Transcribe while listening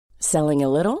Selling a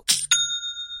little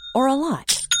or a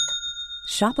lot?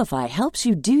 Shopify helps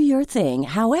you do your thing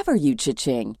however you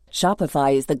cha-ching.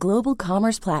 Shopify is the global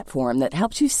commerce platform that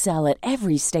helps you sell at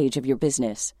every stage of your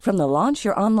business. From the launch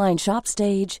your online shop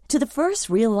stage to the first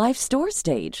real-life store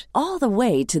stage, all the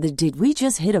way to the did we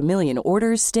just hit a million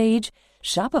orders stage.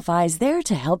 Shopify is there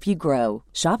to help you grow.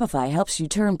 Shopify helps you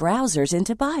turn browsers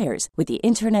into buyers with the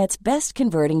internet's best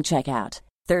converting checkout.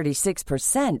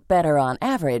 36% better on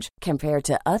average compared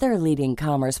to other leading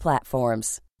commerce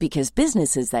platforms. Because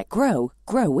businesses that grow,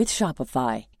 grow with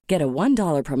Shopify. Get a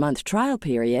 $1 per month trial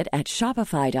period at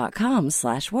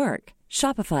shopify.com/work.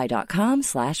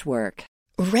 Shopify.com/work.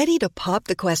 Ready to pop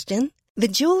the question? The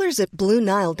jewelers at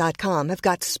BlueNile.com have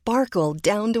got sparkle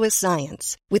down to a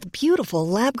science with beautiful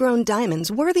lab-grown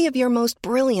diamonds worthy of your most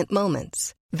brilliant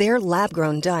moments. Their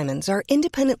lab-grown diamonds are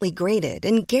independently graded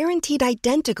and guaranteed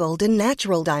identical to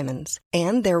natural diamonds,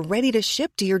 and they're ready to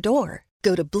ship to your door.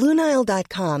 Go to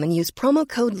BlueNile.com and use promo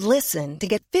code LISTEN to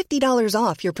get $50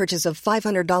 off your purchase of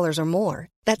 $500 or more.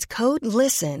 That's code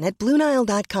LISTEN at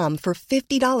BlueNile.com for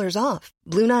 $50 off.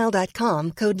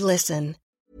 BlueNile.com, code LISTEN.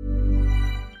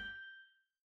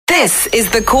 This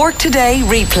is the Cork Today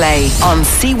replay on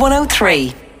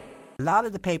C103. A lot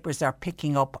of the papers are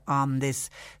picking up on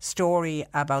this story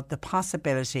about the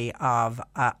possibility of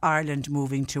Ireland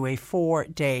moving to a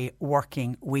 4-day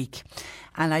working week.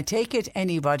 And I take it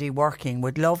anybody working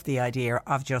would love the idea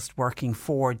of just working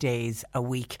 4 days a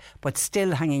week, but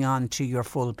still hanging on to your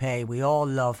full pay. We all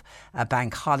love a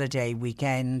bank holiday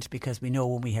weekend because we know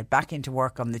when we head back into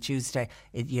work on the Tuesday,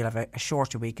 you'll have a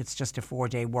shorter week. It's just a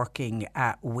 4-day working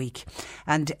week.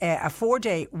 And a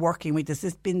 4-day working week,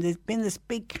 there's been this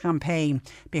big campaign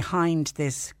behind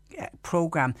this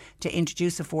programme to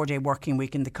introduce a 4-day working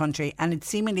week in the country, and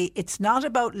it's not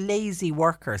about lazy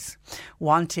workers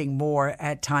wanting more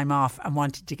time off and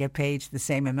wanting to get paid the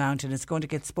same amount, and it's going to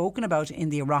get spoken about in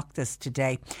the Oireachtas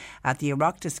today at the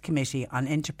Oireachtas Committee on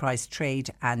Enterprise, Trade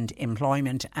and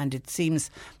Employment. And it seems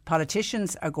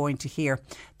politicians are going to hear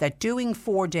that doing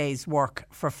 4 days work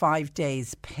for 5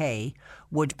 days pay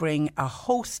would bring a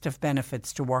host of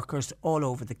benefits to workers all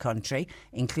over the country,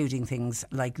 including things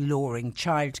like lowering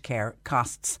childcare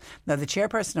costs. Now, the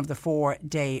chairperson of the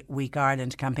 4-Day Week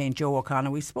Ireland campaign, Joe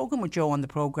O'Connor, we've spoken with Joe on the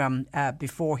programme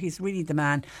before. He's really the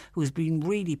man who's been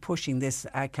really pushing this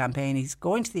campaign. He's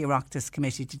going to the Oireachtas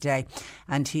Committee today,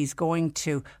 and he's going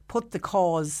to put the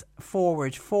cause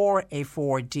forward for a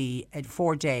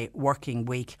 4-day working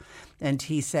week. And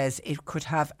he says it could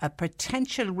have a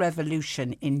potential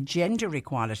revolution in gender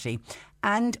equality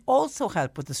and also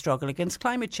help with the struggle against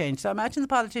climate change. So I imagine the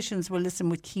politicians will listen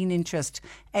with keen interest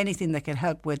anything that can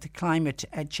help with climate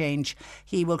change.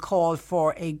 He will call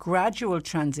for a gradual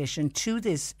transition to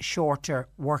this shorter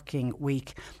working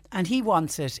week, and he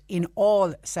wants it in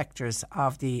all sectors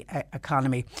of the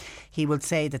economy. He will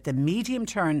say that the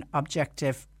medium-term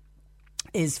objective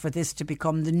is for this to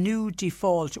become the new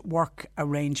default work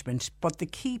arrangement. But the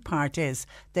key part is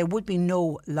there would be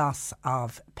no loss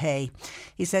of pay.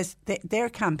 He says their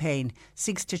campaign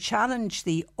seeks to challenge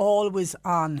the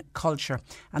always-on culture.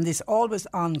 And this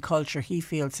always-on culture, he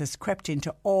feels, has crept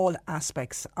into all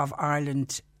aspects of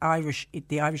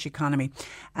the Irish economy,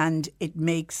 and it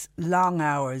makes long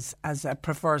hours as a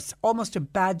perverse, almost a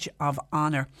badge of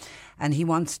honour. And he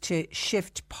wants to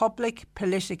shift public,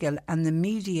 political and the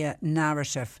media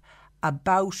narrative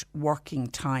about working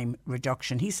time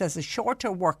reduction. He says a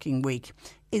shorter working week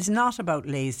is not about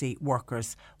lazy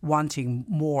workers wanting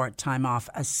more time off,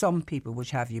 as some people would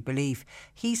have you believe.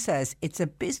 He says it's a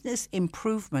business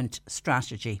improvement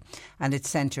strategy, and it's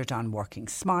centred on working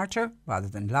smarter rather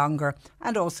than longer,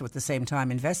 and also at the same time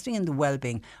investing in the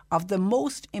well-being of the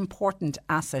most important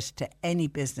asset to any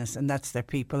business, and that's their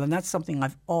people. And that's something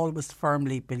I've always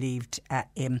firmly believed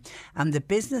in. And the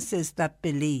businesses that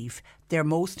believe their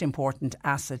most important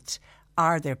asset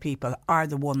are their people, are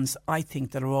the ones I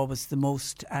think that are always the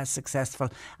most successful.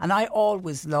 And I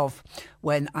always love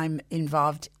when I'm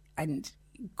involved and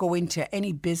go into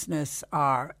any business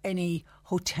or any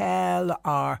hotel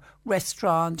or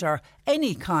restaurant or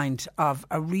any kind of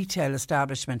a retail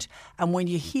establishment, and when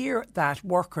you hear that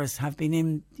workers have been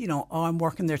in, I'm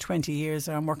working there 20 years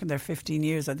or I'm working there 15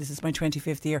 years or this is my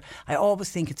 25th year, I always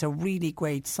think it's a really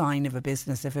great sign of a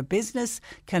business. If a business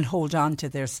can hold on to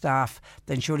their staff,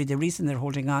 then surely the reason they're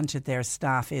holding on to their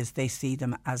staff is they see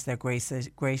them as their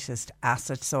greatest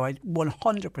asset. So I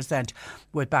 100%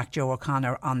 would back Joe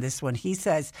O'Connor on this one. He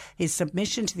says his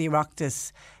submission to the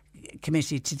Oireachtas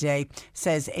Committee today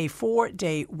says a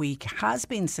 4-day week has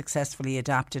been successfully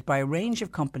adapted by a range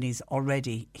of companies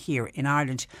already here in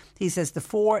Ireland. He says the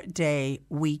 4-day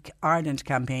week Ireland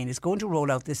campaign is going to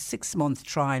roll out this 6-month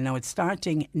trial. Now it's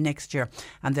starting next year,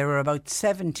 and there are about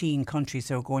 17 countries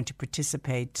that are going to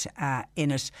participate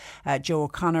in it. Joe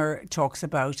O'Connor talks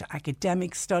about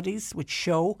academic studies which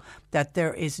show that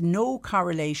there is no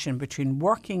correlation between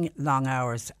working long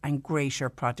hours and greater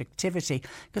productivity.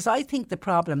 Because I think the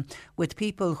problem with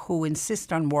people who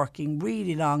insist on working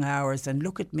really long hours, and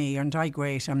look at me, aren't I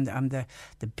great? I'm the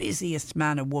busiest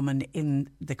man or woman in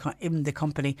the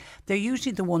company. They're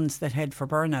usually the ones that head for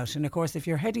burnout. And of course, if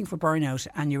you're heading for burnout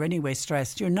and you're anyway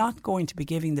stressed, you're not going to be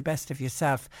giving the best of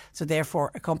yourself. So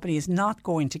therefore, a company is not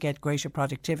going to get greater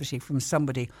productivity from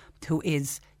somebody who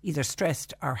is either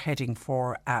stressed or heading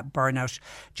for burnout.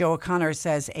 Joe O'Connor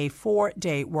says a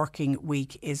 4-day working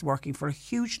week is working for a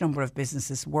huge number of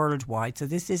businesses worldwide. So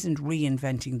this isn't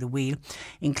reinventing the wheel,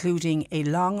 including a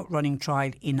long-running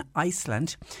trial in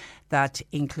Iceland that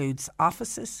includes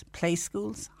offices, play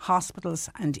schools, hospitals,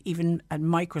 and even at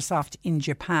Microsoft in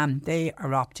Japan. They are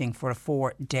opting for a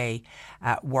 4-day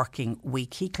working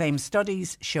week. He claims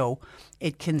studies show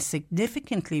it can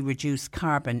significantly reduce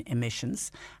carbon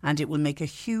emissions, and it will make a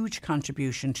huge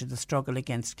contribution to the struggle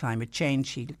against climate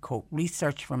change. He quote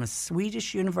research from a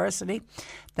Swedish university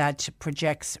that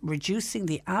projects reducing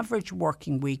the average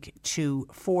working week to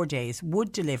 4 days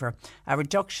would deliver a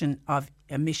reduction of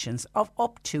emissions of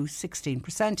up to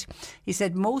 16%. He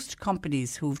said most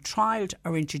companies who've trialled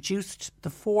or introduced the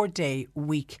 4-day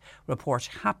week report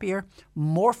happier,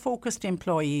 more focused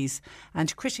employees,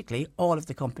 and critically, all of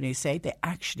the companies say they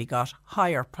actually got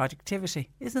higher productivity.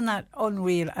 Isn't that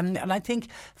unreal? And I think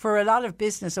for a lot of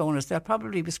business owners, they'll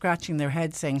probably be scratching their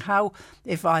heads saying, how,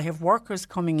 if I have workers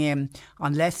coming in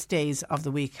on less days of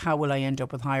the week, how will I end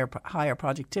up with higher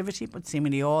productivity? But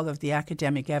seemingly all of the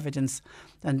academic evidence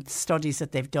and studies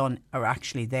that they've done are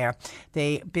actually there.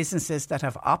 The businesses that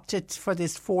have opted for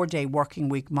this 4-day working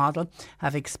week model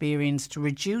have experienced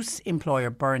reduced employer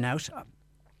burnout.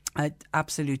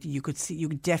 Absolutely, you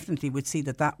definitely would see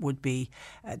that would be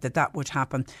that would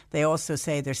happen. They also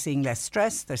say they're seeing less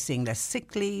stress, they're seeing less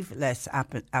sick leave, less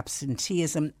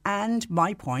absenteeism, and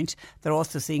my point, they're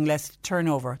also seeing less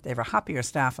turnover. They have a happier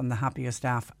staff, and the happier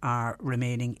staff are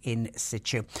remaining in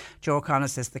situ. Joe O'Connor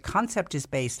says the concept is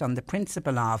based on the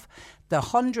principle of the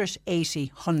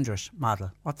 100-80-100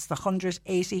 model. What's the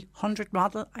 100-80-100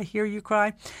 model? I hear you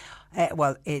cry.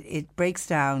 Well, it breaks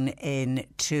down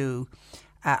into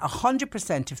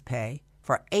 100% of pay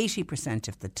for 80%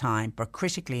 of the time, but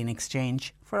critically in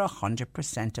exchange for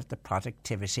 100% of the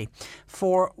productivity.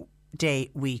 4-day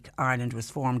week Ireland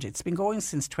was formed. It's been going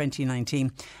since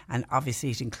 2019, and obviously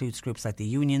it includes groups like the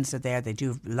unions are there. They do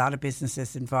have a lot of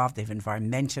businesses involved. They have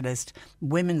environmentalists,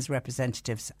 women's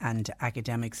representatives and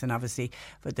academics, and obviously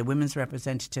but the women's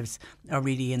representatives are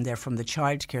really in there from the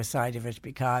childcare side of it,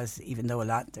 because even though a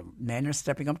lot of the men are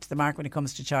stepping up to the mark when it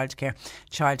comes to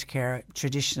childcare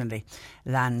traditionally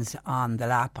lands on the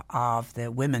lap of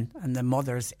the women and the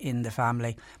mothers in the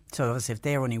family. So obviously if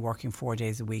they're only working 4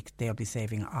 days a week, they'll be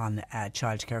saving on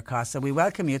childcare costs. So we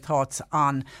welcome your thoughts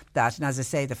on that. And as I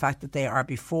say, the fact that they are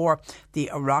before the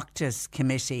Oireachtas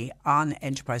Committee on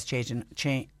Enterprise Trade and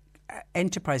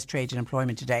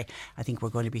Employment today, I think we're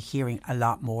going to be hearing a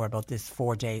lot more about this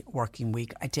 4-day working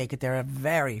week. I take it there are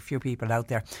very few people out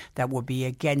there that would be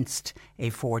against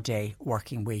a 4-day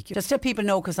working week. Just so people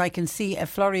know, because I can see a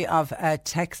flurry of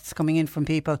texts coming in from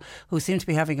people who seem to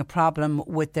be having a problem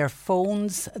with their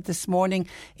phones this morning.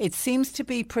 It seems to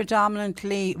be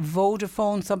predominantly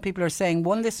Vodafone. Some people are saying,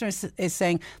 one listener is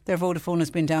saying their Vodafone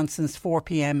has been down since 4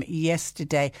 p.m.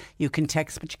 yesterday. You can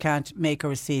text but you can't make or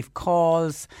receive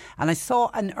calls. And I saw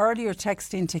an earlier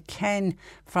text into Ken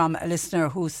from a listener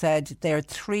who said their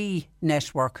 3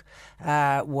 network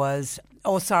was...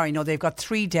 Oh, sorry, no, they've got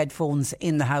 3 dead phones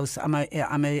in the house. I'm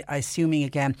assuming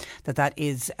again that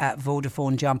is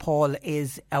Vodafone. John Paul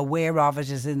is aware of it,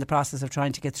 is in the process of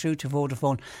trying to get through to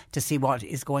Vodafone to see what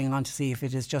is going on, to see if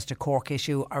it is just a Cork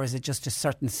issue or is it just a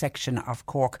certain section of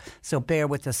Cork. So bear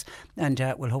with us, and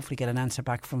we'll hopefully get an answer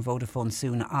back from Vodafone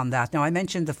soon on that. Now, I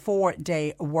mentioned the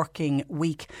 4-day working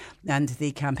week, and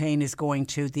the campaign is going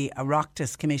to the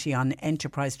Oireachtas Committee on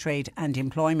Enterprise, Trade and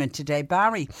Employment today.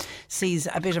 Barry sees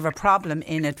a bit of a problem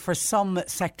in it for some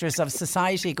sectors of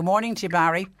society. Good morning to you,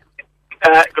 Barry.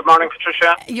 Good morning,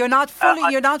 Patricia. You're not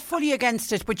fully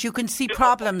against it, but you can see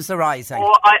problems arising.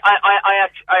 Oh, I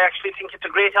actually think it's a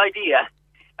great idea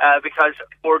because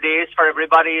 4 days for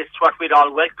everybody is what we'd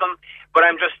all welcome. But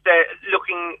I'm just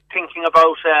thinking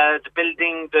about the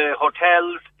building, the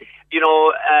hotels,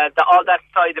 all that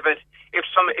side of it. If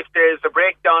there's a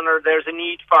breakdown or there's a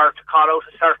need to call out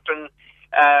a certain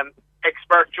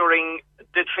expert during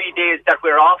the 3 days that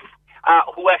we're off,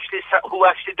 who actually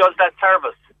does that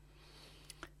service?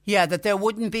 Yeah, that there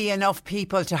wouldn't be enough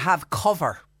people to have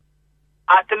cover.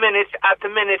 At the minute,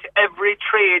 every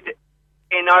trade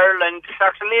in Ireland,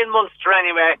 certainly in Munster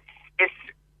anyway,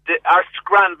 are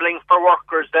scrambling for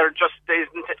workers. There's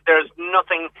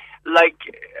nothing like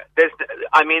this.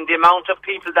 I mean, the amount of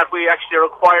people that we actually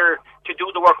require to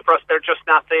do the work for us, they're just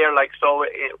not there. So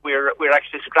we're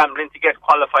actually scrambling to get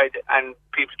qualified and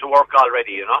people to work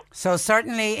already. So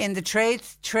certainly in the trade,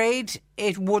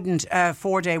 it wouldn't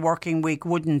 4-day working week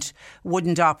wouldn't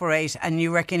operate, and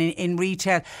you reckon in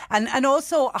retail and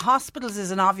also hospitals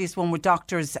is an obvious one with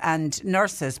doctors and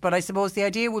nurses. But I suppose the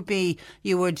idea would be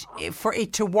for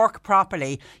it to work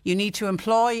properly, you need to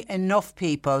employ enough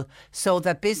people so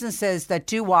that businesses that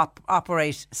do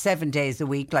operate 7 days a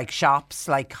week, like shops,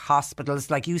 like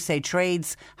hospitals, like you say,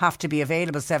 trades have to be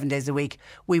available 7 days a week.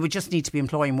 We would just need to be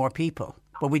employing more people.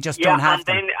 But we just don't have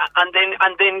them.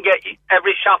 And then get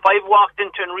every shop I've walked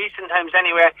into in recent times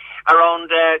anyway,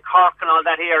 around Cork and all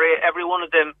that area, every one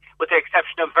of them, with the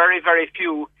exception of very, very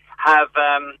few, have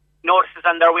notices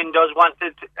on their windows,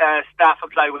 wanted staff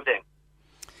apply within.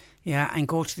 Yeah, and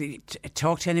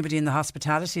talk to anybody in the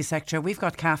hospitality sector. We've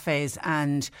got cafes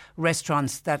and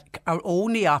restaurants that are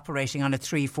only operating on a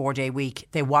 3-4 day week.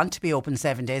 They want to be open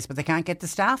 7 days, but they can't get the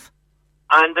staff.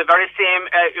 And the very same,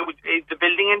 the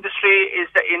building industry is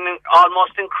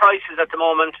almost in crisis at the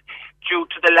moment due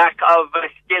to the lack of a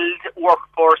skilled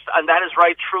workforce, and that is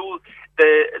right through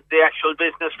the actual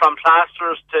business, from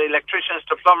plasterers to electricians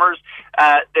to plumbers.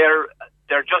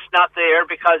 They're just not there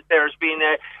because there's been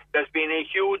a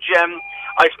huge,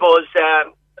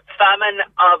 famine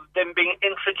of them being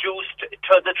introduced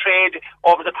to the trade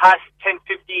over the past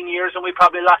 10-15 years, and we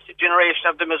probably lost a generation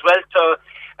of them as well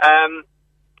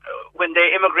when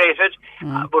they immigrated.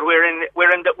 But we're in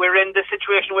the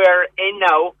situation we're in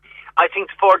now. I think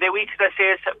the 4-day week, as I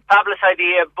say, is a fabulous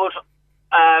idea, but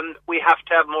we have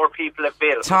to have more people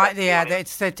available. It's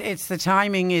the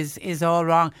timing is all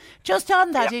wrong. Just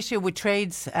on that issue with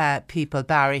trades people,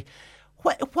 Barry,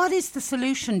 what is the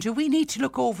solution? Do we need to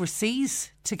look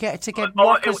overseas to get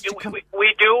workers to come?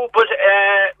 We do, but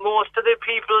most of the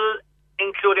people,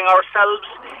 including ourselves,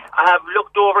 have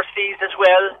looked overseas as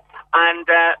well. And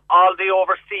all the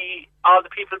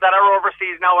people that are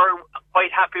overseas now are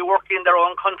quite happy working in their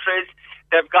own countries.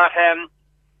 They've got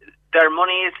their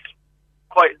money is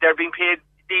they're being paid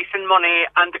decent money,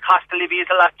 and the cost of living is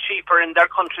a lot cheaper in their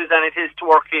countries than it is to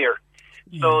work here.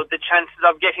 Yeah. So the chances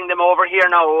of getting them over here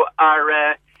now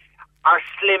are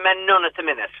slim and none at the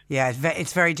minute. Yeah,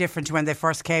 it's very different to when they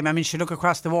first came. I mean, you look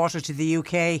across the water to the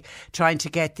UK trying to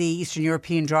get the Eastern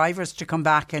European drivers to come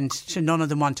back, and none of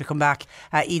them want to come back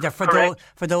either for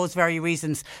those very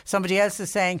reasons. Somebody else is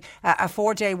saying a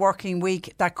 4-day working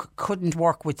week, that couldn't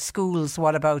work with schools.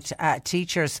 What about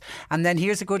teachers? And then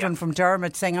here's a good one from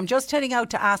Dermot saying, I'm just heading out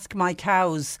to ask my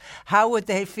cows, how would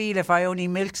they feel if I only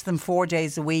milked them 4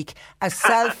 days a week? A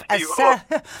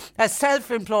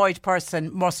self-employed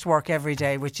person must work every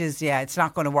day, which is, it's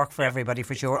not going to work for everybody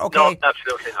for sure. Okay. No,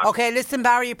 absolutely not. Okay, listen,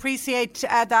 Barry, appreciate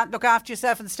that. Look after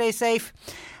yourself and stay safe.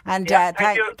 And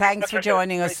thanks for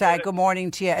joining us. Good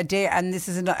morning to you. And this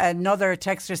is another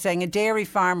texter saying, a dairy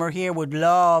farmer here would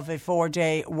love a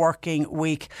 4-day working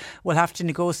week. We'll have to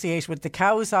negotiate with the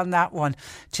cows on that one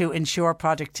to ensure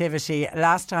productivity.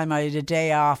 Last time I had a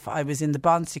day off, I was in the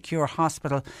Bon Secure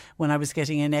Hospital when I was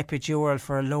getting an epidural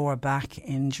for a lower back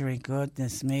injury.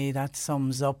 Goodness me, that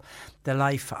sums up the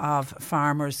life of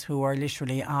farmers who are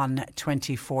literally on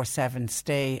 24/7.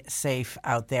 Stay safe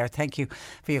out there. Thank you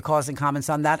for your calls and comments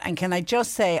on that. And can I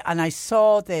just say, and I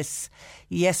saw this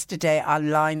yesterday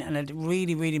online and it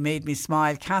really, really made me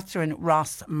smile. Catherine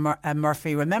Ross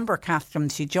Murphy. Remember Catherine?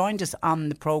 She joined us on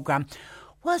the programme.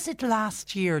 Was it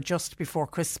last year, just before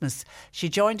Christmas? She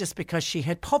joined us because she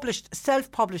had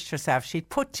self-published herself. She'd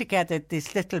put together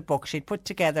this little book. She'd put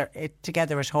together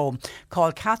at home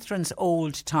called Catherine's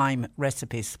Old Time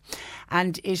Recipes.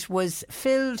 And it was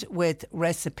filled with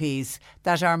recipes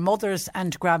that our mothers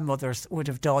and grandmothers would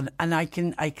have done. And I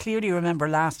clearly remember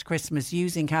last Christmas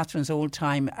using Catherine's Old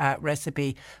Time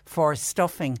recipe for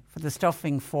the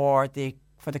stuffing for the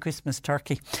for the Christmas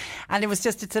turkey. And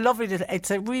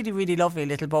it's a really, really lovely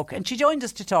little book. And she joined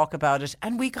us to talk about it.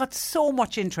 And we got so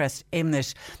much interest in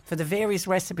it for the various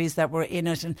recipes that were in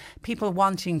it and people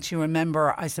wanting to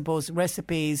remember, I suppose,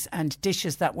 recipes and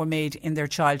dishes that were made in their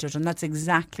childhood. And that's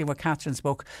exactly what Catherine's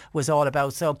book was all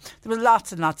about. So there were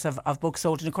lots and lots of books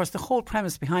sold. And of course, the whole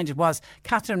premise behind it was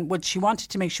Catherine she wanted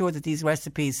to make sure that these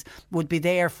recipes would be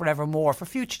there forevermore for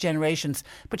future generations.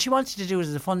 But she wanted to do it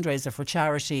as a fundraiser for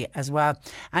charity as well.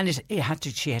 And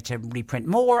she had to reprint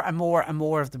more and more and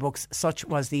more of the books. Such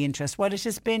was the interest. Well, it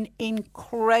has been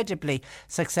incredibly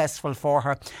successful for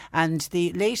her. And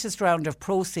the latest round of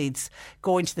proceeds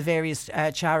going to the various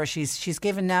charities, she's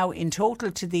given now in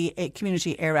total to the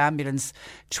Community Air Ambulance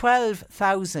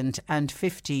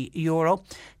 €12,050.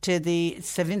 To the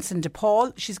St Vincent de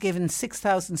Paul, she's given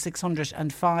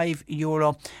 €6,605.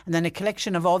 And then a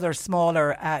collection of other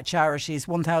smaller charities,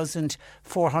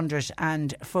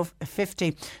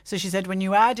 1,450. So she said when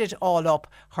you add it all up,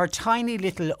 her tiny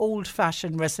little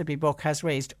old-fashioned recipe book has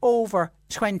raised over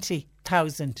 €20,000.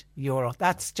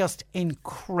 That's just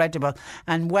incredible.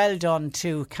 And well done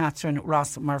to Catherine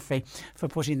Ross Murphy for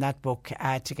putting that book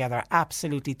together.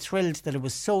 Absolutely thrilled that it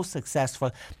was so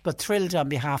successful, but thrilled on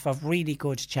behalf of really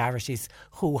good charities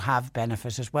who have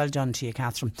benefited. Well done to you,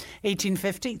 Catherine.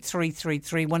 1850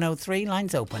 333 103.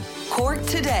 Lines open. Cork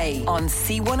Today on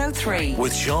C103.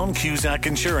 With Sean Cusack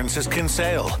Insurance's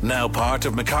Kinsale, now part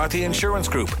of McCarthy Insurance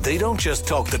Group. They don't just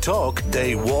talk the talk,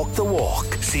 they walk the walk.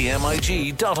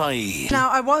 CMIG.ie. Now,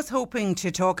 I was hoping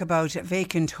to talk about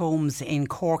vacant homes in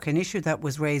Cork, an issue that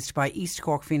was raised by East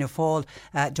Cork Fianna Fáil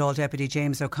Dáil Deputy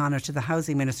James O'Connor to the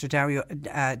Housing Minister Darragh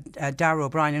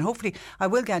O'Brien, and hopefully I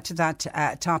will get to that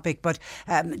topic. But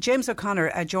James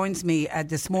O'Connor joins me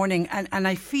this morning, and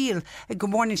I feel, good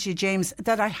morning to you, James,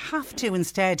 that I have to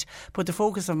instead put the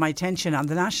focus of my attention on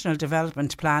the National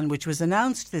Development Plan, which was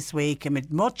announced this week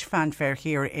amid much fanfare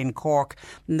here in Cork.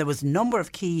 And there was a number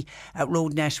of key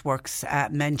road networks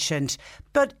mentioned.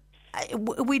 But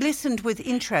we listened with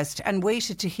interest and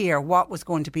waited to hear what was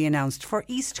going to be announced for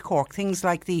East Cork. Things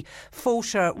like the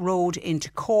Fota Road into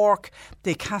Cork,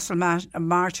 the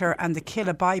Castlemartyr and the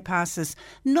Killa bypasses.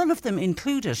 None of them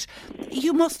included.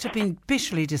 You must have been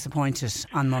bitterly disappointed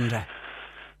on Monday.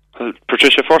 Well,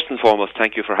 Patricia, first and foremost,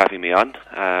 thank you for having me on.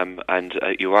 And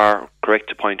you are correct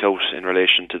to point out in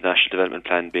relation to the National Development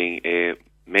Plan being a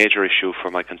major issue for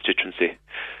my constituency.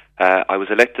 I was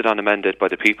elected on a mandate by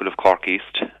the people of Cork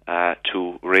East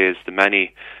to raise the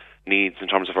many needs in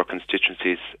terms of our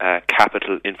constituency's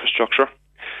capital infrastructure.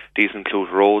 These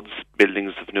include roads,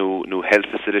 buildings of new health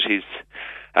facilities,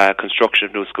 construction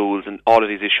of new schools, and all of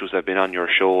these issues I've been on your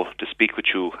show to speak with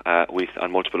you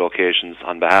on multiple occasions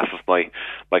on behalf of my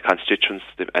constituents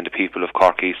and the people of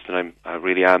Cork East, and I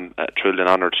really am thrilled and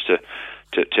honoured to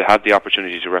have the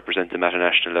opportunity to represent them at a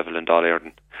national level in Dáil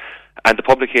Éireann. And the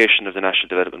publication of the National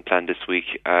Development Plan this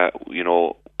week,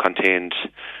 contained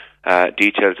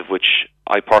details of which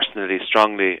I personally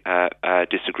strongly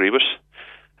disagree with.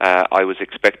 I was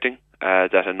expecting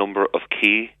that a number of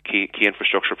key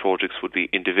infrastructure projects would be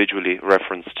individually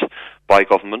referenced by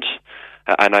government,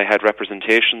 and I had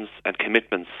representations and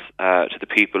commitments to the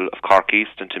people of Cork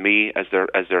East and to me as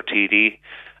their TD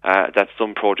that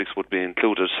some projects would be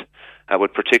included,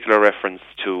 with particular reference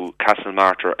to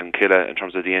Castlemartyr and Killa in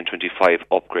terms of the N25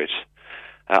 upgrade.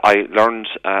 I learned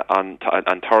on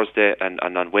Thursday and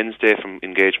on Wednesday from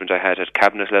engagement I had at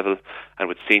cabinet level and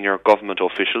with senior government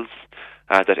officials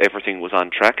that everything was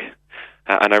on track.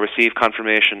 And I received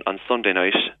confirmation on Sunday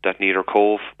night that neither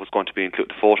Cove was going to be included,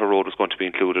 the Fota Road was going to be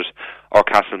included, or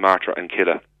Castlemartyr and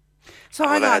Killa. So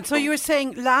hang on, so you were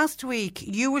saying last week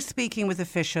you were speaking with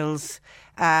officials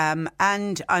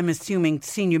and I'm assuming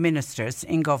senior ministers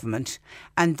in government,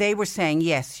 and they were saying,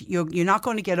 yes, you're not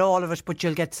going to get all of it, but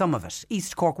you'll get some of it.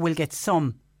 East Cork will get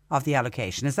some of the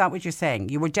allocation. Is that what you're saying?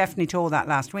 You were definitely told that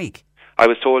last week. I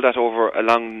was told that over a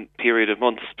long period of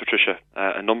months, Patricia,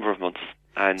 a number of months.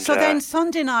 And so then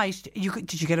Sunday night,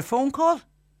 did you get a phone call?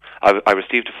 I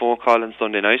received a phone call on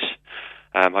Sunday night.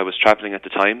 I was travelling at the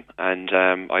time, and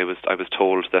I was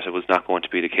told that it was not going to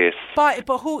be the case. But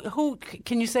who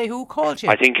can you say who called you?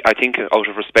 I think out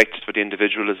of respect for the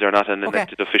individual, as they're not an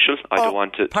elected official, I don't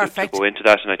want to go into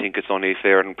that, and I think it's only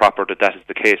fair and proper that is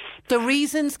the case. The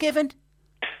reasons given?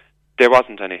 There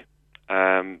wasn't any.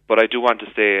 But I do want to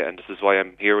say, and this is why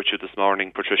I'm here with you this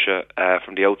morning, Patricia,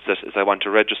 from the outset, is I want to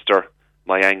register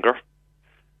my anger,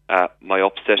 my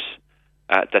upset,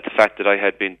 that the fact that I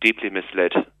had been deeply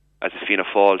misled as a Fianna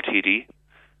Fáil TD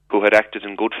who had acted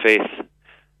in good faith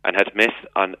and had met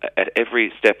at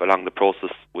every step along the process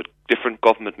with different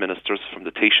government ministers, from the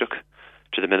Taoiseach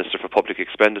to the Minister for Public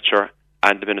Expenditure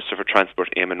and the Minister for Transport,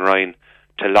 Eamon Ryan,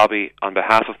 to lobby on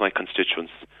behalf of my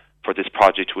constituents for this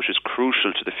project, which is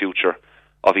crucial to the future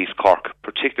of East Cork,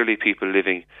 particularly people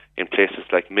living in places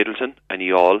like Middleton and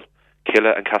Youghal,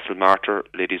 Killa and Castlemartyr,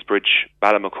 Ladies Bridge,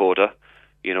 Ballamacoda,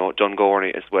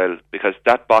 Dungorney as well, because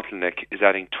that bottleneck is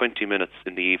adding 20 minutes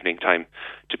in the evening time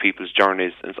to people's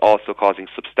journeys, and it's also causing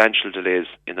substantial delays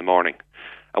in the morning.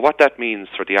 And what that means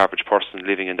for the average person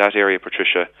living in that area,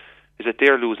 Patricia, is that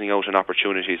they're losing out on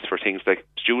opportunities for things like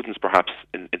students perhaps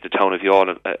in the town of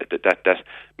Youghal that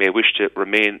may wish to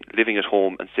remain living at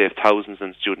home and save thousands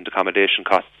in student accommodation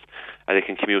costs, and they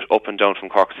can commute up and down from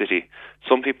Cork City.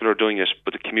 Some people are doing it,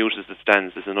 but the commute as it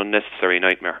stands is an unnecessary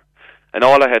nightmare. And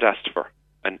all I had asked for,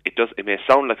 and it may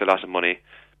sound like a lot of money,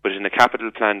 but in a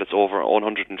capital plan that's over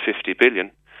 150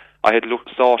 billion, I had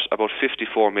sought about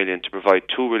 54 million to provide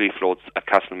 2 relief roads at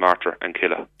Castlemartyr and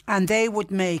Killa. And they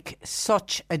would make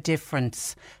such a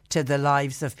difference to the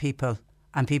lives of people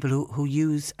and people who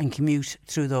use and commute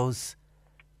through those.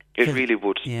 It really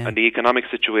would. Yeah. And the economic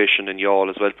situation in Youghal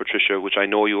as well, Patricia, which I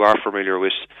know you are familiar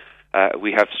with,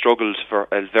 we have struggled for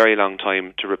a very long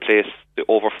time to replace the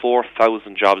over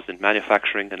 4,000 jobs in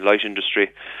manufacturing and light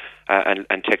industry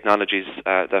and technologies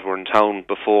that were in town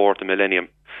before the millennium.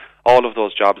 All of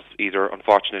those jobs either,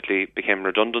 unfortunately, became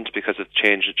redundant because of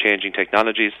changing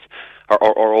technologies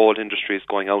or old industries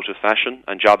going out of fashion,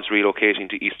 and jobs relocating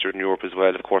to Eastern Europe as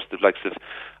well. Of course, the likes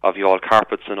of Youghal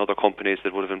Carpets and other companies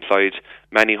that would have employed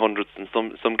many hundreds, in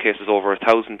some cases over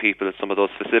 1,000 people at some of those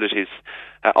facilities,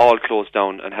 all closed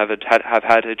down and have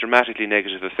had a dramatically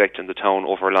negative effect in the town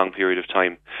over a long period of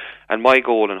time. And my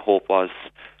goal and hope was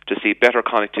to see better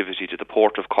connectivity to the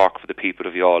Port of Cork for the people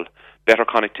of Youghal, better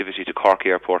connectivity to Cork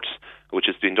Airport, which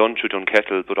has been done through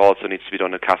Dunkettle but also needs to be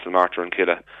done at Castlemartyr and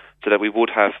Killa, so that we would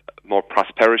have more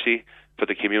prosperity for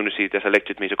the community that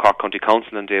elected me to Cork County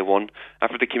Council on day one,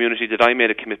 and for the community that I made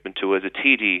a commitment to as a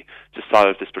TD to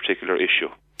solve this particular issue.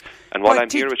 And while I'm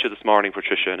here with you this morning,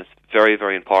 Patricia, and it's very,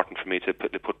 very important for me to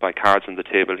put my cards on the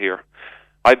table here,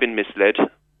 I've been misled.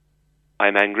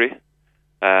 I'm angry.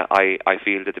 I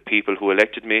feel that the people who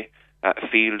elected me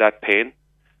feel that pain.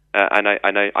 And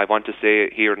I want to say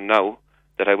here and now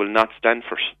that I will not stand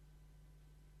for it.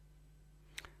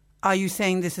 Are you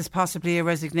saying this is possibly a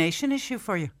resignation issue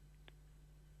for you?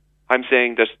 I'm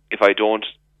saying that if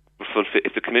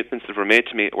the commitments that were made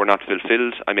to me were not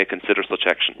fulfilled, I may consider such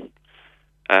action.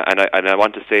 And I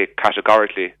want to say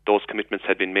categorically, those commitments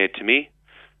had been made to me.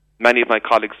 Many of my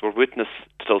colleagues were witness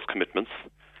to those commitments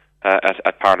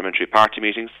at parliamentary party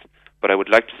meetings. But I would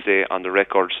like to say on the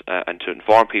record and to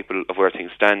inform people of where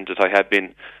things stand that I have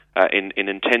been in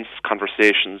intense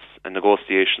conversations and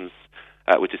negotiations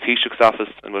with the Taoiseach's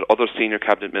office and with other senior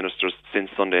cabinet ministers since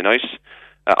Sunday night.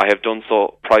 I have done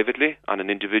so privately on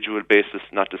an individual basis,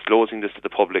 not disclosing this to the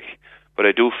public, but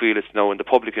I do feel it's now in the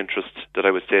public interest that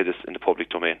I would say this in the public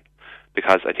domain,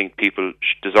 because I think people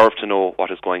deserve to know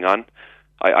what is going on.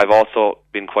 I've also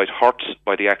been quite hurt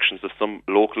by the actions of some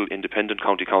local independent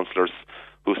county councillors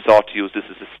who sought to use this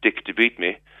as a stick to beat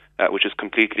me, which is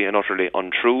completely and utterly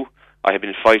untrue. I have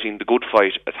been fighting the good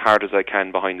fight as hard as I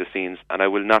can behind the scenes, and I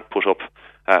will not put up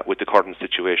with the current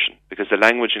situation, because the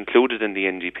language included in the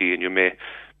NDP, and you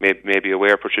may be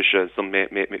aware, Patricia, some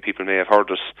people may have heard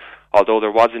it, although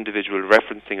there was individual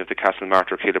referencing of the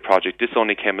Castlemartyr Killa project, this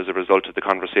only came as a result of the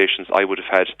conversations I would have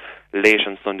had late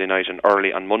on Sunday night and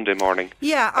early on Monday morning.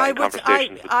 Yeah, I was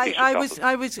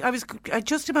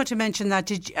just about to mention that.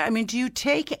 Do you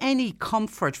take any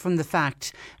comfort from the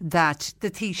fact that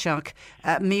the Taoiseach,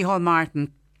 Micheál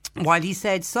Martin, while he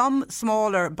said some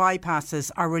smaller bypasses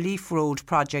or relief road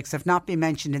projects have not been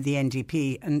mentioned in the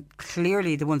NDP, and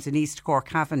clearly the ones in East Cork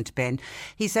haven't been,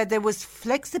 he said there was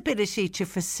flexibility to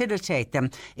facilitate them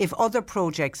if other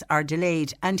projects are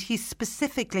delayed, and he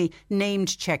specifically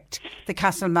name-checked the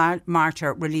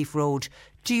Castlemartyr relief road.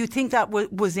 Do you think that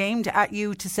was aimed at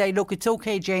you to say, look, it's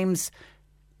OK, James,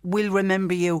 we'll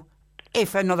remember you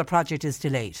if another project is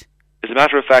delayed? As a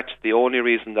matter of fact, the only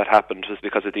reason that happened was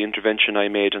because of the intervention I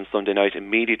made on Sunday night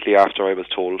immediately after I was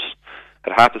told.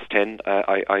 At 10:30,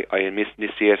 I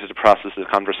initiated a process of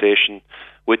conversation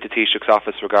with the Taoiseach's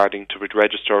office regarding to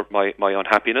register my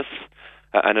unhappiness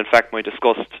and in fact my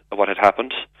disgust of what had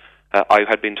happened. I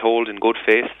had been told in good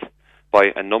faith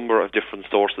by a number of different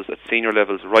sources at senior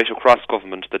levels right across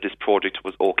government that this project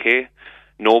was okay.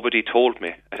 Nobody told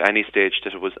me at any stage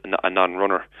that it was a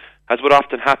non-runner, as would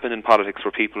often happen in politics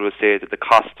where people will say that the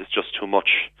cost is just too much.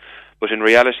 But in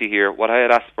reality here, what I had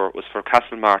asked for was for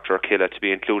Castlemartyr or Killa to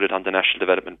be included on the National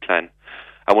Development Plan.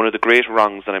 And one of the great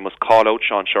wrongs, and I must call out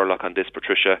Sean Sherlock on this,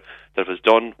 Patricia, that was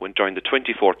done during the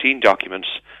 2014 document,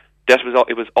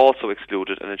 it was also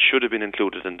excluded, and it should have been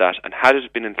included in that. And had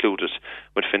it been included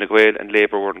when Fine Gael and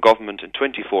Labour were in government in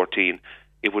 2014,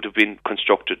 it would have been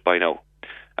constructed by now.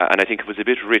 And I think it was a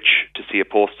bit rich to see a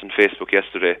post on Facebook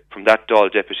yesterday from that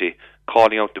Dáil deputy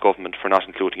calling out the government for not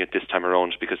including it this time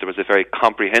around, because there was a very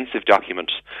comprehensive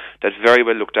document that very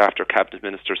well looked after cabinet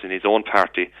ministers in his own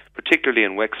party, particularly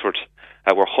in Wexford,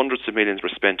 where hundreds of millions were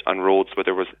spent on roads where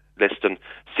there was less than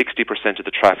 60% of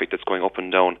the traffic that's going up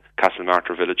and down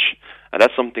Castlemartyr village. And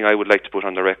that's something I would like to put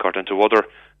on the record, and to other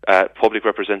public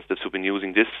representatives who've been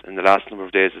using this in the last number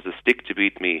of days as a stick to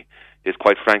beat me. Is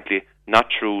quite frankly not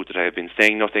true that I have been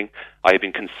saying nothing. I have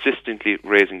been consistently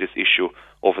raising this issue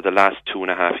over the last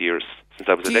 2.5 years since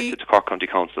I was elected to Cork County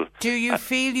Council. Do you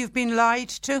feel you've been lied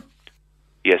to?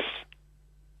 Yes.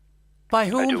 By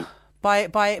whom? I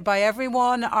do. By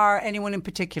everyone, or anyone in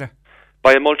particular?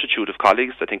 By a multitude of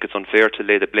colleagues. I think it's unfair to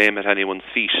lay the blame at anyone's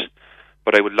feet.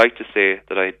 But I would like to say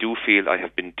that I do feel I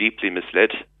have been deeply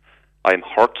misled. I am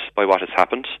hurt by what has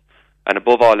happened. And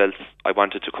above all else, I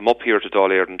wanted to come up here to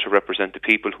Dáil Éireann to represent the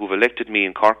people who've elected me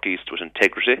in Cork East with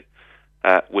integrity,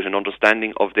 with an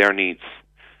understanding of their needs.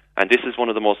 And this is one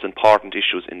of the most important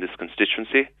issues in this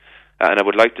constituency. And I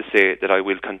would like to say that I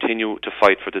will continue to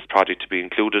fight for this project to be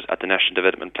included at the National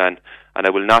Development Plan, and I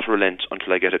will not relent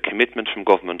until I get a commitment from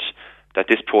government that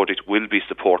this project will be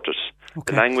supported.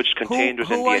 Okay. The language contained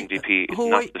within the NDP is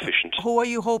not sufficient. Who are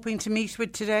you hoping to meet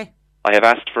with today? I have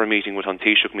asked for a meeting with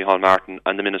Taoiseach Micheál Martin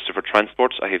and the Minister for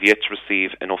Transport. I have yet to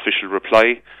receive an official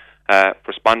reply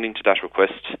responding to that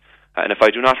request. And if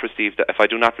I do not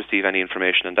receive any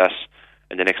information on that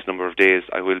in the next number of days,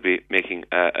 I will be making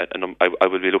I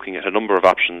will be looking at a number of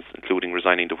options, including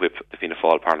resigning the whip of the Fianna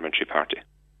Fáil Parliamentary Party.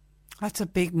 That's a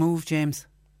big move, James.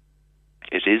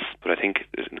 It is, but I think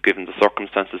given the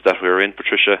circumstances that we're in,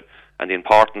 Patricia, and the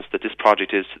importance that this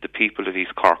project is to the people of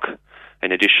East Cork,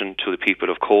 in addition to the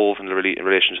people of Cove in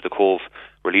relation to the Cove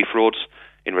relief roads,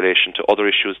 in relation to other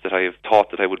issues that I have thought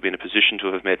that I would be in a position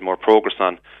to have made more progress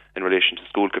on in relation to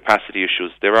school capacity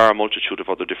issues. There are a multitude of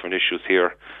other different issues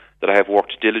here that I have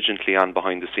worked diligently on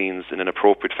behind the scenes in an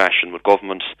appropriate fashion with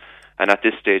government. And at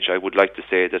this stage, I would like to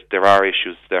say that there are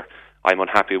issues there. I'm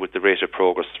unhappy with the rate of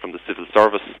progress from the civil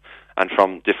service and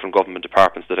from different government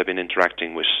departments that I've been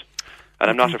interacting with. And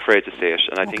I'm not afraid to say it.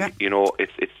 And I think,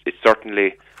 it's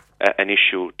certainly an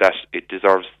issue that it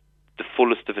deserves the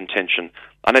fullest of intention.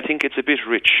 And I think it's a bit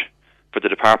rich for the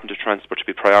Department of Transport to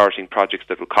be prioritising projects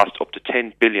that will cost up to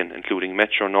 10 billion, including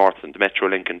Metro North and the Metro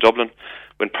Link in Dublin,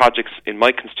 when projects in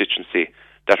my constituency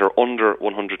that are under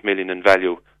 100 million in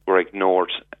value were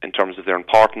ignored in terms of their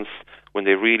importance, when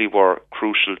they really were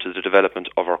crucial to the development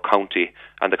of our county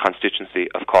and the constituency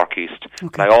of Cork East.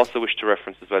 Okay. And I also wish to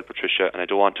reference as well, Patricia, and I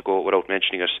don't want to go without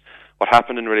mentioning it, what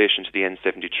happened in relation to the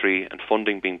N73 and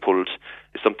funding being pulled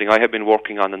is something I have been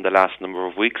working on in the last number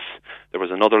of weeks. There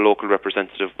was another local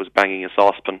representative was banging a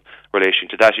saucepan relating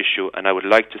to that issue, and I would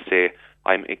like to say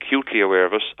I'm acutely aware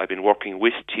of it. I've been working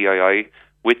with TII,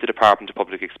 with the Department of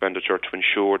Public Expenditure, to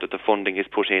ensure that the funding is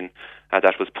put in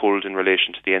that was pulled in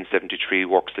relation to the N73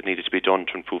 works that needed to be done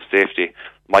to improve safety.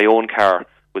 My own car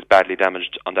was badly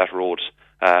damaged on that road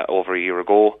over a year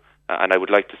ago, and I would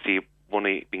like to see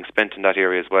money being spent in that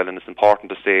area as well, and it's important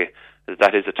to say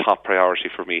that is a top priority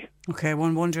for me. Okay,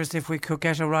 one wonders if we could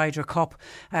get a Ryder Cup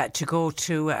to go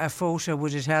to a photo,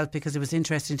 would it help? Because it was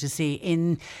interesting to see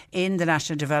in the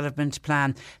National Development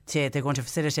Plan they're going to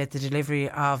facilitate the delivery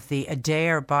of the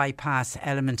Adair bypass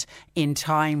element in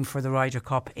time for the Ryder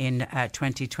Cup in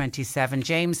 2027.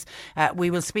 James, we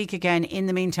will speak again. In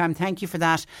the meantime, thank you for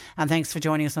that, and thanks for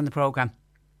joining us on the programme.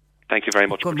 Thank you very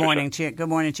much. Good morning to you. Good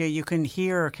morning to you. You can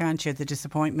hear, can't you, the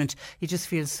disappointment. You just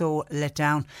feel so let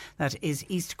down. That is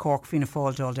East Cork Fianna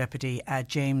Fáil Dáil Deputy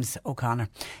James O'Connor.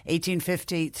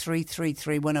 1850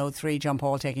 333 103. John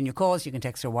Paul taking your calls. You can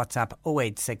text or WhatsApp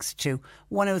 0862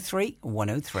 103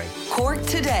 103. Cork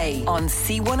Today on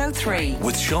C103.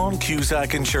 With Sean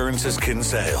Cusack Insurance's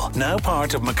Kinsale, now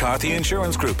part of McCarthy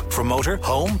Insurance Group. For motor,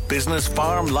 home, business,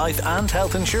 farm, life and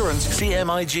health insurance,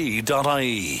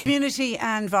 cmig.ie. Community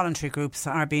and voluntary groups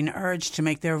are being urged to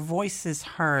make their voices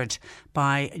heard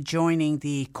by joining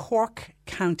the Cork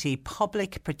County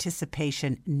Public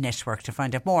Participation Network. To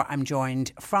find out more, I'm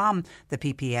joined from the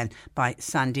PPN by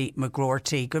Sandy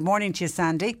McGroarty. Good morning to you,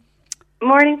 Sandy.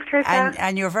 Morning, Patricia.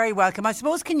 And you're very welcome. I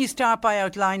suppose, can you start by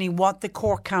outlining what the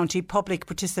Cork County Public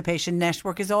Participation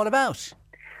Network is all about?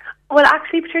 Well,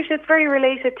 actually, Patricia, it's very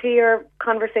related to your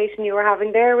conversation you were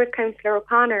having there with Councillor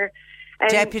O'Connor.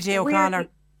 Deputy O'Connor.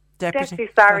 Deputy,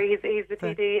 sorry, he's the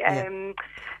TD.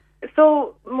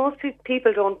 So most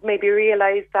people don't maybe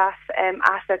realise that at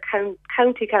a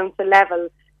county council level,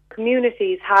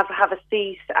 communities have a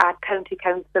seat at county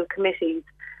council committees,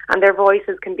 and their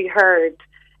voices can be heard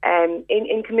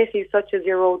in committees such as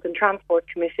your Roads and Transport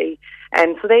Committee.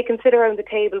 So they can sit around the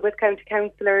table with county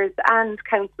councillors and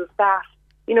council staff,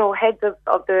 heads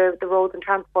of the Roads and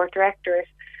Transport Directorate,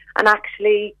 and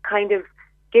actually kind of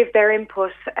give their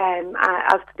input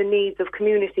as to the needs of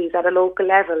communities at a local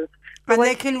level. And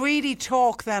they can really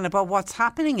talk then about what's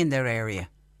happening in their area.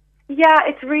 Yeah,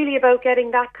 it's really about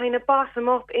getting that kind of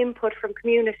bottom-up input from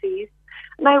communities.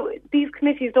 Now, these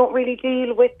committees don't really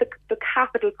deal with the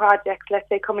capital projects, let's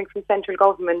say, coming from central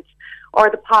government, or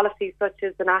the policies such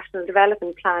as the National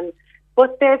Development Plan.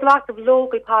 But there's lots of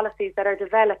local policies that are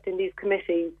developed in these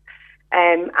committees.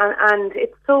 And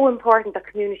it's so important that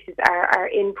communities are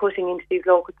inputting into these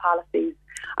local policies.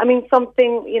 I mean,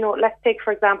 something, let's take,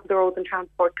 for example, the Roads and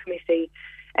Transport Committee.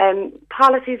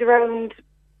 Policies around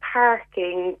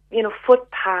parking,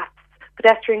 footpaths,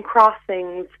 pedestrian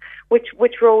crossings,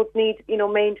 which roads need,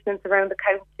 maintenance around the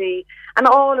county. And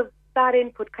all of that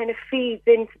input kind of feeds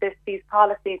into these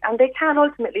policies. And they can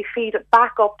ultimately feed it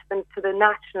back up to the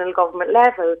national government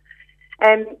level.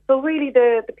 So really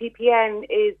the PPN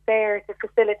is there to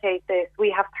facilitate this. We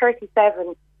have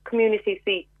 37 community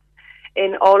seats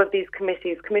in all of these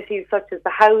committees such as the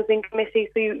Housing Committee.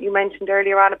 So you mentioned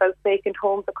earlier on about vacant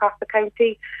homes across the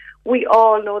county. We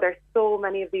all know there's so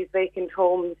many of these vacant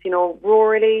homes,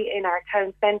 rurally in our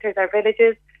town centres, our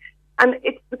villages. And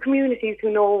it's the communities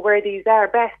who know where these are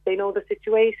best. They know the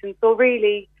situation. So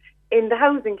really, in the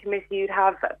Housing Committee, you'd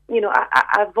have,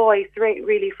 a voice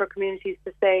really for communities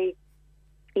to say,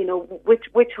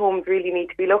 which homes really need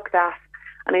to be looked at.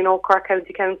 And I know Cork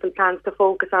County Council plans to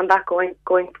focus on that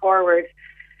going forward.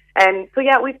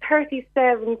 We've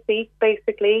 37 seats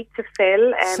basically to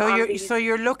fill. So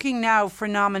you're looking now for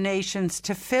nominations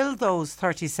to fill those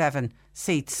 37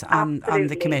 seats on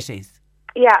the committees.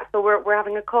 Yeah, so we're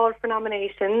having a call for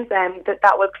nominations,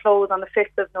 that will close on the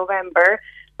 5th of November.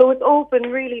 So it's open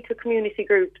really to community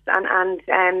groups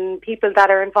and people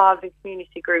that are involved in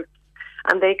community groups.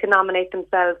 And they can nominate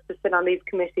themselves to sit on these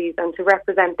committees and to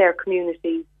represent their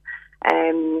communities.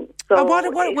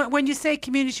 When you say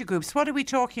community groups, what are we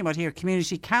talking about here?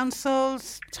 Community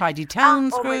councils, tidy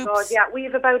towns groups? Oh my God, yeah. We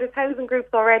have about 1,000 groups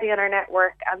already on our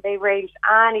network, and they range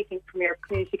anything from your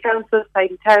community councils,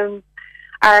 tidy towns,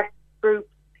 art groups,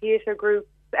 theatre groups,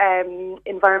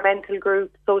 environmental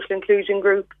groups, social inclusion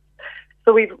groups.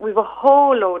 So we've a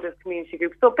whole load of community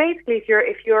groups. So basically,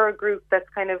 if you're a group that's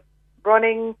kind of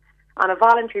running on a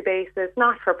voluntary basis,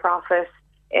 not for profit,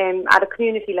 at a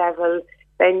community level,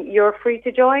 then you're free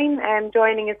to join.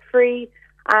 Joining is free,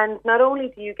 and not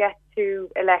only do you get to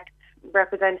elect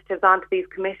representatives onto these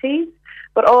committees,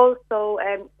 but also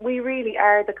we really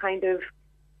are the kind of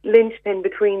linchpin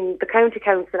between the county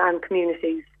council and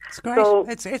communities. It's great. So,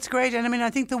 it's great. And I mean, I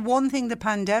think the one thing the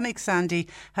pandemic, Sandy,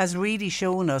 has really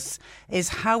shown us is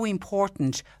how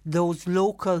important those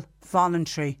local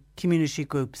voluntary community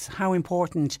groups, how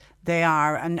important they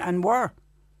are and were.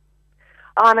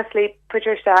 Honestly,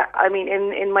 Patricia, I mean,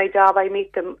 in my job, I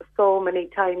meet them so many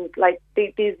times. Like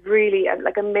these really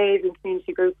amazing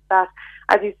community groups that,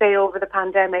 as you say, over the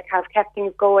pandemic have kept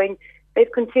things going.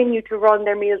 They've continued to run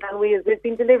their Meals on Wheels. They've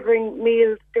been delivering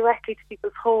meals directly to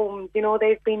people's homes.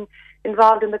 They've been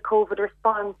involved in the COVID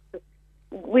response.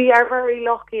 We are very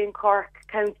lucky in Cork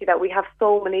County that we have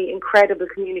so many incredible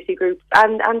community groups,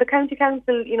 and the County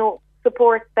Council,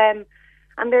 supports them.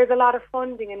 And there's a lot of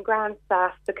funding and grants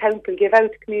that the council give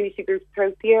out to community groups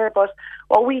throughout the year. But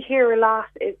what we hear a lot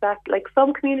is that,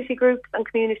 some community groups and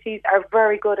communities are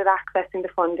very good at accessing the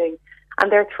funding,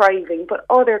 and they're thriving. But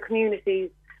other communities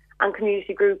and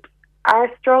community groups are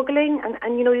struggling,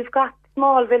 and you've got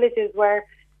small villages where,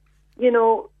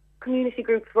 community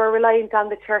groups were reliant on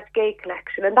the church gate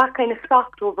collection, and that kind of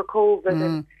stopped over COVID.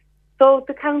 And so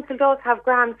the council does have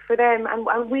grants for them,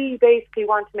 and we basically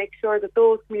want to make sure that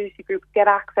those community groups get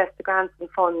access to grants and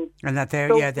funds. And that they're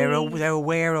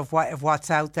aware of what's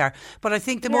out there. But I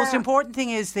think the most important thing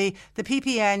is the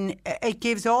PPN. It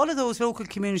gives all of those local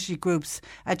community groups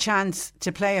a chance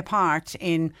to play a part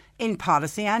in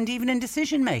policy and even in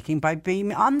decision making by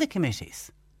being on the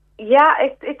committees. Yeah,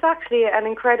 it's actually an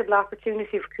incredible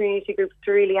opportunity for community groups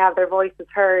to really have their voices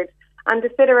heard and to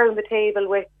sit around the table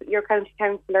with your county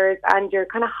councillors and your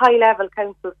kind of high-level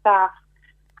council staff.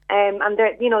 And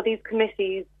these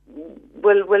committees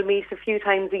will meet a few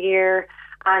times a year,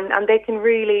 and they can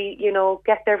really,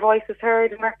 get their voices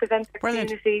heard and represent their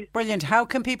communities. Brilliant. How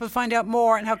can people find out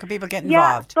more, and how can people get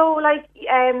involved? Yeah, so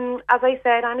as I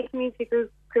said, any community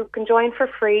group group can join for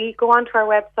free. Go onto our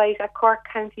website at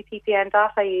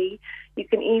corkcountyppn.ie. You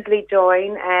can easily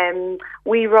join.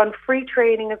 We run free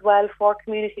training as well for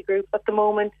community groups at the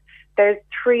moment. There's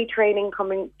 3 trainings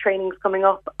coming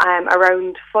up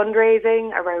around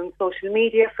fundraising, around social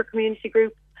media for community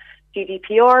groups,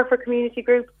 GDPR for community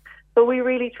groups. So we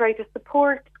really try to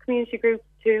support community groups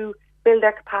to build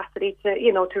their capacity to,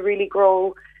 to really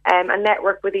grow and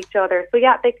network with each other. So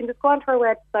yeah, they can just go onto our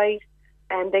website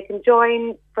and they can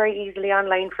join very easily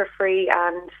online for free,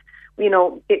 and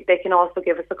they can also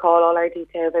give us a call. All our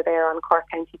details are there on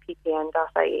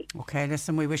corkcountyppn.ie. Okay,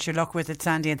 listen, we wish you luck with it,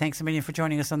 Sandy, and thanks a million for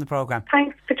joining us on the programme.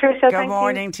 Thanks, Patricia. Good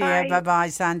morning to you. Bye-bye.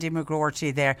 Sandy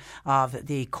McGroarty there of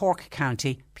the Cork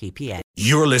County PPN.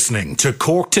 You're listening to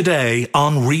Cork Today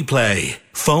on replay.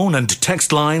 Phone and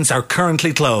text lines are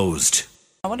currently closed.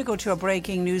 I want to go to a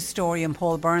breaking news story, and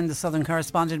Paul Byrne, the Southern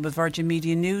correspondent with Virgin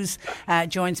Media News,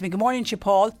 joins me. Good morning to you,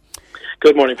 Paul.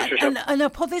 Good morning, Patricia.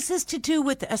 And Paul, this is to do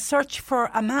with a search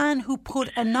for a man who put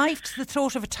a knife to the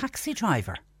throat of a taxi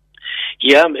driver.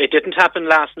 Yeah, it didn't happen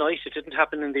last night. It didn't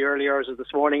happen in the early hours of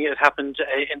this morning. It happened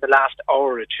in the last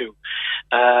hour or two.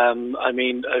 I've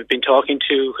been talking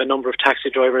to a number of taxi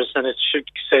drivers, and they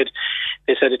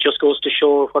said it just goes to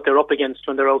show what they're up against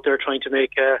when they're out there trying to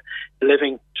make a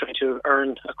living, trying to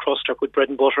earn a crust or put bread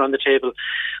and butter on the table.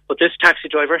 But this taxi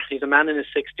driver, he's a man in his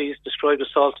 60s, described as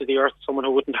salt to the earth, someone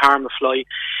who wouldn't harm a fly,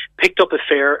 picked up a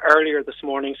fare earlier this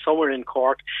morning somewhere in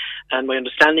Cork, and my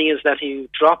understanding is that he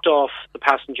dropped off the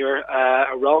passenger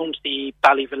around the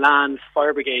Ballyvillan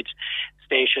Fire Brigade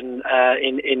station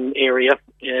in area,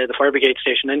 the Fire Brigade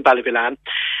station in Ballyvillan,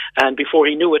 and before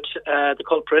he knew it, the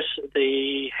culprit,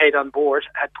 the head on board,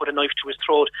 had put a knife to his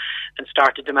throat and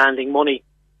started demanding money.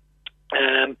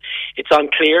 It's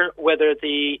unclear whether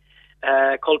the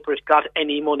culprit got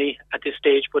any money at this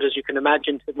stage, but as you can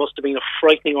imagine, it must have been a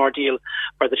frightening ordeal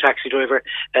for the taxi driver,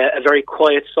 a very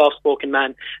quiet, soft-spoken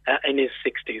man in his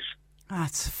 60s.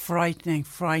 That's a frightening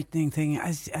thing,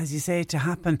 as you say, to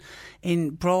happen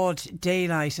in broad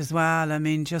daylight as well. I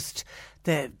mean, just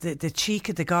the cheek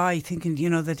of the guy thinking,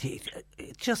 that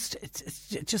it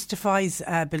just defies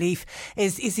belief.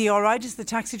 Is he all right? Is the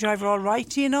taxi driver all right?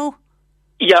 Do you know?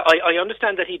 Yeah, I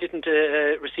understand that he didn't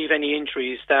receive any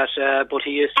injuries, but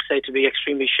he is said to be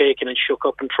extremely shaken and shook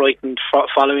up and frightened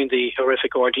following the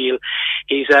horrific ordeal.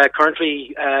 He's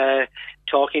currently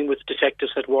talking with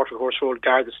detectives at Watercourse Road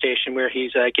Garda Station, where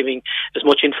he's giving as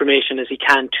much information as he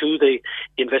can to the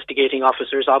investigating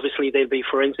officers. Obviously, they'll be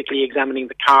forensically examining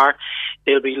the car.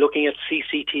 They'll be looking at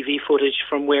CCTV footage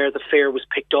from where the fare was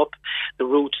picked up, the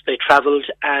route they travelled,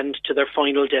 and to their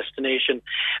final destination.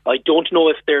 I don't know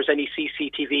if there's any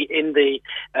CCTV in the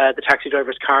taxi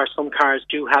driver's car. Some cars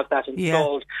do have that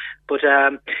installed, but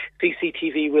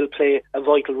CCTV will play a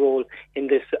vital role in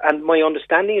this. And my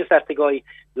understanding is that the guy,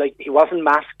 he wasn't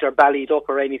masked or ballied up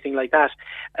or anything like that.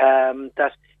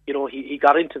 He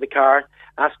got into the car,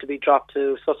 asked to be dropped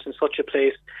to such and such a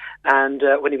place, and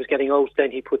when he was getting out,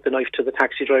 then he put the knife to the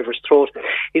taxi driver's throat.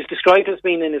 He's described as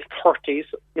being in his 30s,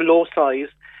 low size,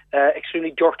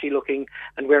 extremely dirty looking,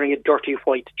 and wearing a dirty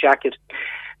white jacket.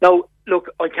 Now, look,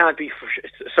 I can't be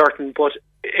certain, but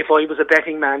if I was a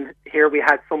betting man, here we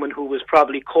had someone who was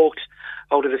probably coked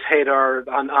out of his head or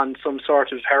on some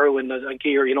sort of heroin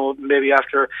gear, maybe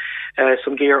after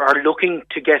some gear, or looking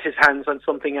to get his hands on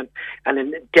something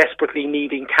and desperately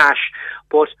needing cash.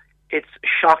 But it's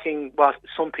shocking what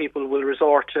some people will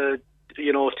resort to,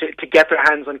 to get their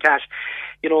hands on cash.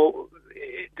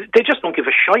 They just don't give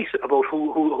a shite about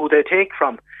who they take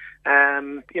from.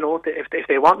 If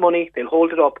they want money, they'll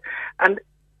hold it up. And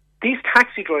these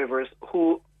taxi drivers,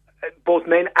 who, both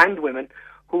men and women,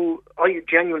 who I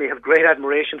genuinely have great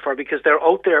admiration for, because they're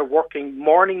out there working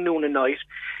morning, noon and night.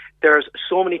 There's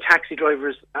so many taxis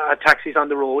on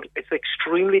the road. It's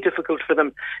extremely difficult for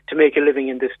them to make a living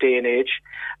in this day and age.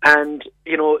 And,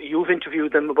 you've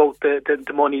interviewed them about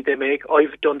the money they make.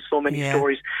 I've done so many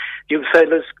stories. You've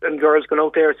fellas and girls going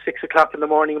out there at 6 o'clock in the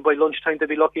morning, and by lunchtime they'll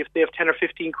be lucky if they have 10 or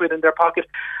 15 quid in their pocket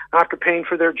after paying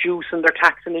for their juice and their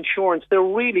tax and insurance. They're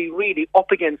really, really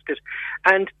up against it.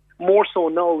 And more so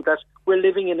now that we're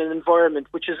living in an environment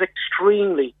which is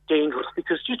extremely dangerous,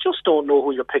 because you just don't know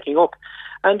who you're picking up.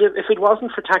 And if it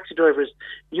wasn't for taxi drivers,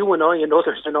 you and I and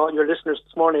others and all your listeners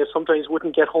this morning sometimes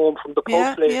wouldn't get home from the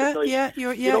post late at night.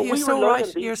 You're so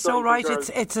right. You're so right.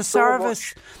 It's a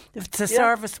service. It's a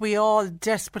service we all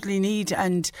desperately need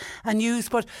and use.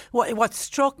 But what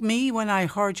struck me when I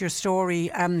heard your story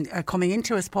coming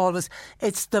into us, Paul, was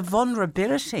it's the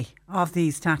vulnerability of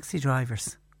these taxi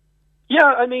drivers.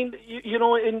 Yeah, I mean, you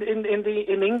know,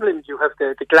 in England you have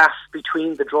the glass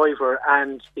between the driver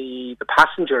and the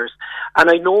passengers, and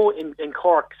I know in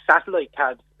Cork satellite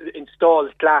cabs install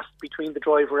glass between the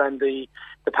driver and the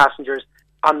passengers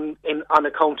on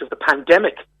account of the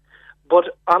pandemic. But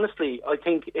honestly, I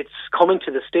think it's coming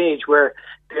to the stage where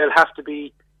they'll have to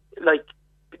be like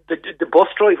the bus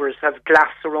drivers have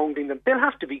glass surrounding them. They'll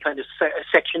have to be kind of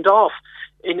sectioned off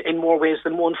in more ways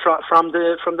than one from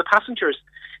the passengers.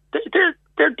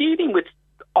 They're dealing with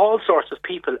all sorts of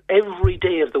people every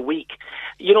day of the week.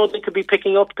 You know, they could be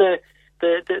picking up the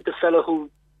fella who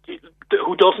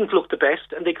doesn't look the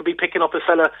best, and they could be picking up a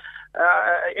fella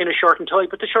in a shirt and tie.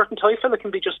 But the shirt and tie fella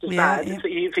can be just as bad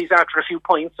if he's after a few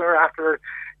pints or after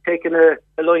taking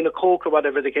a line of coke or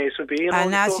whatever the case would be. You know?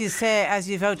 And as you say, as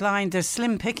you've outlined, there's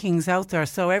slim pickings out there,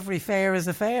 so every fare is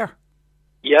a fare.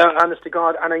 Yeah, honest to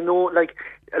God. And I know, like,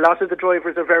 a lot of the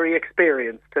drivers are very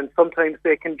experienced, and sometimes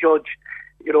they can judge,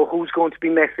 you know, who's going to be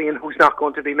messy and who's not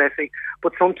going to be messy.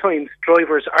 But sometimes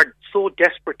drivers are so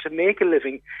desperate to make a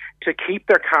living, to keep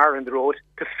their car on the road,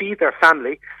 to feed their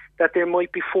family, that they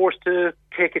might be forced to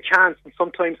take a chance. And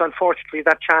sometimes, unfortunately,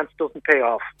 that chance doesn't pay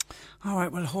off. All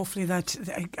right, well, hopefully that...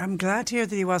 I'm glad to hear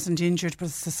that he wasn't injured, but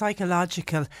it's the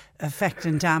psychological effect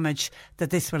and damage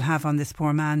that this will have on this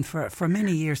poor man for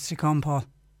many years to come, Paul.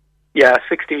 Yeah,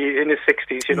 in his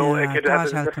 60s, you know, yeah, it could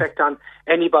have an effect on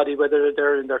anybody, whether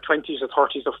they're in their 20s or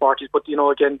 30s or 40s. But, you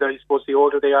know, again, I suppose the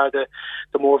older they are, the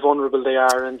more vulnerable they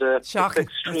are. And shocking.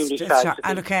 It's extremely sad.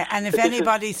 And if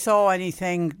anybody saw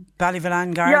anything,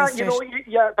 Ballyvillan Garden Street?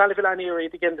 Ballyvillan area,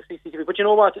 again, the CCTV. But you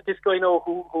know what? This guy,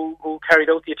 who carried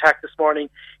out the attack this morning,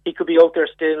 he could be out there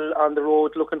still on the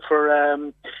road looking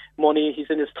for money. He's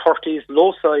in his 30s,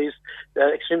 low size,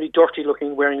 extremely dirty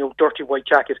looking, wearing a dirty white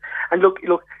jacket. And look,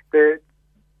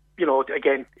 you know,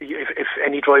 again, if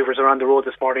any drivers are on the road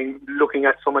this morning looking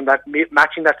at someone that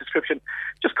matching that description,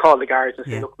 just call the guards and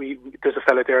say, look, there's a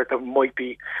fella there that might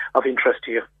be of interest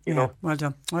to you. You know. Well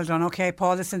done. Okay,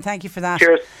 Paul, listen, thank you for that.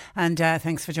 Cheers. And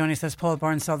thanks for joining us. That's Paul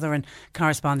Byrne-Sutherland,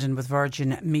 correspondent with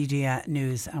Virgin Media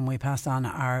News, and we pass on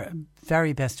our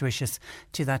very best wishes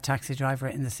to that taxi driver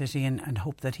in the city and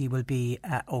hope that he will be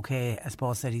okay. As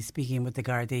Paul said, he's speaking with the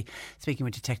Gardaí, speaking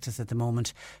with detectives at the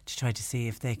moment to try to see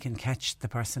if they can catch the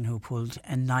person who pulled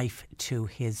a knife to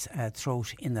his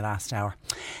throat in the last hour.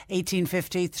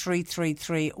 1850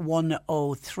 333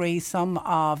 103. Some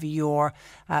of your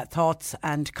thoughts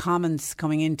and comments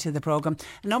coming into the programme.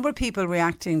 A number of people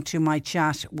reacting to my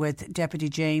chat with Deputy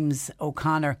James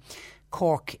O'Connor,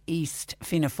 Cork East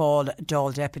Fianna Fáil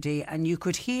Dáil deputy, and you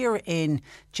could hear in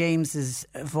James's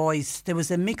voice there was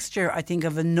a mixture, I think,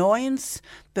 of annoyance,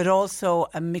 but also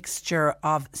a mixture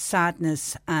of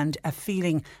sadness and a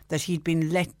feeling that he'd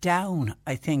been let down,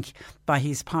 I think, by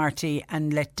his party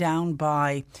and let down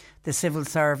by the civil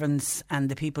servants and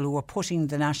the people who were putting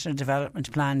the National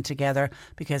Development Plan together,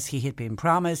 because he had been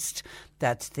promised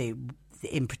that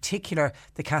in particular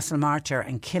the Castlemartyr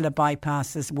and Killa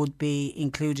bypasses would be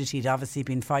included. He'd obviously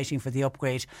been fighting for the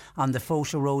upgrade on the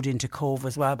Photo Road into Cove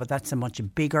as well, but that's a much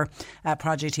bigger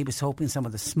project. He was hoping some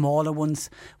of the smaller ones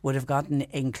would have gotten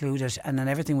included, and then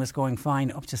everything was going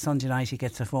fine up to Sunday night. He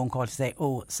gets a phone call to say,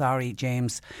 oh, sorry,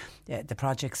 James, the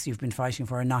projects you've been fighting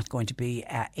for are not going to be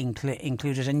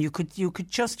included. And you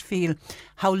could just feel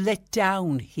how let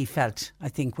down he felt, I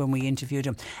think, when we interviewed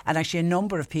him. And actually a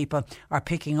number of people are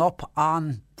picking up on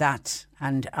that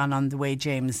and on the way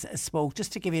James spoke.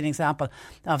 Just to give you an example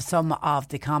of some of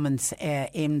the comments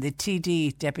in the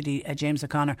TD, Deputy James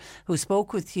O'Connor, who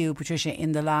spoke with you, Patricia,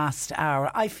 in the last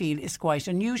hour, I feel is quite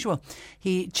unusual.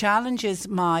 He challenges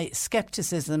my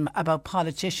scepticism about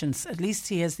politicians. At least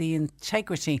he has the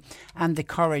integrity and the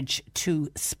courage to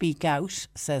speak out,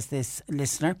 says this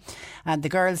listener. And the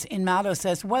girls in Mallow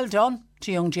says, well done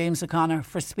to young James O'Connor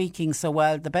for speaking so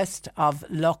well. The best of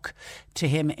luck to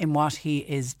him in what he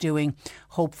is doing.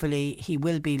 Hopefully he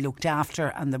will be looked after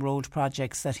and the road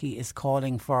projects that he is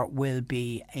calling for will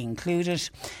be included.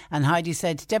 And Heidi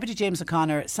said, Deputy James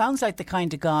O'Connor sounds like the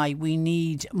kind of guy we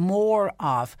need more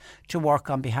of to work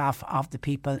on behalf of the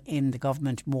people in the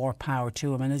government. More power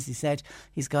to him. And as he said,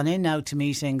 he's gone in now to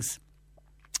meetings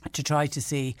to try to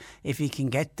see if he can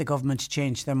get the government to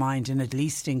change their mind and at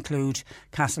least include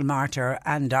Castlemartyr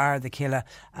and the Killa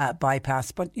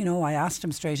bypass. But, you know, I asked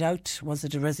him straight out, was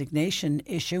it a resignation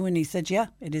issue? And he said, yeah,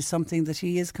 it is something that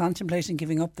he is contemplating,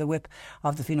 giving up the whip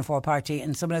of the Fianna Fáil party.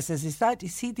 And someone else says,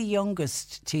 is he the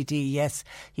youngest TD? Yes,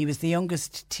 he was the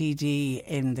youngest TD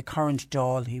in the current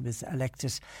Dáil. He was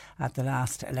elected at the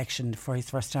last election for his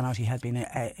first time out. He had been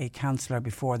a councillor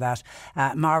before that.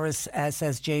 Morris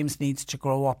says James needs to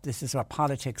grow up. up. This is what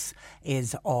politics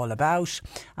is all about.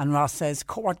 And Ross says,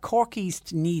 what Cork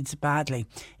East needs badly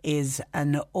is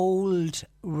an old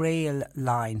rail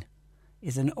line.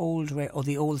 The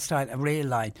old style rail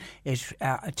line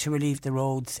to relieve the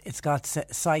roads. It's got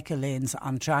cycle lanes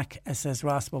on track, says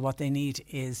Ross, but what they need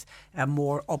is a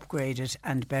more upgraded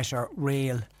and better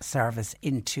rail service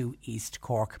into East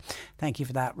Cork. Thank you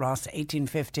for that, Ross.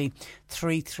 1850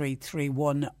 333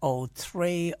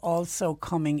 103. Also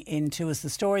coming into us the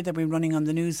story that we're running on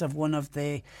the news of one of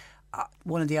the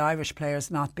Irish players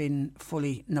not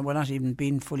even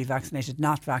being fully vaccinated,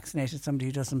 not vaccinated, somebody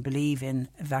who doesn't believe in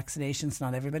vaccinations.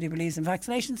 Not everybody believes in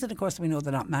vaccinations, and of course we know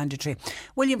they're not mandatory.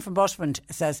 William from Bushmont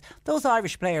says those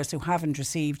Irish players who haven't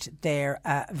received their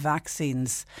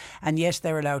vaccines and yet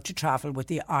they're allowed to travel with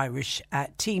the Irish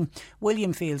team.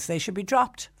 William feels they should be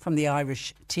dropped from the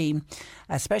Irish team,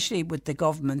 especially with the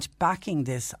government backing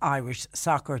this Irish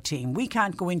soccer team. We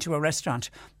can't go into a restaurant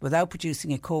without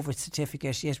producing a COVID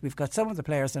certificate, yet we've got some of the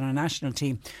players on our national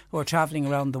team who are travelling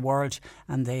around the world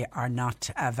and they are not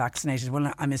vaccinated.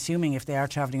 Well, I'm assuming if they are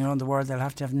travelling around the world, they'll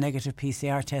have to have negative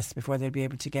PCR tests before they'll be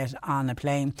able to get on a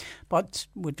plane. But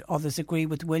would others agree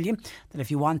with William that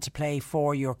if you want to play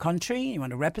for your country, you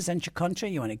want to represent your country,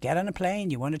 you want to get on a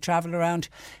plane, you want to travel around,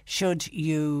 should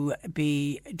you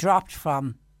be dropped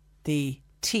from the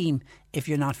team if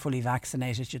you're not fully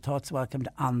vaccinated? Your thoughts welcomed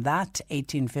on that.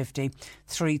 1850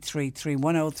 333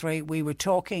 103. We were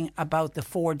talking about the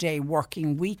 4-day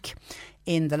working week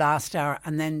in the last hour,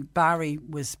 and then Barry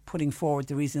was putting forward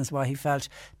the reasons why he felt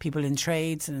people in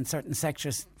trades and in certain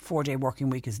sectors 4-day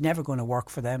working week is never going to work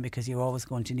for them, because you're always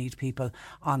going to need people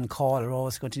on call, or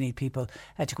always going to need people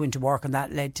to go into work. And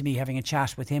that led to me having a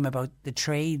chat with him about the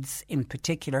trades in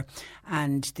particular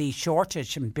and the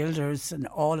shortage in builders and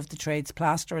all of the trades,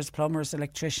 plasterers, plumbers,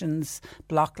 electricians,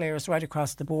 block layers, right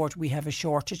across the board. We have a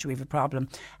shortage, we have a problem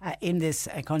in this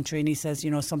country. And he says,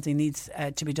 something needs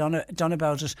to be done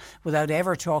about it without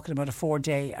ever talking about a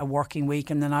 4-day working week.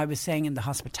 And then I was saying in the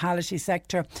hospitality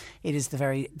sector, it's the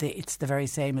very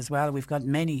same as well. We've got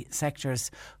many sectors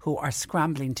who are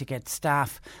scrambling to get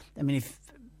staff. I mean, if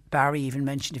Barry even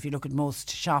mentioned, if you look at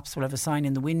most shops will have a sign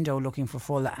in the window looking for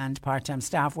full and part-time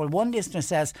staff. Well, one listener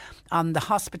says on the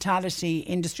hospitality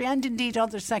industry and indeed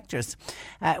other sectors,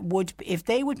 if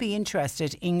they would be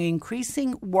interested in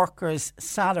increasing workers'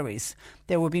 salaries,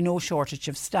 there would be no shortage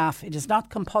of staff. It is not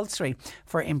compulsory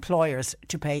for employers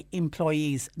to pay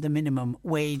employees the minimum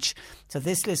wage. So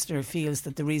this listener feels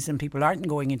that the reason people aren't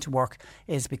going into work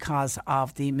is because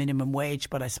of the minimum wage.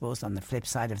 But I suppose on the flip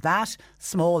side of that,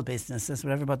 small businesses,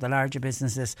 whatever about the larger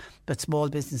businesses, but small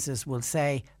businesses will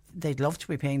say they'd love to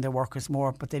be paying their workers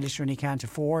more, but they literally can't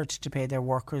afford to pay their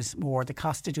workers more. The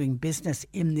cost of doing business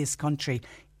in this country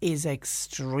is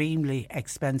extremely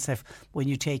expensive when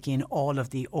you take in all of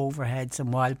the overheads.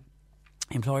 And while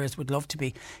employers would love to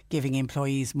be giving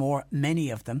employees more,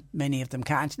 many of them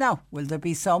can't. Now, will there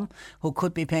be some who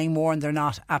could be paying more and they're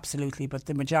not? Absolutely. But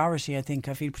the majority, I think,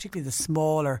 I feel, particularly the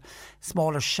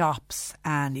smaller shops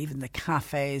and even the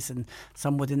cafes and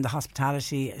some within the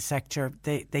hospitality sector,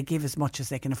 they give as much as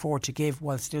they can afford to give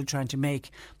while still trying to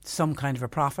make some kind of a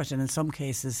profit, and in some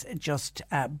cases just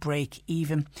break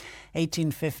even.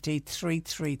 1850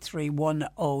 333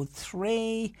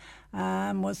 103.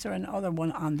 Was there another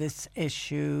one on this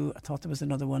issue? I thought there was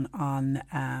another one on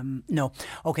no.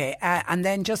 Okay, and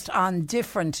then just on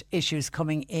different issues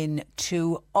coming in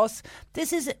to us.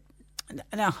 This is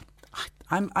now.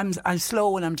 I'm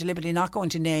slow, and I'm deliberately not going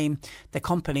to name the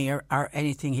company or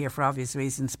anything here for obvious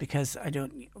reasons, because I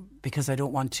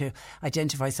don't want to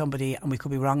identify somebody, and we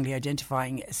could be wrongly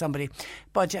identifying somebody.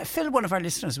 But Phil, one of our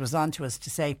listeners, was on to us to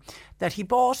say that he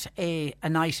bought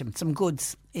an item, some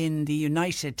goods in the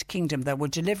United Kingdom that were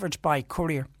delivered by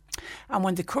courier. And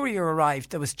when the courier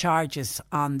arrived, there was charges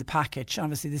on the package.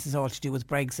 Obviously, this is all to do with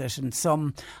Brexit, and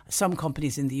some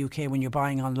companies in the UK, when you're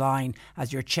buying online,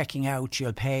 as you're checking out,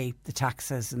 you'll pay the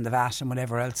taxes and the VAT and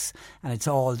whatever else, and it's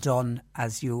all done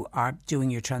as you are doing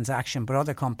your transaction. But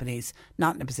other companies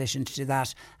not in a position to do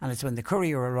that, and it's when the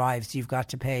courier arrives, you've got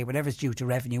to pay whatever's due to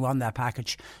revenue on that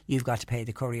package. You've got to pay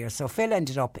the courier. So Phil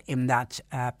ended up in that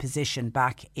position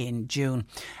back in June,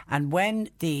 and when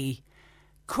the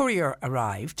courier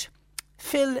arrived,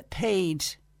 Phil paid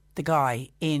the guy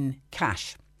in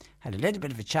cash. Had a little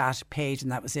bit of a chat, paid,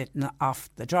 and that was it. And off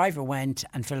the driver went,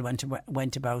 and Phil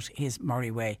went about his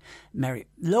merry way.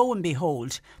 Lo and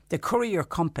behold, the courier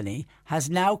company has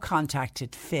now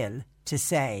contacted Phil to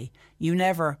say you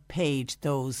never paid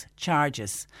those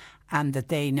charges, and that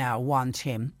they now want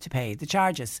him to pay the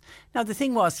charges. Now, the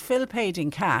thing was, Phil paid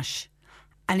in cash,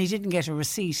 and he didn't get a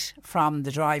receipt from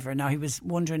the driver. Now, he was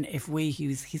wondering if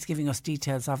he's giving us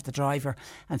details of the driver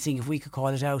and seeing if we could call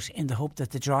it out in the hope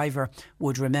that the driver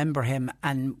would remember him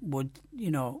and would,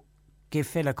 give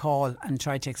Phil a call and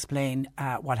try to explain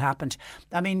what happened.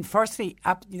 I mean, firstly,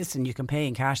 listen, you can pay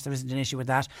in cash, there isn't an issue with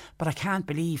that, but I can't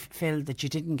believe, Phil, that you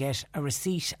didn't get a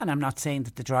receipt. And I'm not saying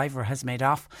that the driver has made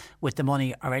off with the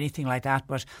money or anything like that,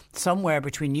 but somewhere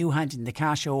between you handing the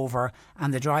cash over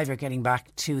and the driver getting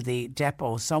back to the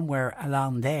depot, somewhere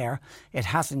along there, it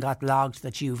hasn't got logged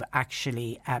that you've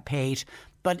actually paid.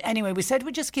 But anyway, we said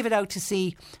we'd just give it out to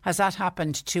see, has that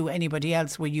happened to anybody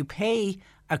else, where you pay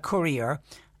a courier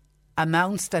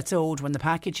amounts that's owed when the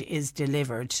package is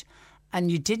delivered and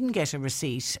you didn't get a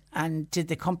receipt, and did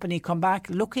the company come back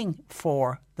looking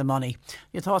for the money?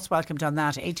 Your thoughts welcomed on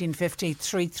that. 1850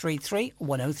 333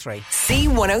 103.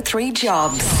 C103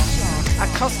 Jobs. A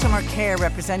customer care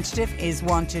representative is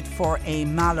wanted for a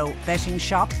Mallow betting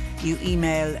shop. You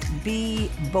email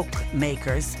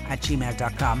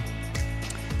bbookmakers@gmail.com.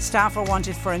 Staff are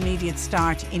wanted for immediate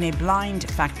start in a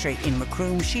blind factory in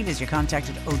Macroom. Sheila's your contact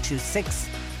at 026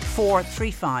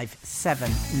 435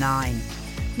 79.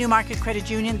 Newmarket Credit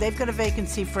Union, they've got a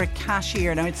vacancy for a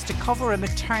cashier. Now, it's to cover a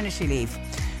maternity leave.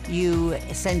 You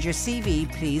send your CV,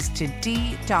 please, to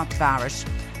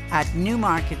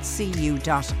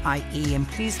d.barrett@newmarketcu.ie, and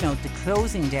please note the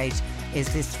closing date is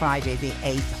this Friday, the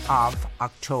 8th of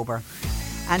October.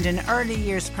 And an early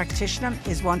years practitioner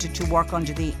is wanted to work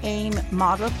under the AIM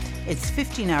model. It's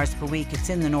 15 hours per week. It's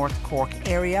in the North Cork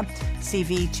area.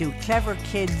 CV to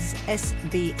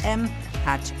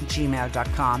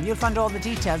cleverkidssbm@gmail.com. You'll find all the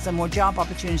details and more job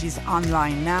opportunities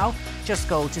online now. Just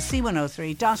go to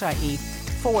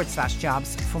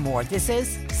c103.ie/jobs for more. This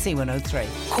is C103.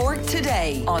 Cork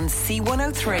Today on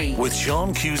C103. With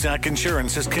Sean Cusack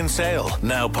Insurance's Kinsale,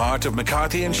 now part of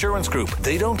McCarthy Insurance Group.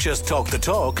 They don't just talk the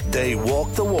talk, they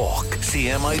walk the walk.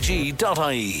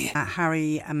 CMIG.ie.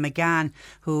 Harry McGann,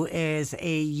 who is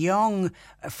a young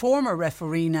former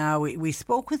referee now. We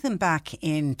spoke with him back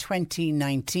in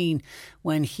 2019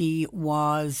 when he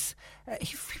was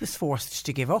forced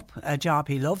to give up a job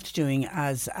he loved doing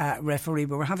as a referee,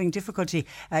 but we're having difficulty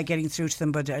getting through to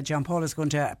them. But John Paul is going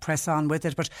to press on with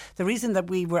it. But the reason that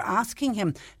we were asking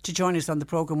him to join us on the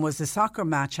programme was the soccer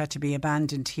match had to be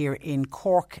abandoned here in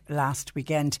Cork last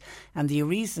weekend, and the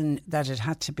reason that it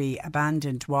had to be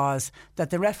abandoned was that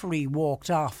the referee walked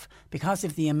off because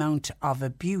of the amount of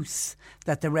abuse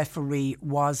that the referee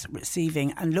was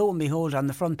receiving. And lo and behold, on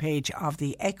the front page of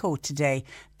the Echo today,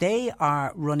 they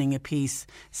are running a piece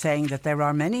saying that there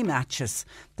are many matches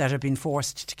that have been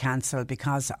forced to cancel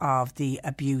because of the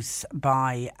abuse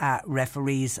by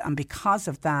referees. And because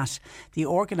of that, the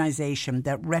organisation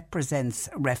that represents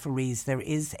referees, there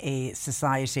is a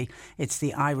society, it's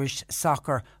the Irish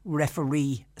Soccer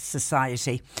Referee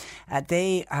Society.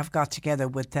 They have got together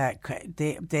with,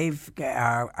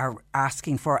 are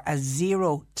asking for a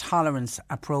zero tolerance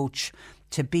approach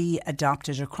to be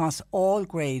adopted across all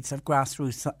grades of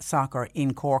grassroots soccer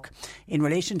in Cork in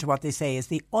relation to what they say is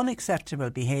the unacceptable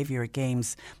behaviour at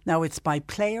games. Now, it's by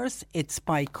players, it's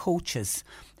by coaches,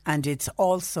 and it's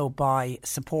also by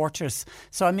supporters.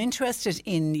 So I'm interested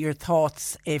in your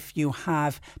thoughts, if you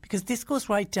have, because this goes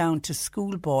right down to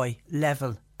schoolboy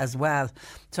level as well.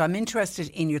 So I'm interested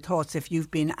in your thoughts if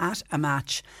you've been at a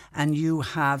match and you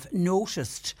have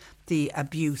noticed the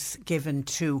abuse given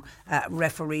to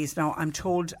referees. Now, I'm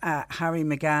told Harry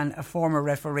McGann, a former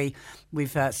referee,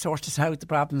 we've sorted out the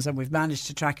problems and we've managed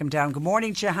to track him down. Good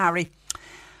morning to you, Harry.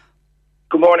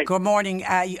 Good morning. Good morning.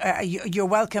 You're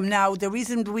welcome. Now, the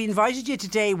reason we invited you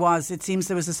today was it seems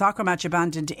there was a soccer match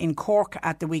abandoned in Cork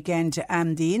at the weekend,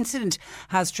 and the incident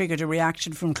has triggered a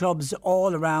reaction from clubs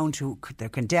all around who they're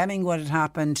condemning what had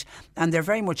happened, and they're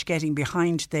very much getting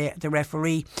behind the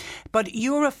referee. But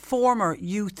you're a former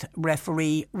youth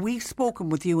referee. We've spoken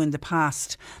with you in the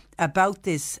past about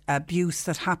this abuse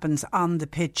that happens on the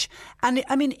pitch. And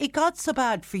I mean, it got so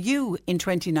bad for you in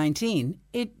 2019.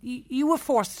 You were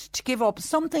forced to give up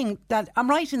something that I'm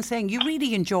right in saying you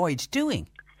really enjoyed doing.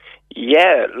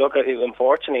 Yeah, look,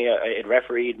 unfortunately, I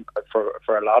refereed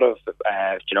for a lot of,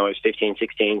 I was 15,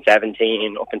 16,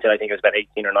 17, up until I think I was about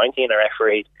 18 or 19, I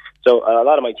refereed. So a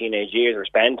lot of my teenage years were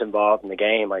spent involved in the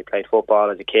game. I played football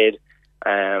as a kid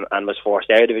and was forced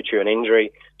out of it through an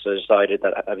injury. So I decided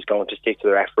that I was going to stick to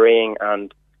the refereeing.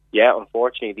 And yeah,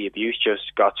 unfortunately, the abuse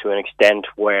just got to an extent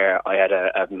where I had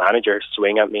a manager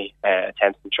swing at me,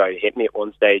 attempting to try to hit me at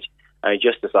one stage. And I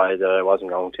just decided that I wasn't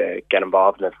going to get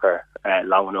involved in it for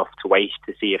long enough to wait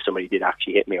to see if somebody did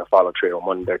actually hit me or follow through on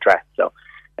one of their threats. So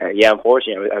yeah,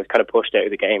 unfortunately, I was kind of pushed out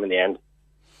of the game in the end.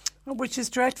 Which is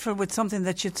dreadful with something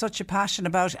that you had such a passion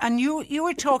about. And you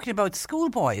were talking about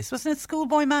schoolboys. Wasn't it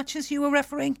schoolboy matches you were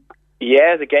refereeing?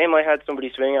 Yeah, the game I had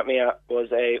somebody swing at me at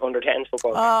was a under-10s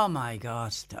football. Oh, my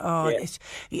God. Oh,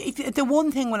 yeah. The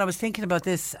one thing when I was thinking about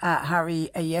this,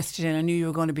 Harry, yesterday, and I knew you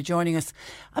were going to be joining us,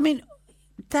 I mean,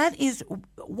 that is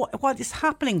what is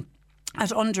happening at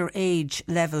underage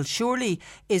level surely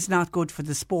is not good for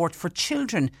the sport, for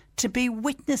children to be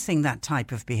witnessing that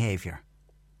type of behaviour.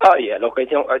 Oh yeah, look, I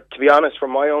think, to be honest, from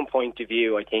my own point of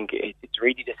view, I think it's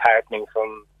really disheartening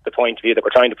from the point of view that we're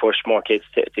trying to push more kids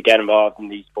to get involved in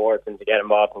these sports and to get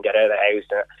involved and get out of the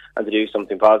house and to do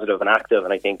something positive and active.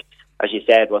 And I think, as you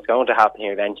said, what's going to happen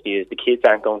here eventually is the kids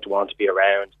aren't going to want to be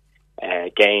around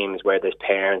games where there's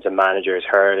parents and managers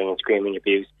hurling and screaming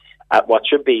abuse at what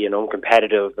should be an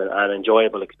uncompetitive and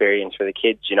enjoyable experience for the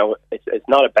kids. You know, it's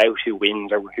not about who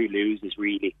wins or who loses,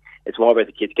 really. It's more about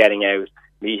the kids getting out,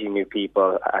 meeting new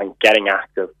people and getting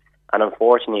active. And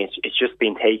unfortunately, it's just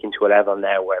been taken to a level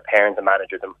now where parents and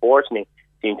managers, unfortunately,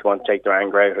 seem to want to take their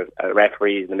anger out at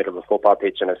referees in the middle of a football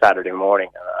pitch on a Saturday morning.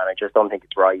 And I just don't think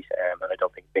it's right, and I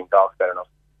don't think it's being talked about enough.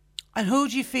 And who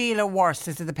do you feel are worse?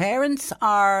 Is it the parents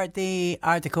or the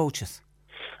coaches?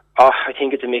 Oh, I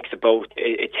think it's a mix of both.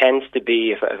 It tends to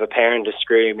be if a parent is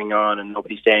screaming on and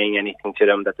nobody's saying anything to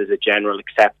them, that there's a general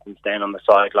acceptance then on the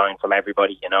sideline from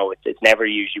everybody. You know, it's never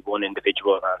usually one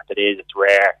individual, and if it is, it's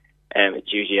rare.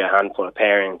 It's usually a handful of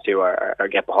parents who are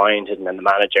get behind it, and then the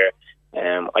manager.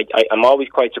 I'm always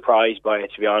quite surprised by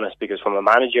it, to be honest, because from a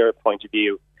manager point of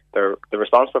view, they're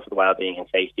responsible for the well-being and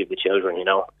safety of the children, you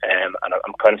know. And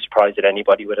I'm kind of surprised that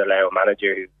anybody would allow a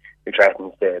manager who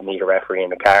threatens to meet a referee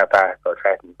in the car park or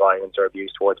threatens violence or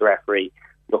abuse towards a referee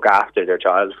look after their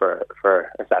child for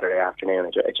a Saturday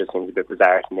afternoon. It just seems a bit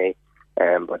bizarre to me.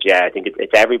 But yeah, I think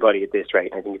it's everybody at this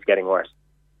rate, and I think it's getting worse.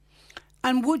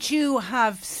 And would you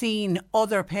have seen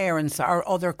other parents or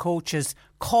other coaches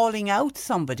calling out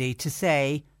somebody to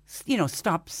say, you know,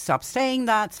 stop saying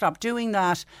that, stop doing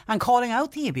that, and calling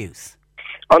out the abuse?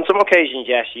 On some occasions,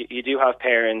 yes, you do have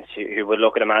parents who would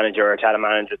look at a manager or tell a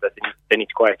manager that they need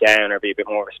to quiet down or be a bit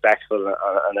more respectful,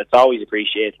 and it's always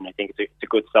appreciated, and I think it's a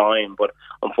good sign. But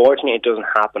unfortunately, it doesn't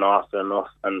happen often enough,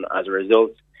 and as a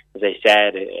result, as I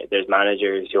said, there's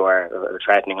managers who are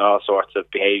threatening all sorts of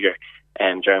behaviour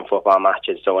during football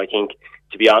matches. So I think,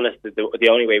 to be honest, the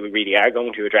only way we really are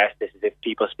going to address this is if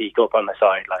people speak up on the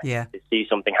sideline. Yeah. They see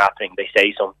something happening, they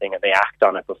say something, and they act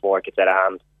on it before it gets out of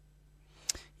hand.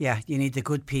 Yeah, you need the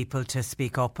good people to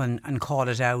speak up and call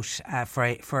it out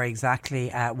for exactly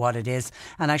what it is.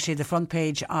 And actually, the front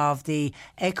page of the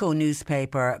Echo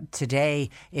newspaper today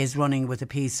is running with a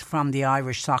piece from the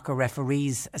Irish Soccer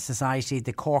Referees Society,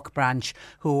 the Cork branch,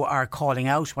 who are calling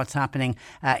out what's happening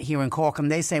here in Cork.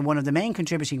 And they say one of the main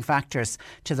contributing factors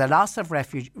to the loss of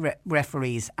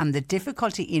referees and the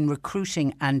difficulty in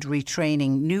recruiting and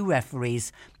retraining new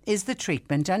referees is the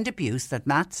treatment and abuse that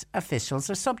match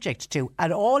officials are subject to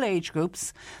at all age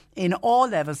groups, in all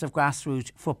levels of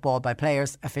grassroots football, by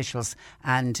players, officials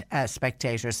and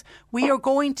spectators. We are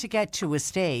going to get to a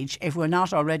stage, if we're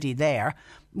not already there,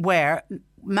 where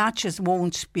matches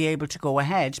won't be able to go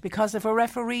ahead because of a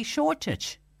referee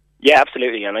shortage. Yeah,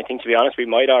 absolutely. And I think, to be honest, we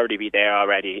might already be there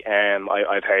already.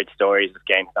 I've heard stories of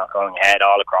games not going ahead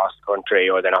all across the country,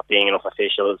 or there not being enough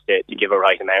officials to give a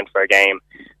right amount for a game.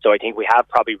 So I think we have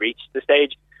probably reached the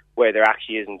stage where there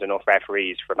actually isn't enough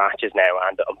referees for matches now.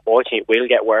 And unfortunately, it will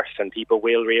get worse, and people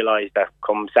will realise that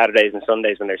come Saturdays and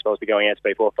Sundays when they're supposed to be going out to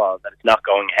play football, that it's not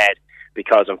going ahead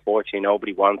because, unfortunately,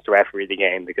 nobody wants to referee the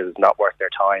game because it's not worth their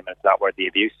time and it's not worth the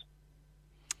abuse.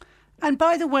 And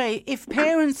by the way, if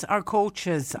parents or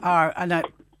coaches are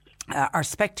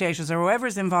spectators or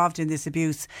whoever's involved in this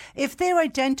abuse, if they're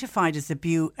identified as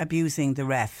abusing the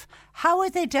ref, how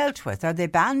are they dealt with? Are they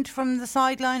banned from the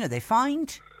sideline? Are they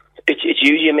fined? It's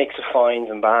usually a mix of fines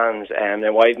and bans.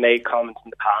 Now, I've made comments in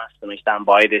the past, and I stand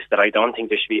by this, that I don't think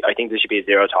there should be. I think there should be a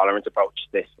zero tolerance approach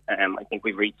to this. I think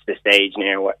we've reached the stage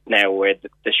now where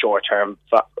the short term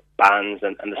bans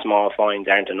and the small fines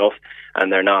aren't enough,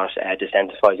 and they're not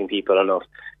desensitising people enough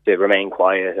to remain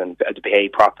quiet and to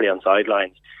behave properly on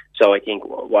sidelines. So I think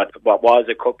what was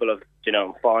a couple of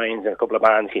fines and a couple of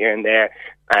bans here and there,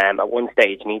 at one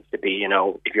stage needs to be,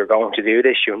 if you're going to do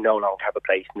this, you no longer have a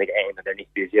place in the game, and there needs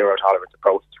to be a zero tolerance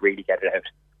approach to really get it out.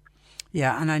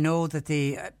 Yeah, and I know that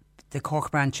the Cork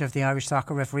branch of the Irish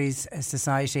Soccer Referees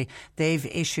Society, they've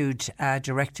issued a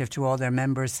directive to all their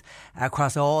members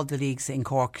across all the leagues in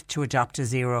Cork to adopt a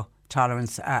zero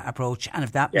tolerance approach, and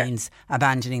if that means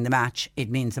abandoning the match, it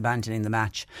means abandoning the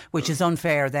match, which is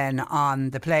unfair then on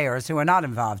the players who are not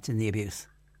involved in the abuse.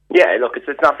 Yeah, look, it's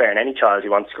not fair on any child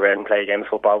who wants to go out and play a game of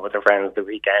football with their friends at the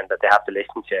weekend that they have to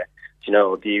listen to,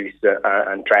 abuse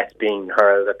and threats being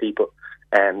hurled at people.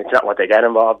 It's not what they get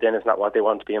involved in. It's not what they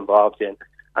want to be involved in,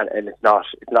 and it's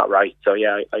not right. So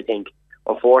yeah, I think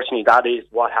unfortunately that is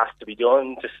what has to be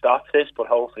done to stop this. But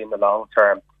hopefully in the long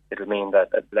term, it'll mean that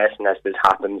less and less this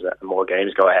happens and more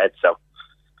games go ahead.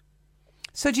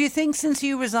 So do you think since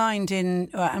you resigned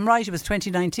I'm right, it was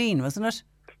 2019, wasn't it?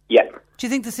 Yeah. Do you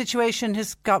think the situation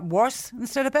has got worse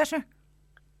instead of better?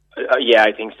 Yeah,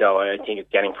 I think so. I think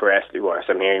it's getting progressively worse.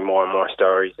 I'm hearing more and more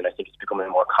stories, and I think it's becoming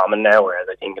more common now, whereas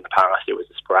I think in the past it was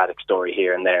a sporadic story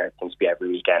here and there. It seems to be every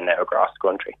weekend now across the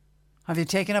country. Have you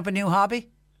taken up a new hobby?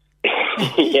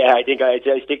 Yeah, I think I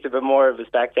stick to a bit more of a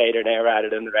spectator now rather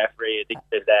than the referee. I think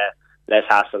there's less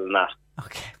hassle than that.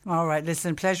 Okay. All right.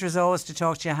 Listen, pleasure as always to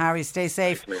talk to you, Harry. Stay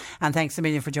safe. And thanks a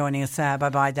million for joining us.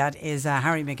 Bye-bye. That is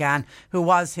Harry McGann, who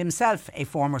was himself a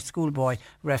former schoolboy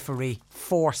referee,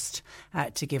 forced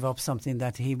to give up something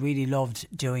that he really loved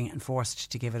doing and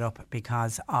forced to give it up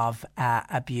because of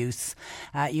abuse.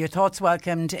 Your thoughts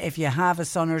welcomed if you have a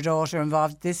son or daughter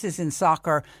involved. This is in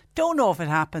soccer. Don't know if it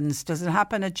happens. Does it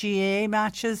happen at GAA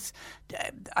matches?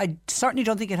 I certainly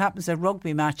don't think it happens at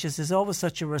rugby matches. There's always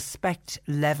such a respect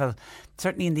level.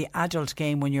 Certainly in the adult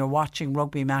game when you're watching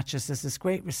rugby matches, there's this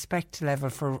great respect level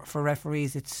for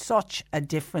referees. It's such a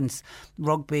difference,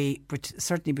 rugby,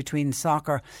 certainly between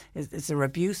soccer. Is there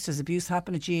abuse? Does abuse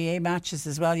happen at GAA matches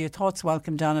as well? Your thoughts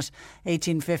welcomed on it.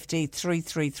 1850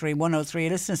 333 103. A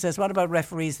listener says, what about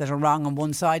referees that are wrong and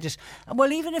one-sided?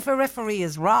 Well, even if a referee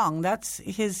is wrong, that's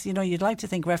his, you'd like to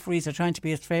think referees are trying to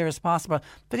be as fair as possible.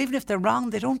 But even if they're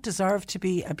wrong, they don't deserve to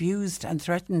be abused and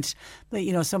threatened.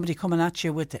 Somebody coming at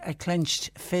you with a clenched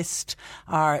fist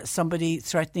or somebody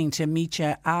threatening to meet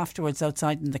you afterwards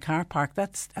outside in the car park,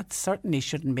 that certainly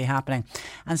shouldn't be happening.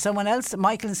 And someone else,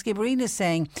 Michael in Skibbereen, is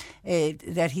saying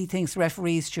that he thinks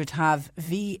referees should have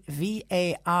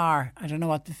VAR. I don't know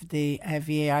what the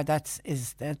VAR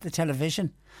is the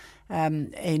television.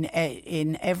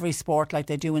 In every sport, like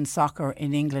they do in soccer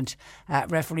in England,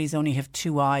 referees only have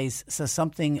two eyes. So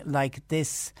something like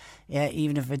this,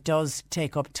 even if it does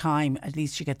take up time, at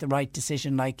least you get the right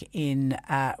decision. Like in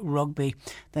rugby,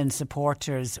 then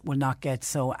supporters will not get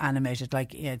so animated.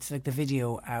 It's like the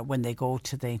video when they go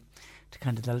to the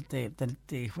what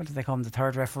do they call him, the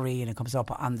third referee, and it comes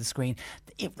up on the screen.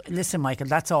 Listen, Michael,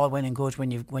 that's all well and good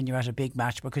when you're at a big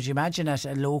match, because you imagine at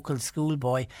a local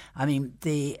schoolboy. I mean,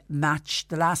 the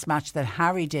last match that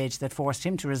Harry did that forced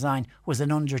him to resign was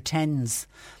an under-10s,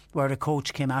 where the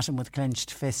coach came at him with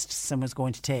clenched fists and was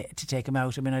going to take him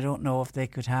out. I mean, I don't know if they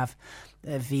could have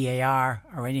VAR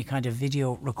or any kind of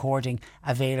video recording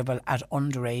available at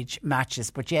underage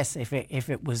matches. But yes, if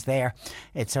it was there,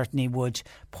 it certainly would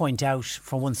point out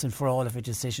for once and for all if a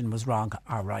decision was wrong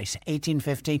or right.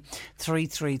 1850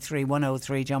 333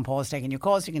 103. John Paul's taking your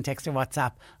calls. You can text or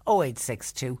WhatsApp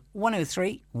 0862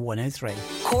 103 103.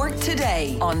 Cork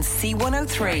Today on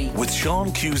C103. With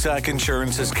Sean Cusack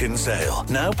Insurance's Kinsale,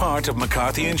 now part of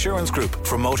McCarthy Insurance Group.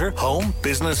 For motor, home,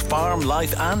 business, farm,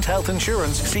 life and health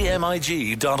insurance,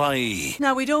 CMIG.ie.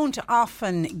 Now, we don't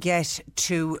often get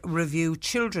to review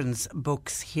children's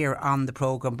books here on the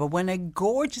programme, but when a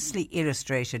gorgeously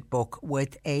illustrated book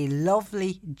with a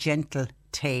lovely, gentle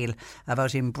tale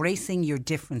about embracing your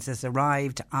differences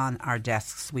arrived on our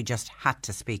desks, we just had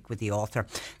to speak with the author.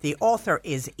 The author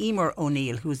is Emer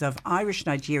O'Neill, who's of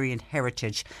Irish-Nigerian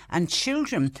heritage, and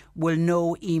children will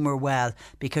know Emer well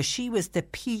because she was the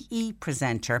PE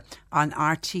presenter on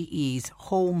RTE's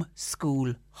Home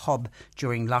School Hub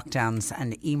during lockdowns,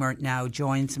 and Emer now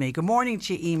joins me. Good morning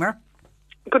to you, Emer.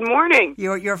 Good morning.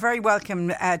 You're very welcome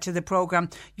to the programme.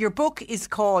 Your book is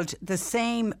called The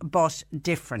Same But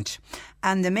Different,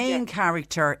 and the main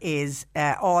character is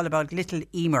all about little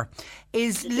Emer.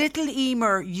 Is little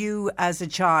Emer you as a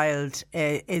child?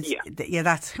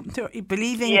 That's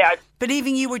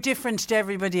believing you were different to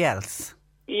everybody else.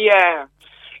 Yeah.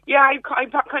 I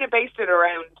kind of based it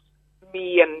around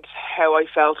me and how I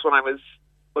felt when I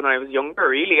was younger.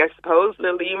 Really, I suppose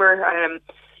little Emer.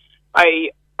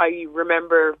 I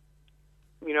remember,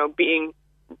 being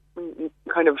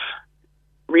kind of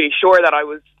really sure that I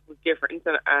was different,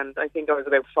 and I think I was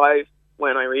about 5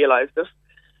 when I realised it.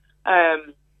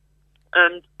 And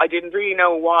I didn't really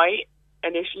know why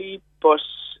initially, but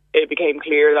it became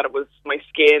clear that it was my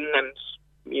skin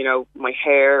and, my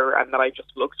hair, and that I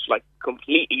just looked like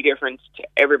completely different to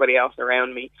everybody else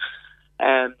around me.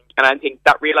 And I think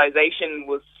that realisation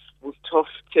was tough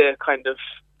to kind of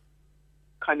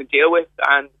deal with,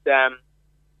 and I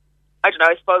don't know,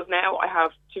 I suppose now I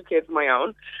have 2 kids of my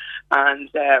own, and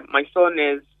my son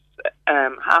is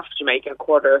half Jamaican, a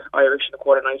quarter Irish and a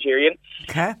quarter Nigerian.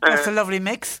 Okay, that's a lovely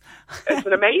mix. It's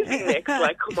an amazing mix.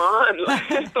 Like, come on,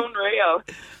 like, it's unreal.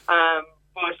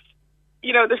 But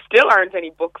you know, there still aren't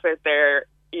any books out there,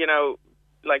 you know,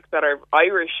 like that are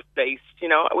Irish based. You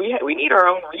know, we need our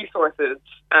own resources,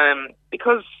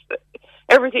 because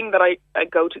everything that I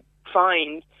go to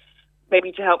find,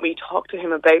 maybe to help me talk to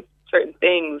him about certain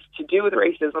things to do with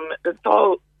racism, it's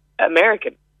all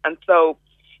American. And so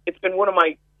it's been one of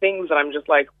my things that I'm just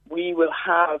like, we will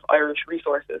have Irish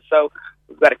resources. So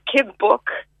we've got a kid's book,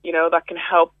 you know, that can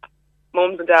help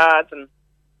mums and dads and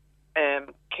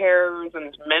carers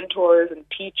and mentors and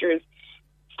teachers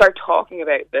start talking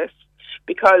about this,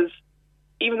 because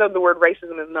even though the word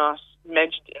racism is not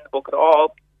mentioned in the book at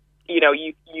all, you know,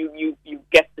 you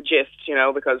get the gist, you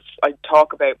know, because I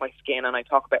talk about my skin and I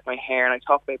talk about my hair and I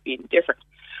talk about being different.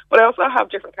 But I also have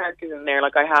different characters in there.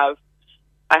 Like I have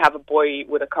a boy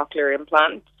with a cochlear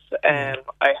implant. I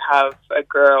have a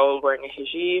girl wearing a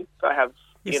hijab. I have,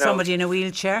 you know, somebody in a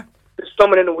wheelchair. There's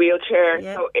someone in a wheelchair.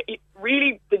 Yeah. So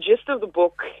really, the gist of the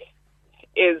book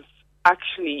is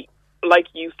actually, like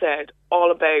you said,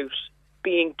 all about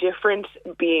being different,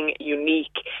 being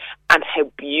unique, and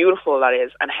how beautiful that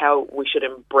is, and how we should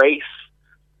embrace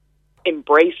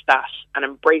that and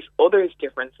embrace others'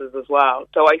 differences as well.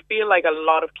 So I feel like a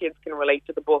lot of kids can relate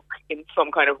to the book in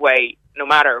some kind of way, no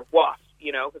matter what,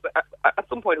 you know, because at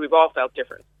some point we've all felt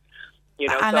different. You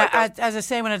know, and so as I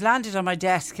say, when it landed on my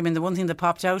desk, I mean, the one thing that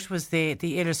popped out was the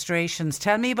illustrations.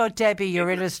 Tell me about Debbie, your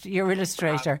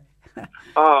illustrator.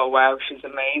 Oh, wow, she's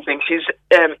amazing. She's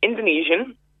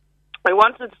Indonesian. I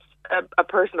wanted a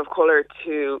person of colour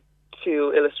to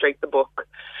illustrate the book,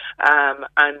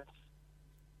 and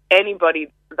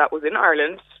anybody that was in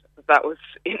Ireland that was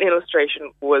in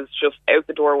illustration was just out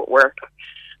the door with work.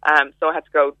 So I had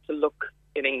to go to look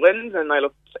in England, and I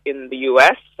looked in the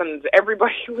US, and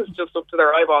everybody was just up to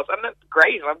their eyeballs, and that's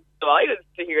great. I'm delighted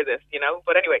to hear this, you know.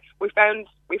 But anyway, we found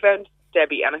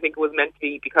Debbie, and I think it was meant to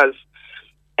be because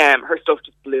her stuff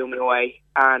just blew me away,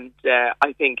 and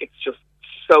I think it's just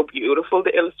so beautiful, the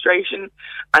illustration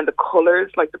and the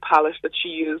colours, like the palette that she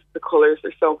used. The colours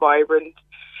are so vibrant.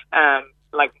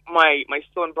 Like my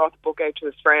son brought the book out to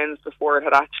his friends before it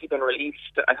had actually been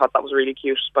released. I thought that was really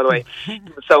cute, by the way.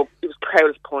 So he was proud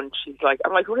as punch.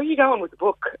 I'm like, where are you going with the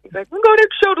book? He's like, I'm going out to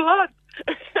show the lads.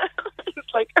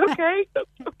 It's like, okay, that's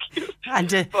so cute. And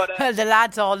the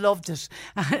lads all loved it.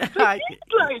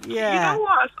 You know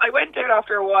what? I went out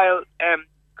after a while,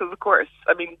 because of course,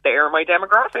 I mean, they're my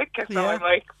demographic. So I'm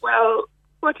like, well,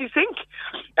 what do you think?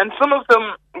 And some of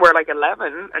them were like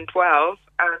 11 and 12,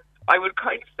 and I would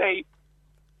kind of say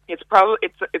it's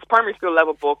primary school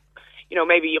level book, you know,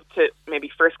 maybe up to maybe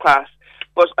first class.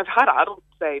 But I've had adults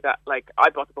say that, like, I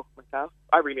bought the book myself.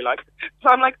 I really liked it. So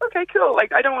I'm like, okay, cool.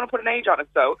 Like, I don't want to put an age on it,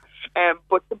 so.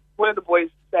 But one of the boys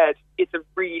said it's a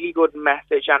really good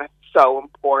message and it's so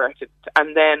important.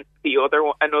 And then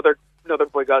another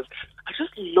boy goes, I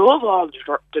just love all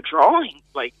the drawings.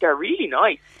 Like, they're really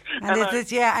nice.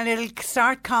 And it'll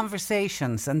start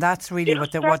conversations, and that's really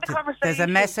there's a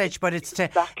message, but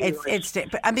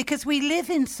and because we live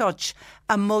in such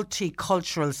a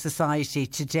multicultural society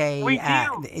today, we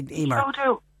do. Emer. So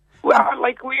do.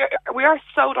 We are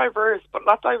so diverse, but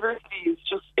that diversity is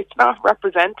just, it's not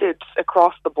represented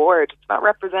across the board. It's not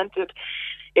represented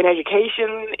in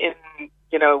education, in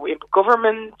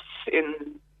government, in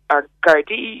our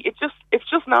Gardaí. It's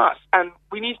just not, and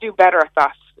we need to do better at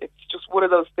that. It's just one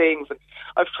of those things, and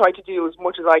I've tried to do as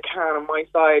much as I can on my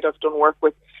side. I've done work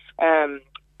with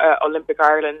Olympic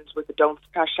Ireland with the Don't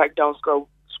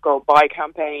Scroll By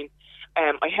campaign.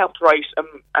 I helped write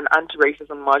an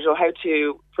anti-racism module, how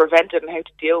to prevent it and how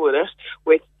to deal with it,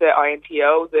 with the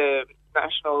INTO, the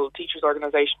National Teachers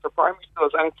Organisation for Primary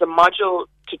Schools, and it's a module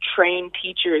to train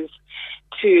teachers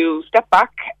to step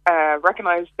back,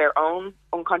 recognise their own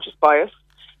unconscious bias,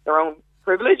 their own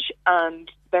privilege,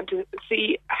 and then to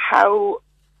see how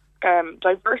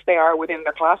diverse they are within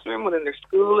their classroom, within their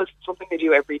school. Is it something they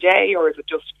do every day, or is it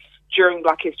just during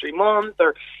Black History Month,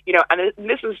 or, you know, and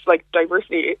this is like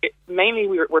diversity. Mainly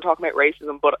we're talking about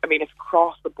racism, but I mean, it's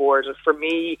across the board. For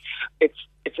me, it's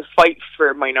a fight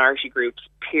for minority groups,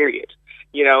 period.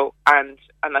 You know, and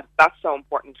that's so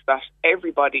important, that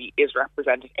everybody is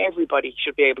represented. Everybody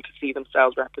should be able to see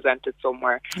themselves represented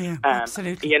somewhere. Yeah,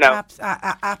 absolutely. You know,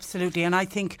 absolutely. And I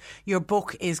think your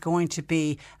book is going to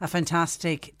be a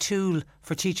fantastic tool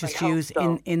for teachers to use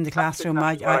in the classroom.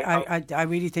 I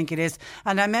really think it is.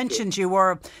 And I mentioned you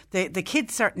were the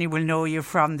kids certainly will know you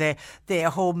from the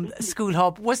home school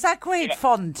hub. Was that great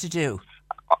fun to do?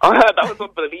 That was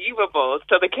unbelievable.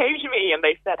 So they came to me and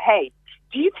they said, "Hey,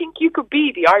 do you think you could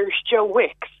be the Irish Joe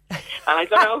Wicks? And I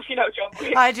don't know if you know Joe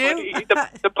Wicks. I do.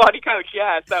 The body coach,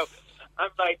 yeah. So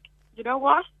I'm like, you know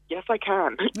what? Yes, I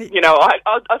can.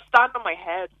 I'll stand on my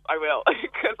head. I will,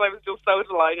 because I was just so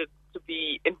delighted to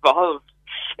be involved.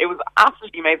 It was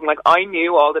absolutely amazing. Like, I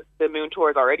knew all the moon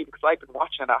tours already because I'd been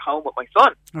watching it at home with my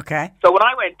son. Okay. So when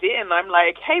I went in, I'm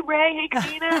like, hey, Ray, hey,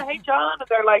 Christina, hey, John. And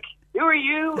they're like, who are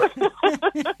you?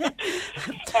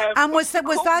 And was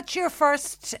that your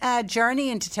first journey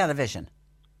into television?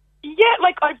 Yeah,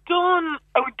 like I've done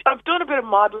a bit of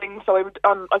modelling. So I've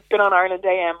been on Ireland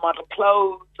AM modelling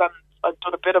clothes, and I've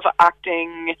done a bit of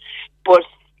acting. But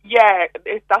yeah,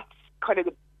 that's kind of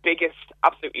the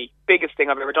absolutely biggest thing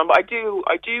I've ever done. But I do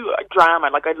drama.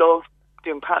 Like, I love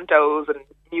doing pantos and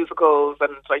musicals,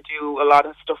 and I do a lot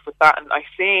of stuff with that, and I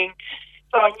sing.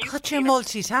 So you're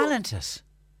multi-talented.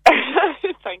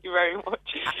 Thank you very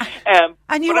much.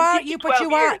 And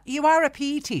you are a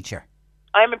PE teacher.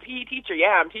 I'm a PE teacher.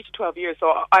 Yeah, I'm teaching 12 years.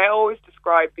 So I always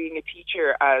describe being a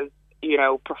teacher as,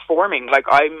 performing. Like,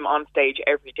 I'm on stage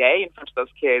every day in front of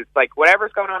those kids. Like,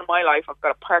 whatever's going on in my life, I've got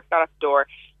to park that at the door,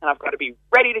 and I've got to be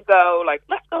ready to go. Like,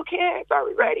 let's go, kids. Are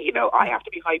we ready? I have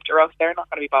to be hyped, or else they're not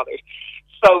going to be bothered.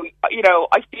 So,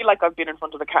 I feel like I've been in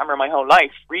front of the camera my whole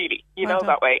life, really,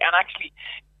 that way. And actually,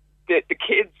 the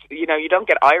kids, you don't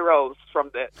get eye rolls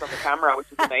from the camera, which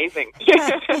is amazing.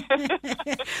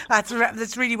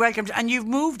 That's really welcome. And you've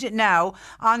moved it now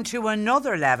onto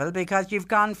another level, because you've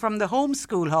gone from the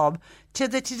homeschool hub to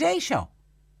the Today Show.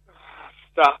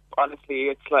 Stop, honestly,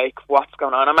 it's like, what's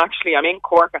going on? I'm in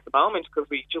Cork at the moment, because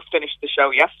we just finished the show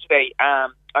yesterday.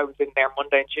 I was in there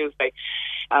Monday and Tuesday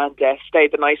and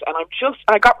stayed the night, and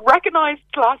I got recognised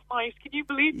last night. Can you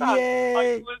believe that? Yay.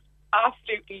 I was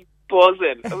absolutely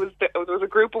buzzing. There was a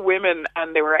group of women,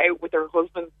 and they were out with their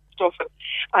husbands and stuff,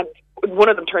 and one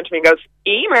of them turned to me and goes,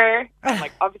 Emer. I'm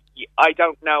like, obviously I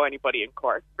don't know anybody in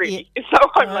Cork, really. Yeah. So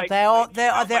I'm like,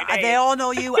 they all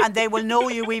know you, and they will know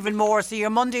you even more. So you're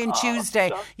Monday and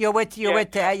Tuesday. You're with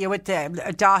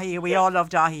Dahi. We all love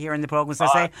Dahi here in the programme. So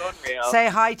say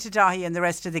hi to Dahi and the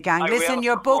rest of the gang. Listen,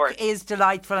 your book is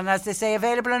delightful, and as they say,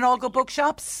 available in all good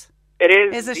bookshops. It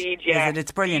is. Is it? Indeed, yeah. Is it?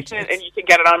 It's brilliant. And you can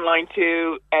get it online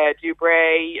too.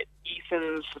 Dubray,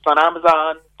 Eason's, it's on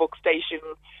Amazon, Bookstation,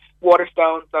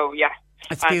 Waterstone. So yeah,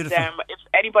 it's beautiful. If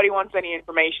anybody wants any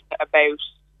information about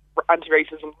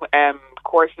anti-racism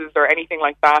courses or anything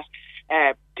like that,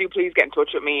 do please get in touch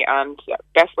with me. And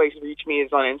best way to reach me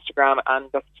is on Instagram,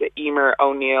 and that's Emer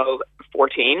O'Neill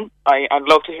 14. I'd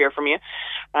love to hear from you.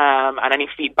 And any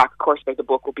feedback, of course, about the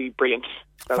book will be brilliant.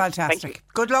 So, fantastic.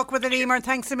 Good luck with it, Emer.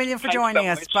 Thanks a million for joining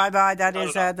us. Bye-bye. That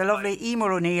is the lovely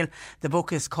Emer O'Neill. The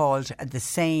book is called The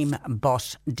Same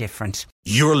But Different.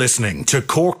 You're listening to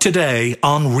Cork Today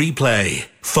on replay.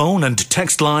 Phone and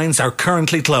text lines are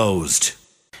currently closed.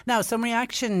 Now, some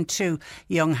reaction to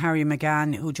young Harry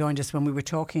McGann, who joined us when we were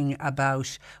talking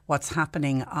about what's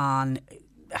happening on...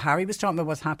 Harry was talking about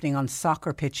what's happening on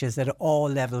soccer pitches at all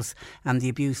levels and the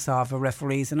abuse of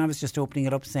referees. And I was just opening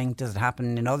it up saying, does it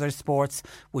happen in other sports?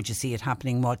 Would you see it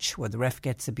happening much where the ref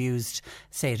gets abused,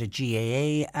 say at a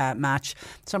GAA match?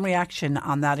 Some reaction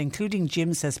on that, including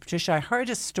Jim says, Patricia, I heard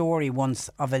a story once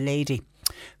of a lady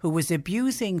who was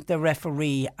abusing the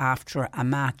referee after a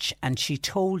match, and she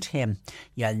told him,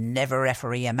 you'll never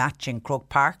referee a match in Croke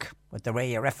Park with the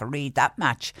way you refereed that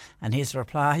match. And his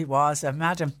reply was,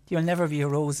 madam, you'll never be a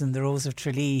rose in the Rose of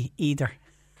Tralee either.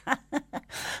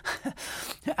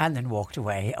 And then walked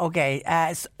away. Okay,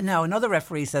 now another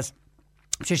referee says,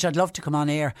 Trish, I'd love to come on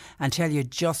air and tell you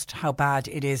just how bad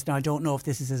it is. Now, I don't know if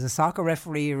this is as a soccer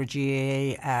referee or a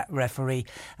GAA referee,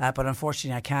 but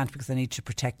unfortunately I can't because I need to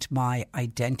protect my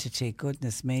identity.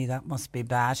 Goodness me, that must be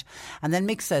bad. And then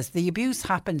Mick says, the abuse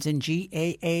happens in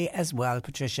GAA as well,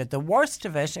 Patricia. The worst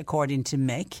of it, according to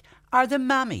Mick, are the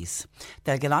mammies.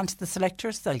 They'll get on to the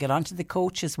selectors, they'll get on to the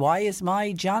coaches. Why is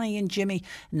my Johnny and Jimmy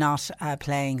not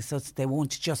playing? So they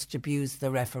won't just abuse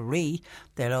the referee,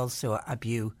 they'll also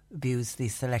abuse the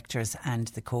selectors and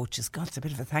the coaches. God, it's a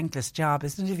bit of a thankless job,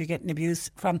 isn't it, if you're getting abuse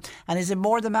from... And is it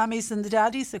more the mammies than the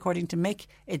daddies? According to Mick,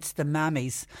 it's the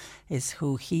mammies is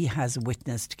who he has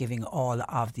witnessed giving all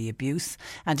of the abuse.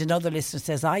 And another listener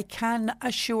says, I can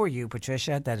assure you,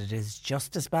 Patricia, that it is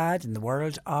just as bad in the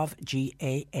world of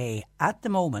GAA. At the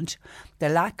moment, the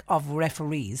lack of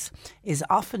referees is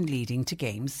often leading to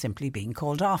games simply being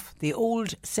called off. The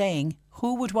old saying,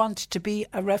 who would want to be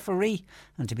a referee?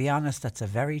 And to be honest, that's a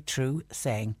very true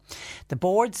saying. The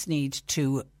boards need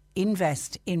to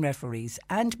invest in referees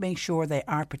and make sure they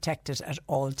are protected at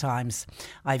all times.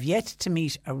 I've yet to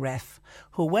meet a ref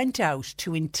who went out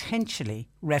to intentionally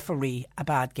referee a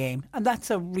bad game, and that's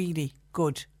a really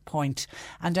good point.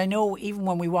 And I know even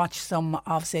when we watch some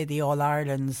of, say, the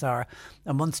All-Irelands or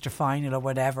a Munster final or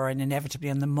whatever, and inevitably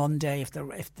on the Monday, if the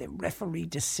referee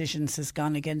decisions has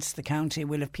gone against the county,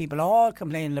 we'll have people all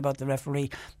complaining about the referee.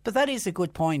 But that is a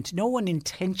good point. No one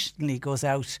intentionally goes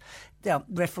out. The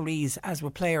referees, as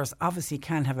with players, obviously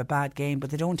can have a bad game, but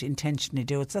they don't intentionally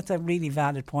do it. So that's a really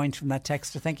valid point from that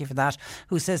texter. Thank you for that.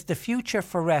 Who says the future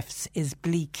for refs is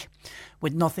bleak,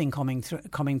 with nothing coming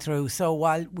through. So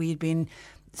while we'd been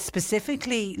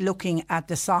specifically looking at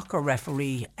the soccer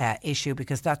referee issue,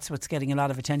 because that's what's getting a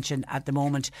lot of attention at the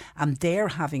moment, and they're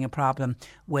having a problem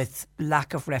with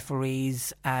lack of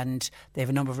referees, and they have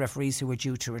a number of referees who are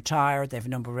due to retire. They have a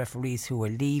number of referees who are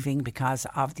leaving because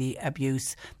of the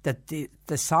abuse. That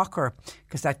the soccer,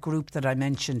 because that group that I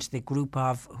mentioned, the group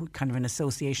of kind of an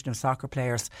association of soccer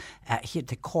players, here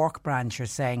the Cork branch, are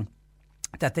saying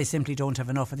that they simply don't have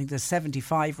enough. I think there's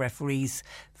 75 referees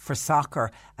for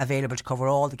soccer available to cover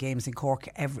all the games in Cork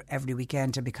every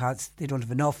weekend, and because they don't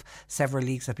have enough, several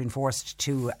leagues have been forced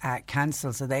to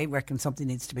cancel. So they reckon something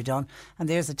needs to be done. And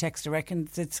there's a text that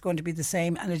reckons it's going to be the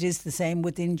same, and it is the same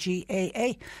within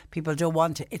GAA. People don't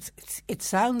want it. It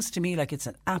sounds to me like it's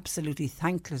an absolutely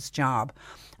thankless job.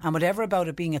 And whatever about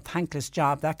it being a thankless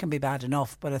job, that can be bad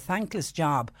enough. But a thankless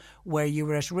job where you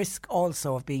are at risk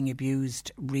also of being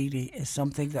abused really is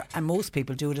something that, and most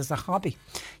people do it as a hobby.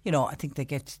 You know, I think they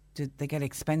get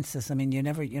expenses. I mean, you're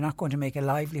not going to make a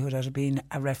livelihood out of being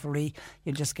a referee.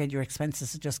 You'll just get your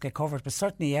expenses to just get covered. But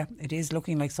certainly, yeah, it is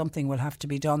looking like something will have to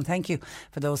be done. Thank you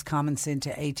for those comments into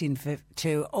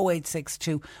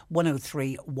 0862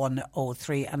 103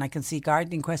 103. And I can see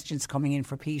gardening questions coming in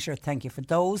for Peter. Thank you for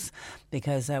those,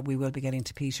 because we will be getting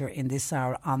to Peter in this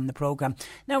hour on the programme.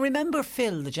 Now, remember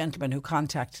Phil, the gentleman who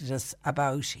contacted us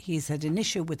about, he's had an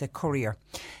issue with a courier.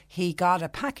 He got a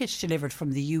package delivered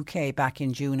from the UK back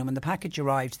in June, and when the package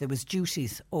arrived, there was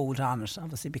duties owed on it,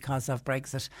 obviously because of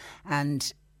Brexit.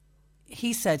 And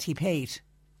he said he paid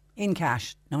in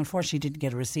cash. Now, unfortunately, he didn't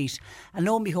get a receipt. And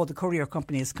lo and behold, the courier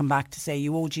company has come back to say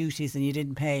you owe duties and you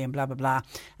didn't pay and blah, blah, blah.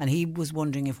 And he was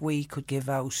wondering if we could give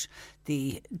out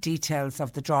the details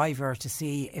of the driver to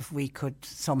see if we could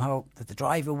somehow, that the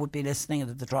driver would be listening and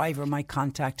that the driver might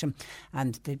contact him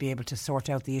and they'd be able to sort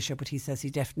out the issue. But he says he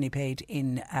definitely paid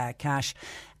in cash.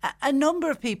 A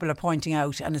number of people are pointing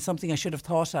out, and it's something I should have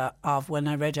thought of when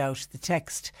I read out the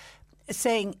text,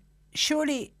 saying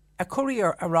surely a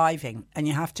courier arriving and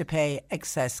you have to pay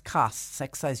excess costs,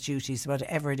 excise duties,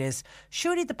 whatever it is,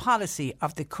 surely the policy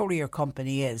of the courier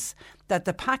company is that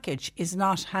the package is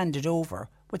not handed over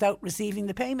without receiving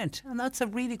the payment. And that's a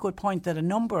really good point that a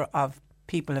number of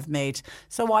people have made.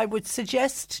 So I would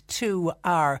suggest to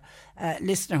our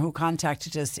listener who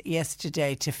contacted us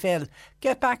yesterday, to Phil,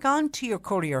 get back on to your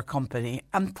courier company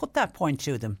and put that point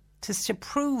to them. To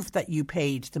prove that you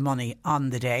paid the money on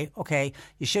the day. OK,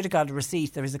 you should have got a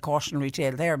receipt. There is a cautionary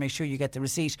tale there. Make sure you get the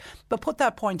receipt. But put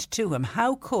that point to him.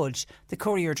 How could the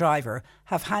courier driver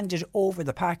have handed over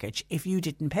the package if you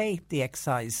didn't pay the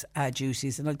excise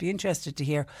duties? And I'd be interested to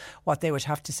hear what they would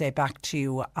have to say back to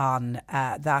you on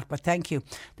that. But thank you.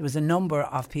 There was a number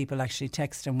of people actually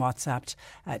texted and WhatsApped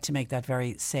to make that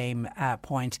very same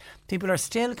point. People are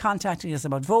still contacting us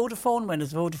about Vodafone. When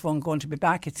is Vodafone going to be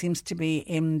back? It seems to be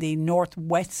in the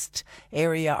northwest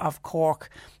area of Cork.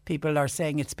 People are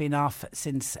saying it's been off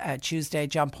since Tuesday.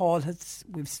 John Paul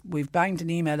we've banged an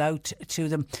email out to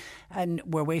them and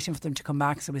we're waiting for them to come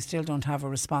back, so we still don't have a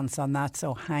response on that,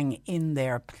 so hang in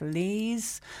there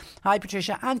please. Hi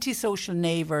Patricia. Antisocial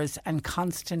neighbours and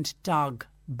constant dog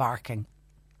barking.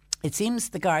 It seems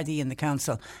the Gardaí and the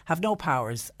council have no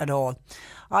powers at all.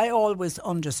 I always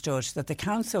understood that the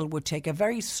council would take a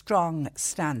very strong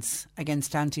stance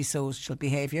against antisocial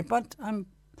behaviour, but I'm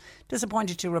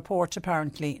disappointed to report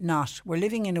apparently not. We're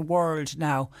living in a world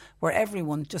now where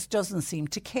everyone just doesn't seem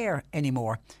to care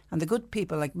anymore, and the good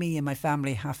people like me and my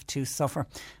family have to suffer.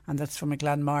 And that's from a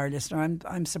Glanmire listener.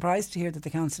 I'm surprised to hear that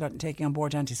the council aren't taking on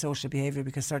board antisocial behaviour,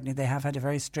 because certainly they have had a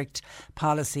very strict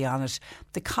policy on it.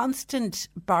 The constant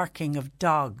barking of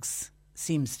dogs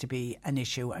seems to be an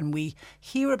issue, and we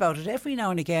hear about it every now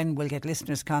and again. We'll get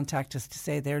listeners contact us to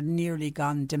say they're nearly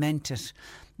gone demented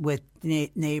with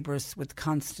neighbours with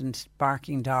constant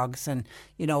barking dogs. And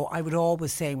you know, I would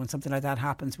always say when something like that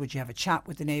happens, would you have a chat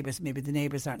with the neighbours? Maybe the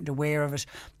neighbours aren't aware of it,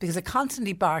 because a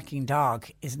constantly barking dog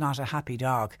is not a happy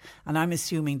dog. And I'm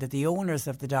assuming that the owners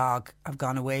of the dog have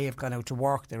gone away, have gone out to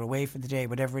work, they're away for the day,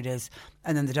 whatever it is,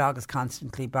 and then the dog is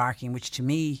constantly barking, which to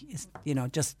me is, you know,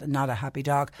 just not a happy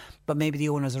dog. But maybe the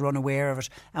owners are unaware of it.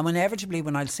 And inevitably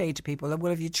when I'll say to people, well,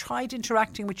 have you tried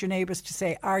interacting with your neighbours to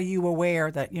say, are you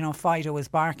aware that, you know, Fido is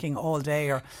barking? barking all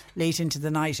day or late into the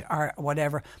night or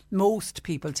whatever. Most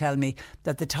people tell me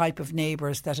that the type of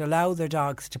neighbours that allow their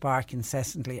dogs to bark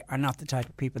incessantly are not the type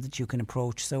of people that you can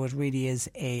approach. So it really is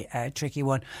a tricky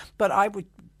one. But I would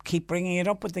keep bringing it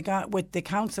up with the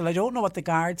council. I don't know what the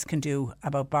guards can do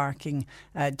about barking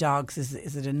dogs.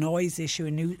 Is it a noise issue?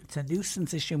 It's a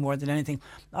nuisance issue more than anything.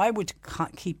 I would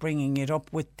keep bringing it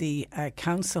up with the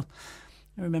council.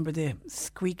 I remember the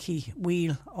squeaky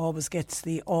wheel always gets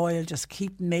the oil. Just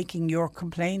keep making your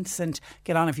complaints and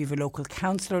get on if you have a local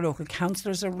councillor. Local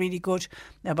councillors are really good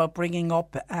about bringing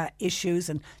up issues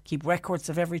and keep records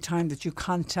of every time that you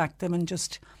contact them and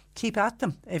just keep at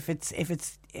them. If it's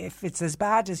as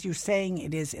bad as you're saying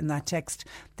it is in that text,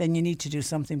 then you need to do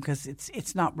something, because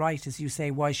it's not right, as you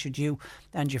say. Why should you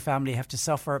and your family have to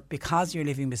suffer because you're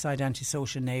living beside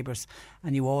antisocial neighbours,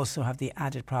 and you also have the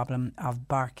added problem of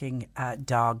barking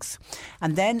dogs?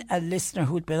 And then a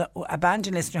band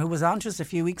listener who was on to us a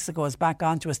few weeks ago is back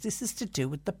on to us. This is to do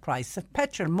with the price of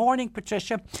petrol. Morning,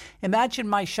 Patricia. Imagine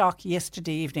my shock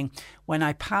yesterday evening when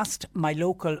I passed my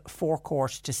local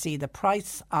forecourt to see the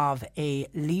price of a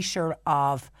litre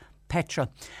of petrol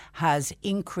has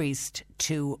increased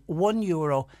to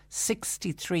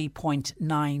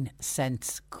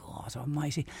 €1.63.9. God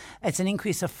almighty. It's an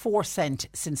increase of 4 cents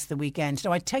since the weekend.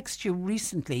 Now, I texted you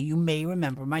recently, you may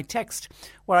remember my text,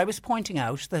 where I was pointing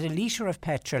out that a litre of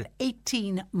petrol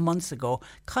 18 months ago,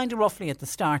 kind of roughly at the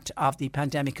start of the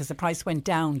pandemic, because the price went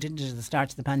down, didn't it, at the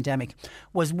start of the pandemic,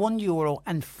 was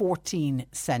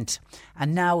 €1.14.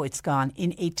 And now it's gone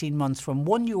in 18 months from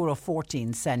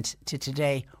 €1.14 to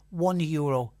today,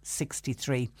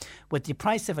 €1.63. With the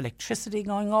price of electricity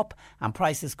going up and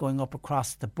prices going up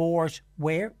across the board,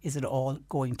 where is it all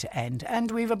going to end?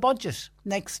 And we have a budget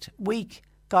next week.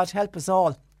 God help us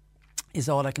all, is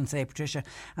all I can say, Patricia.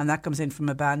 And that comes in from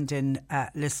a Bandon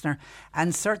listener.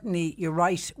 And certainly you're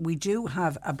right, we do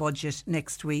have a budget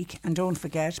next week. And don't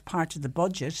forget, part of the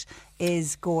budget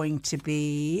is going to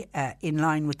be in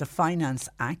line with the Finance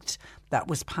Act that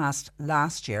was passed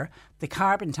last year. The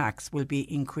carbon tax will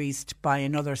be increased by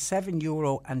another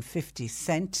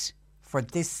 €7.50 for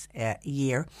this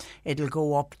year. It'll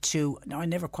go up to, now I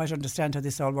never quite understand how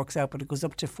this all works out, but it goes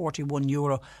up to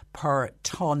 €41 per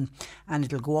tonne, and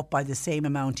it'll go up by the same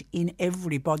amount in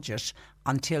every budget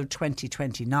until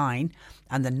 2029.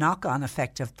 And the knock-on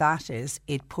effect of that is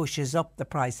it pushes up the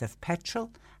price of petrol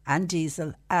and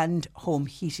diesel and home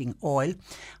heating oil.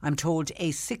 I'm told a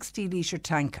 60 litre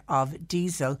tank of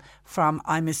diesel from,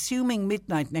 I'm assuming,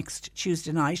 midnight next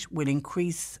Tuesday night will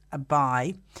increase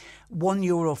by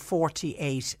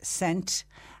 €1.48.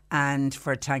 And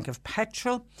for a tank of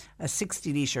petrol, a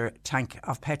 60 litre tank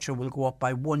of petrol will go up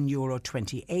by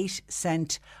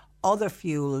 €1.28. Other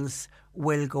fuels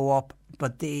will go up,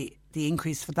 but the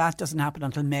increase for that doesn't happen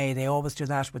until May. They always do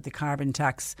that with the carbon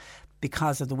tax,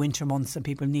 because of the winter months and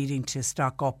people needing to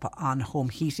stock up on home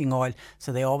heating oil.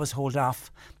 So they always hold off.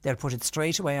 They'll put it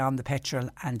straight away on the petrol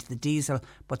and the diesel,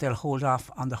 but they'll hold off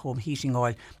on the home heating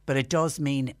oil. But it does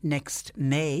mean next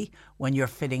May, when you're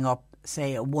filling up,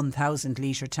 say, a 1,000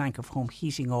 litre tank of home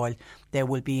heating oil, there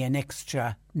will be an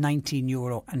extra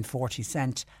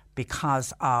 €19.40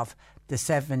 because of the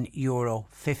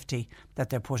 €7.50 that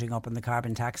they're putting up on the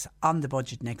carbon tax on the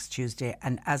budget next Tuesday.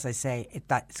 And as I say,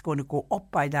 it's going to go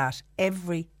up by that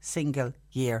every single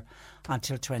year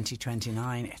until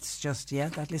 2029. It's just,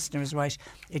 that listener is right.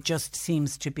 It just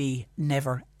seems to be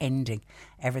never ending.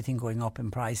 Everything going up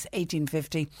in price.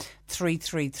 1850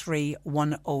 333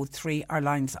 103. Our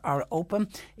lines are open.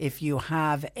 If you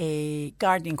have a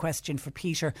gardening question for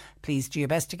Peter, please do your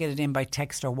best to get it in by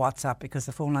text or WhatsApp, because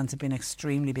the phone lines have been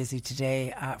extremely busy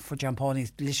today for John Paul.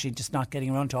 He's literally just not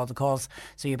getting around to all the calls.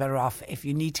 So you're better off, if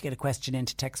you need to get a question in,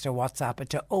 to text or WhatsApp it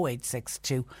to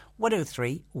 0862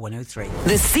 103 103.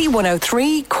 The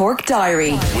C103 Cork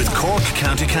Diary. With Cork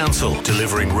County Council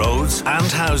delivering roads and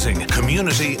housing,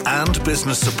 community and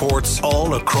business supports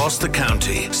all across the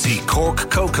county. See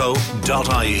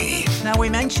corkcoco.ie. Now, we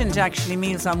mentioned actually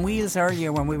Meals on Wheels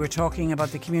earlier when we were talking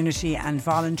about the community and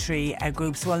voluntary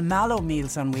groups. Well, Mallow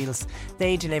Meals on Wheels,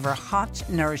 they deliver hot,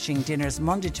 nourishing dinners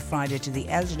Monday to Friday to the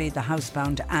elderly, the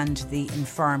housebound and the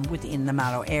infirm within the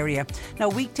Mallow area. Now,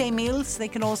 weekday meals, they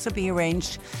can also be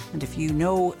arranged And if you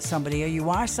know somebody or you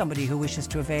are somebody who wishes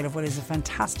to avail of what is a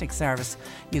fantastic service,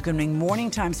 you can ring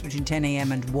morning times between 10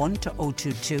 a.m. and 1 to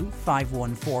 022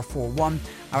 51441,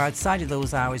 or outside of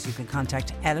those hours you can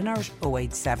contact Eleanor at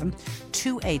 087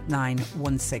 289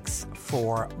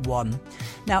 1641.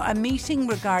 Now, a meeting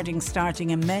regarding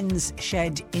starting a men's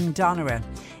shed in Doneraile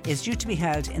is due to be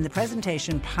held in the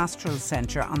Presentation Pastoral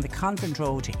Centre on the Convent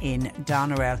Road in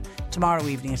Doneraile tomorrow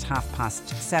evening at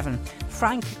 7:30.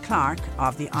 Frank Clark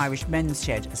of the Irish Men's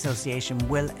Shed Association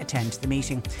will attend the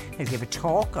meeting. He'll give a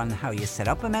talk on how you set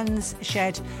up a men's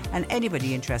shed, and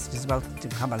anybody interested is welcome to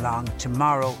come along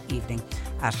tomorrow evening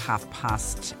at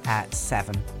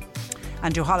 7:30.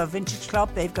 And Duhallow Vintage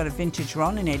Club, they've got a vintage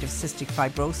run in aid of cystic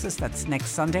fibrosis. That's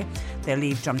next Sunday. They'll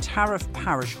leave Drumtariff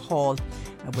Parish Hall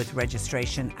with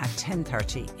registration at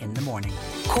 10:30 in the morning.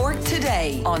 Cork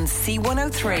Today on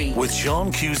C103. With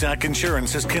Sean Cusack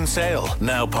Insurance's Kinsale,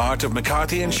 now part of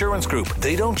McCarthy Insurance Group.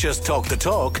 They don't just talk the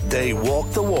talk, they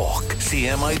walk the walk.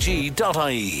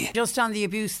 CMIG.ie. Just on the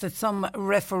abuse that some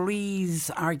referees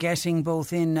are getting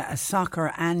both in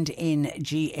soccer and in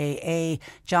GAA,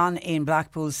 John in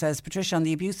Blackpool says, Patricia, on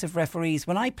the abuse of referees,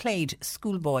 when I played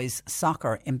schoolboys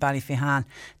soccer in Ballyfihan,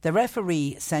 the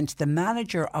referee sent the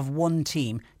manager of one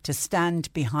team to stand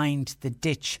behind the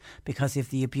ditch because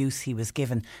of the abuse he was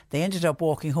given. They ended up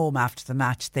walking home after the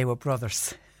match. They were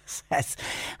brothers, says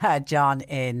John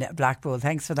in Blackpool.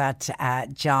 Thanks for that,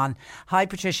 John. Hi,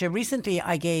 Patricia. Recently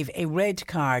I gave a red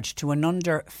card to an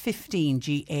under 15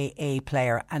 GAA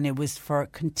player, and it was for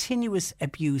continuous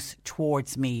abuse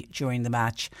towards me during the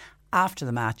match. After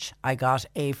the match, I got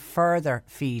a further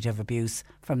feed of abuse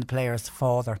from the player's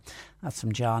father. That's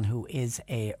from John, who is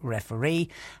a referee.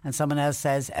 And someone else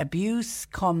says, abuse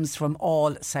comes from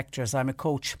all sectors. I'm a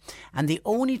coach, and the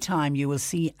only time you will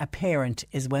see a parent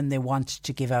is when they want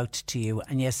to give out to you.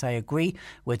 And yes, I agree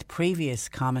with previous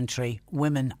commentary.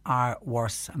 Women are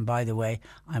worse. And by the way,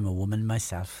 I'm a woman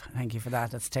myself. Thank you for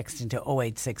that. That's texting to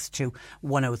 0862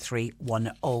 103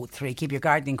 103. Keep your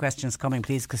gardening questions coming,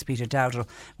 please, because Peter Dowdall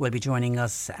will be joining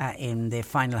us in the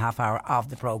final half hour of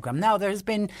the programme. Now, there has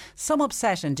been some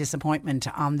upset and disappointment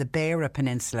on the Beara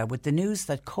Peninsula with the news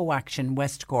that Co-Action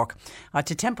West Cork are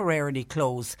to temporarily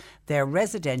close their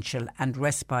residential and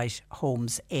respite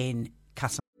homes in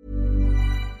Castle.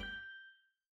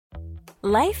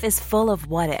 Life is full of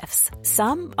what-ifs.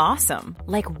 Some awesome,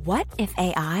 like what if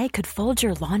AI could fold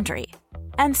your laundry?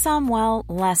 And some, well,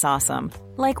 less awesome,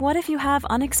 like what if you have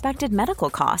unexpected medical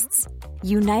costs?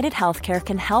 United Healthcare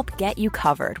can help get you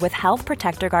covered with Health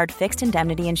Protector Guard fixed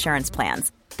indemnity insurance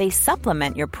plans. They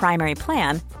supplement your primary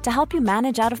plan to help you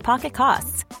manage out-of-pocket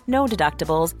costs. No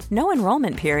deductibles, no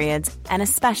enrollment periods, and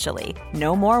especially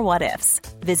no more what-ifs.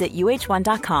 Visit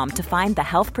uh1.com to find the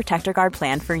Health Protector Guard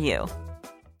plan for you.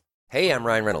 Hey, I'm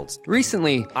Ryan Reynolds.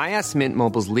 Recently, I asked Mint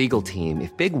Mobile's legal team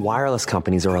if big wireless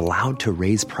companies are allowed to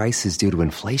raise prices due to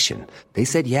inflation. They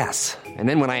said yes. And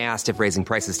then when I asked if raising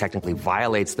prices technically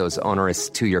violates those onerous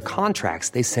two-year contracts,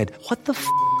 they said, what the f***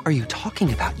 are you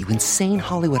talking about, you insane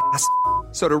Hollywood ass f-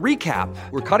 So to recap,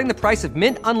 we're cutting the price of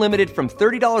Mint Unlimited from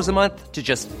 $30 a month to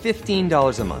just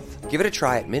 $15 a month. Give it a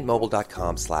try at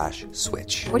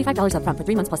mintmobile.com/switch. $45 up front for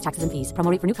 3 months plus taxes and fees.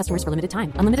 Promo rate for new customers for limited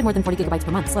time. Unlimited more than 40 gigabytes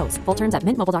per month. Slows full terms at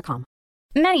mintmobile.com.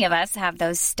 Many of us have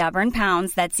those stubborn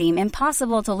pounds that seem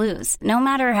impossible to lose, no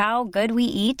matter how good we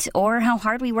eat or how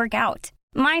hard we work out.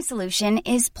 My solution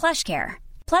is PlushCare.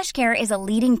 PlushCare is a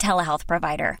leading telehealth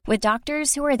provider with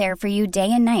doctors who are there for you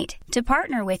day and night to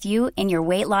partner with you in your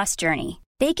weight loss journey.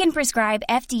 They can prescribe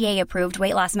FDA-approved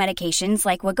weight loss medications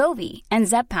like Wegovy and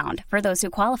Zepbound for those who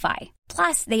qualify.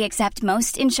 Plus, they accept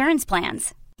most insurance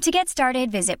plans. To get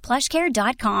started, visit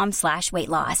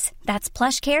plushcare.com/weightloss. That's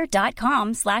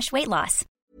plushcare.com/weightloss.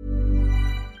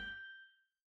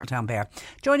 Town Bear.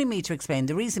 Joining me to explain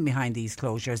the reason behind these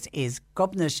closures is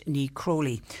Gobnat Ní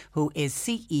Crowley, who is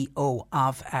CEO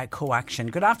of Co-Action.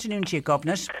 Good afternoon to you,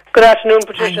 Gobnat. Good afternoon,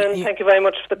 Patricia, and thank you very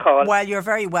much for the call. Well, you're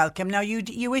very welcome. Now,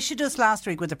 you issued us last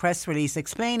week with a press release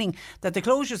explaining that the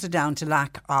closures are down to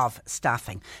lack of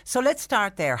staffing. So let's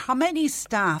start there. How many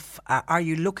staff are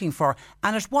you looking for,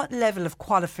 and at what level of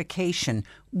qualification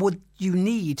would you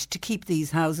need to keep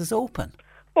these houses open?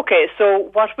 Okay, so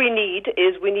what we need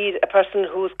a person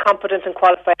who's competent and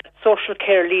qualified at social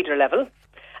care leader level,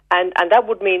 and that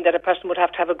would mean that a person would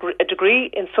have to have a degree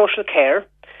in social care.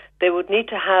 They would need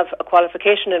to have a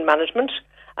qualification in management,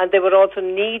 and they would also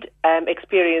need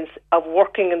experience of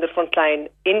working in the front line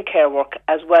in care work,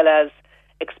 as well as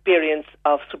experience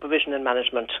of supervision and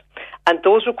management. And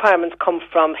those requirements come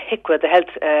from HIQA, the Health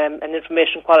and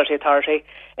Information Quality Authority,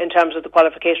 in terms of the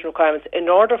qualification requirements. In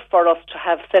order for us to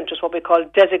have centres, what we call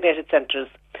designated centres,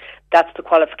 That's the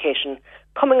qualification.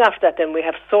 Coming after that, then, we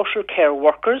have social care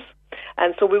workers.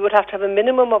 And so we would have to have a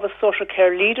minimum of a social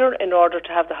care leader in order to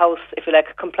have the house, if you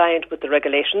like, compliant with the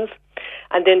regulations.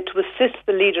 And then to assist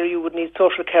the leader, you would need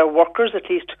social care workers, at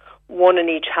least one in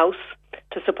each house,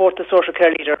 to support the social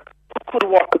care leader who could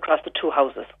work across the two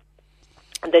houses.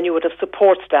 And then you would have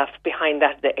support staff behind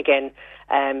that, again,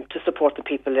 to support the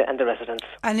people and the residents.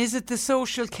 And is it the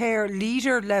social care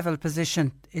leader level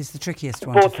position is the trickiest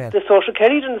one Both to fill? the social care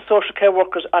leader and the social care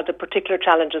workers are the particular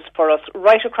challenges for us,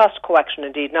 right across co-action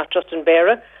indeed, not just in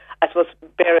Beara. I suppose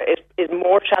Beara is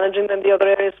more challenging than the other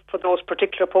areas for those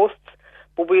particular posts,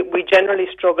 but we generally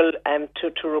struggle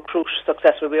to recruit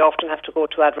successfully. We often have to go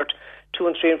to advert 2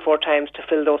 and 3 and 4 times to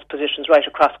fill those positions right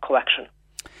across co-action.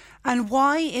 And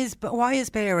why is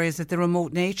Beara? Is it the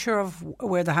remote nature of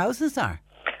where the houses are?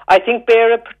 I think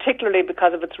Beara, particularly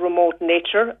because of its remote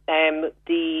nature, I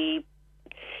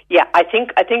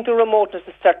think the remoteness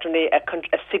is certainly a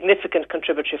significant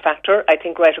contributory factor. I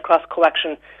think right across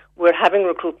co-action we're having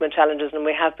recruitment challenges, and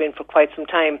we have been for quite some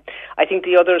time. I think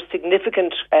the other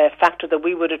significant factor that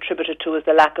we would attribute it to is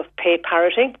the lack of pay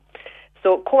parity.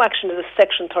 So co-action is a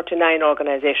Section 39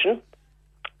 organisation,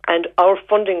 and our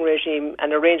funding regime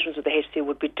and arrangements with the HSE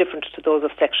would be different to those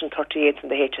of Section 38 in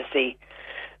the HSE.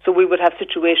 So we would have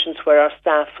situations where our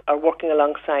staff are working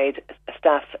alongside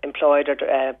staff employed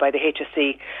by the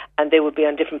HSE, and they would be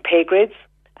on different pay grades,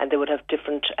 and they would have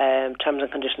different terms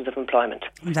and conditions of employment.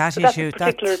 That's a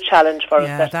particular challenge for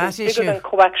us. That's bigger than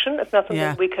co-action. It's not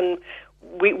something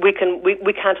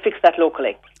we can't fix that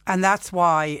locally. And that's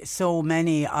why so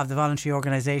many of the voluntary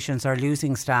organisations are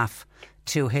losing staff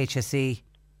to HSE.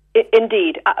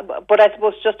 Indeed. But I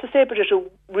suppose just to say, Patricia,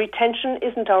 retention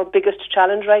isn't our biggest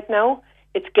challenge right now.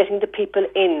 It's getting the people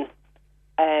in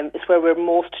is where we're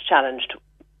most challenged.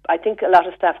 I think a lot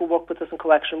of staff who work with us in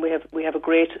co-action, we have a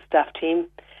great staff team,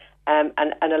 and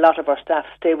a lot of our staff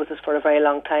stay with us for a very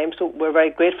long time. So we're very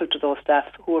grateful to those staff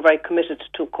who are very committed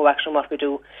to co-action, what we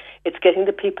do. It's getting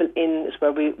the people in is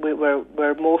where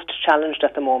we're most challenged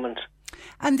at the moment.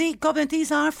 And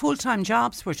these are full-time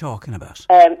jobs we're talking about.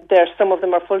 Some of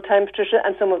them are full-time, Patricia,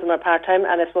 and some of them are part-time.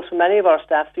 And I suppose for many of our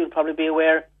staff, you'll probably be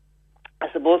aware, I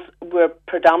suppose we're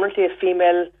predominantly a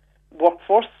female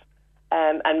workforce,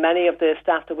 and many of the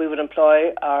staff that we would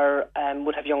employ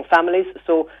would have young families.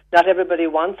 So not everybody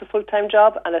wants a full-time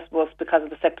job, and I suppose because of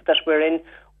the sector that we're in,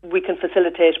 we can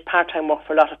facilitate part-time work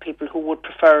for a lot of people who would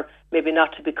prefer maybe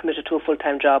not to be committed to a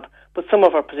full-time job. But some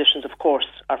of our positions, of course,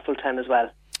 are full-time as well.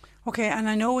 Okay, and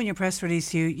I know in your press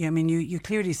release you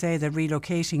clearly say that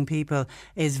relocating people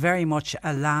is very much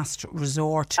a last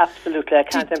resort. Absolutely, I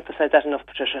can't emphasise that enough,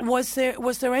 Patricia. Was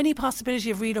there any possibility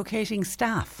of relocating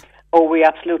staff? Oh, we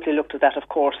absolutely looked at that, of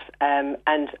course. And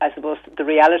I suppose the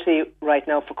reality right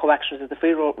now for co-action is that if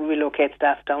we relocate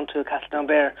staff down to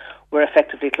Castletownbere, we're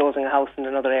effectively closing a house in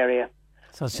another area.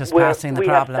 So it's just passing the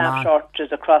problem on. We have staff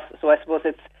shortages across, so I suppose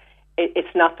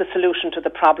it's not the solution to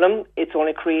the problem. It's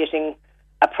only creating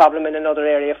a problem in another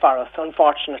area for us.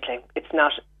 Unfortunately, it's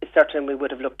not. Certainly, we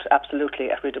would have looked absolutely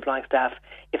at redeploying staff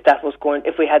if that was going.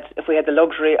 If we had the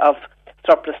luxury of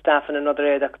surplus staff in another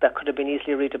area that could have been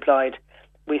easily redeployed,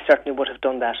 we certainly would have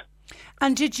done that.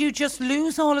 And did you just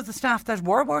lose all of the staff that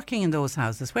were working in those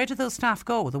houses? Where did those staff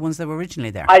go? The ones that were originally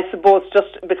there? I suppose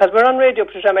just because we're on radio,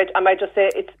 Patricia, I might just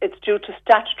say it's due to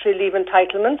statutory leave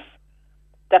entitlements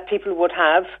that people would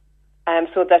have.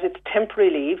 So that it's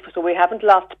temporary leave. So we haven't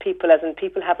lost people, as in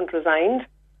people haven't resigned,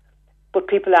 but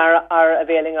people are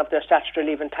availing of their statutory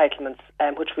leave entitlements,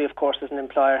 which we, of course, as an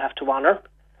employer, have to honour.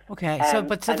 Okay, so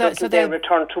they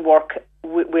return to work.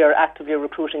 We are actively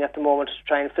recruiting at the moment to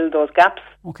try and fill those gaps.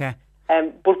 Okay,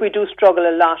 but we do struggle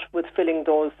a lot with filling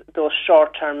those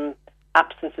short-term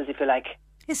absences, if you like.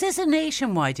 Is this a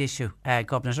nationwide issue,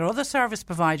 Governor? Are other service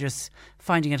providers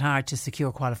finding it hard to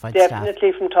secure qualified staff?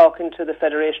 Definitely. From talking to the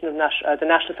the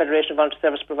National Federation of Voluntary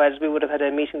Service Providers, we would have had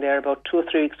a meeting there about 2 or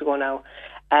 3 weeks ago now,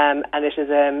 and it is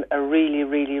a really,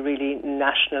 really, really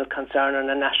national concern and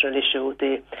a national issue.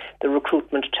 The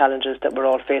recruitment challenges that we're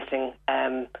all facing.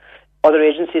 Other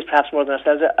agencies, perhaps more than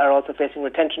ourselves, are also facing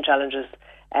retention challenges.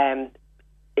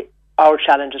 Our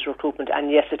challenge is recruitment,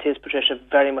 and yes, it is, Patricia,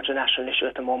 very much a national issue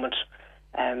at the moment.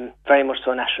 Very much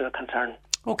so a national concern.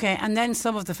 Okay, and then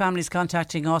some of the families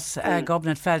contacting us,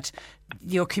 Governor, felt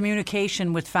your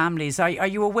communication with families. Are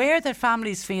you aware that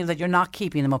families feel that you're not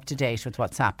keeping them up to date with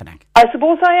what's happening? I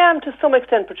suppose I am to some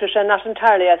extent, Patricia, not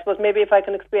entirely. I suppose maybe if I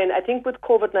can explain. I think with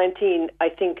COVID-19, I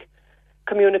think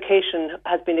communication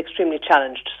has been extremely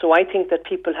challenged. So I think that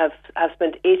people have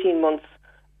spent 18 months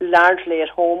largely at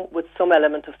home with some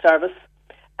element of service.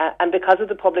 And because of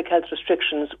the public health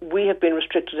restrictions, we have been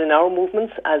restricted in our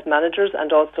movements as managers,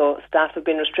 and also staff have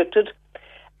been restricted.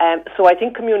 So I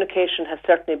think communication has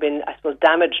certainly been, I suppose,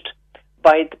 damaged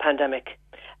by the pandemic.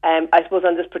 I suppose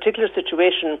on this particular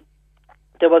situation,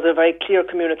 there was a very clear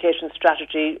communication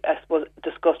strategy, I suppose,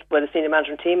 discussed by the senior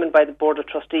management team and by the Board of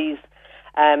Trustees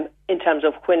in terms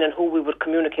of when and who we would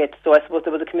communicate. So I suppose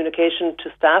there was a communication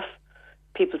to staff,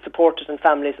 people supported and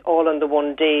families all on the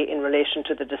one day in relation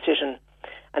to the decision.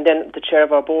 And then the chair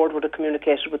of our board would have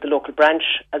communicated with the local branch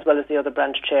as well as the other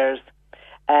branch chairs.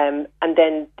 And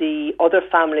then the other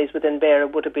families within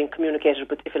Beara would have been communicated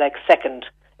with, if you like, second.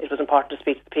 It was important to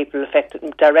speak to the people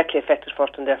directly affected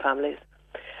first and their families.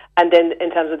 And then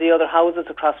in terms of the other houses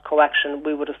across Coaction,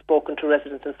 we would have spoken to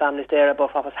residents and families there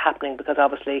about what was happening, because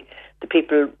obviously the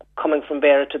people coming from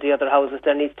Beara to the other houses,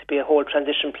 there needs to be a whole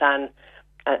transition plan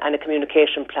and a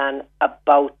communication plan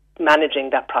about managing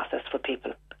that process for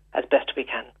people as best we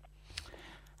can.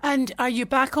 And are you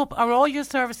back up? Are all your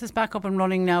services back up and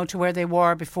running now to where they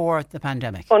were before the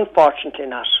pandemic? Unfortunately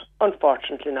not.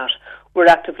 Unfortunately not. We're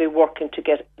actively working to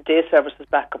get day services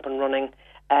back up and running.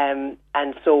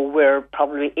 And so we're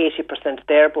probably 80%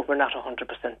 there, but we're not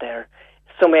 100% there.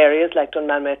 Some areas like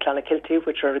Dunmanway, Clonakilty,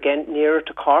 which are again nearer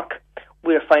to Cork,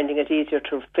 we're finding it easier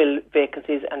to fill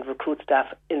vacancies and recruit staff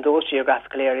in those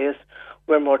geographical areas.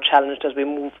 We're more challenged as we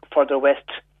move further west.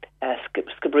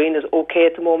 Skibbereen is okay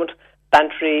at the moment.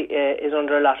 Bantry we're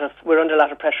under a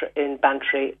lot of pressure in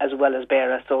Bantry as well as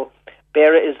Beara. So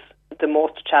Beara is the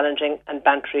most challenging, and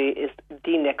Bantry is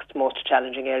the next most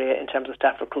challenging area in terms of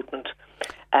staff recruitment.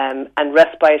 And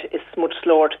respite is much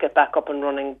slower to get back up and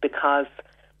running because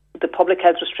the public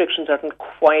health restrictions aren't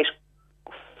quite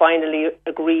finally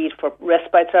agreed for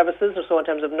respite services, or so in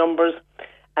terms of numbers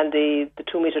and the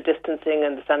 2 metre distancing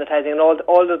and the sanitising and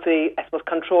all of the, I suppose,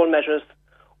 control measures.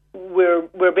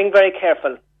 We're being very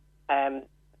careful to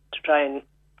try and,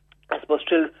 I suppose,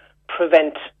 still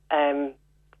prevent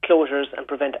closures and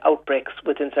prevent outbreaks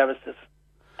within services.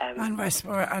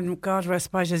 And God,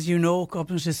 respite, as you know,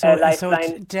 government is so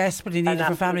desperately needed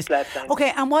for families.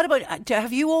 Okay, and what about,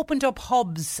 have you opened up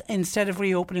hubs instead of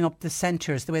reopening up the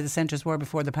centres the way the centres were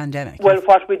before the pandemic? Well,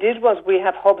 what we did was we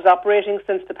have hubs operating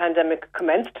since the pandemic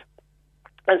commenced,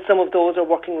 and some of those are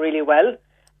working really well.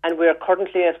 And we are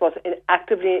currently, I suppose,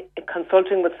 actively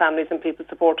consulting with families and people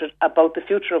supported about the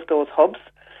future of those hubs.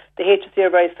 The HSE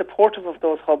are very supportive of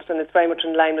those hubs, and it's very much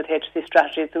in line with HSE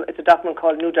strategy. It's a document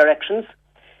called New Directions.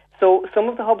 So some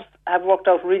of the hubs have worked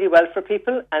out really well for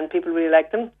people, and people really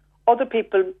like them. Other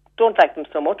people don't like them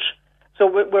so much. So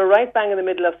we're right bang in the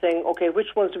middle of saying, okay,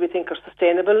 which ones do we think are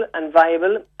sustainable and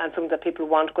viable and something that people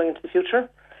want going into the future?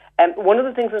 One of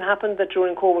the things that happened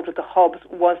during COVID with the hubs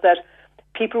was that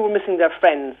people were missing their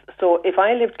friends. So if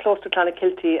I lived close to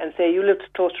Clonakilty and say you lived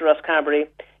close to Rosscarbery,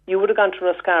 you would have gone to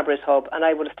Rosscarbery's hub and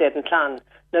I would have stayed in Clon.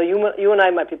 Now you and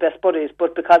I might be best buddies,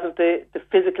 but because of the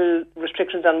physical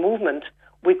restrictions on movement,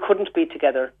 we couldn't be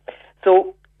together.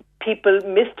 So people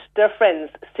missed their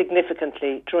friends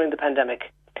significantly during the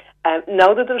pandemic.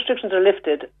 Now that the restrictions are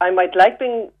lifted, you might like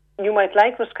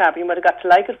Rosscarbery, you might have got to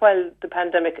like it while the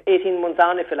pandemic, 18 months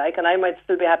on if you like, and I might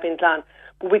still be happy in Clon.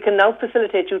 But we can now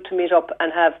facilitate you to meet up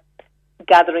and have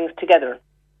gatherings together.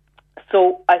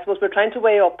 So I suppose we're trying to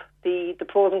weigh up the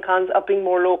pros and cons of being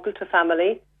more local to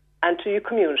family and to your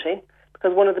community,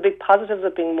 because one of the big positives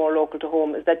of being more local to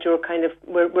home is that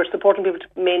we're supporting people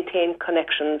to maintain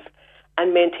connections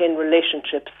and maintain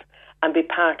relationships and be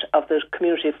part of the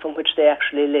community from which they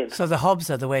actually live. So the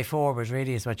hubs are the way forward,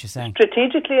 really, is what you're saying?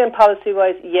 Strategically and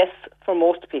policy-wise, yes, for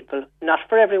most people. Not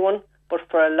for everyone, but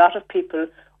for a lot of people,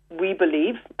 we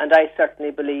believe, and I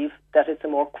certainly believe, that it's a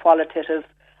more qualitative,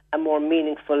 a more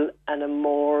meaningful, and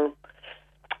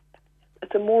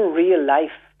it's a more real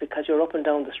life, because you're up and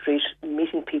down the street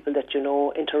meeting people that you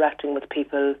know, interacting with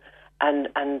people,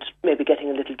 and maybe getting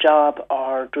a little job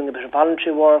or doing a bit of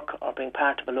voluntary work or being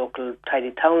part of a local Tidy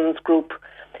Towns group.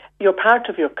 You're part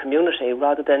of your community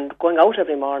rather than going out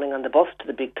every morning on the bus to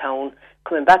the big town,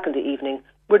 coming back in the evening.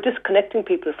 We're disconnecting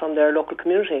people from their local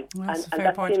community. Well, and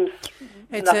that point. Seems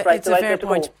it's a fair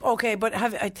point. Okay, but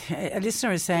a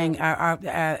listener is saying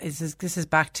this is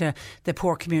back to the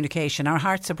poor communication. Our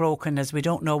hearts are broken as we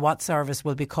don't know what service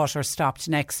will be cut or stopped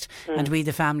next, and we,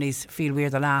 the families, feel we're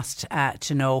the last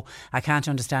to know. I can't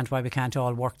understand why we can't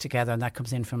all work together, and that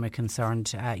comes in from a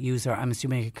concerned user. I'm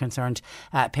assuming a concerned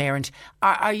parent.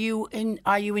 Are you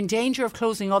in danger of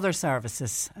closing other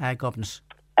services, Governor?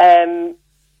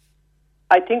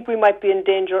 I think we might be in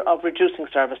danger of reducing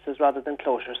services rather than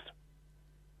closures.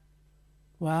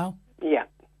 Wow. Yeah.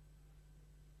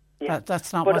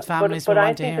 That's not what families but want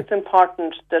I to hear. think it's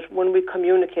important that when we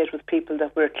communicate with people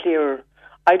that we're clearer.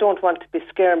 I don't want to be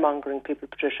scaremongering people,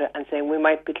 Patricia, and saying we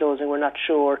might be closing, we're not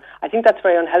sure. I think that's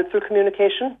very unhelpful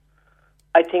communication.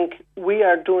 I think we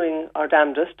are doing our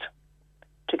damnedest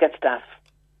to get staff.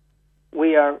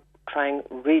 We are trying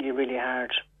really, really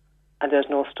hard, and there's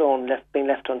no stone being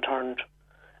left unturned.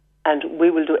 And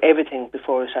we will do everything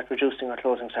before we start reducing or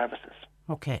closing services.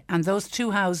 Okay, and those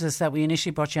two houses that we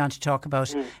initially brought you on to talk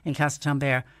about in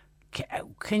Castletonbere,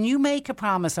 can you make a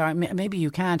promise, or maybe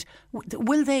you can't,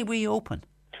 will they reopen?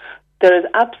 There is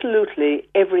absolutely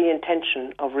every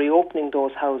intention of reopening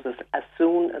those houses as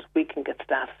soon as we can get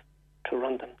staff to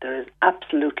run them. There is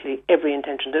absolutely every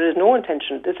intention. There is no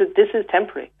intention. This is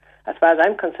temporary. As far as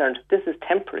I'm concerned, this is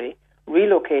temporary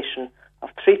relocation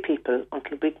of 3 people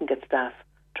until we can get staff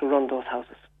to run those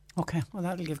houses. Okay, well,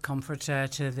 that'll give comfort to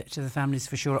the families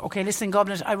for sure. Okay, listen,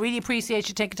 Goblet, I really appreciate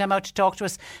you taking time out to talk to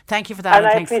us. Thank you for that. And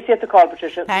I appreciate the call,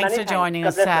 Patricia. Thanks Many for joining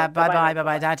us. Bye-bye.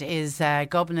 Bye-bye. That is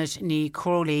Goblet Ní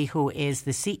Crowley, who is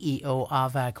the CEO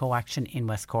of CoAction in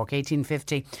West Cork.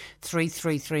 1850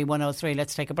 333 103.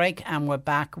 Let's take a break, and we're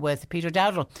back with Peter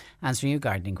Dowdall answering your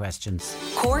gardening questions.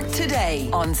 Cork Today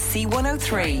on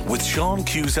C103. With Sean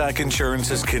Cusack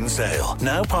Insurance's Kinsale,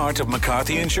 now part of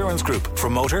McCarthy Insurance Group. For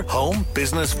motor, home,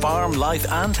 business, farm, life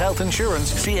and health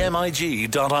insurance,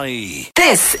 cmig.ie.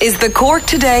 This is the Cork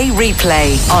Today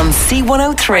replay on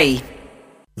C103.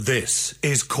 This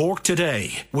is Cork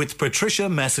Today with Patricia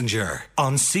Messenger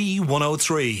on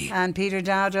C103. And Peter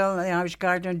Dowdall,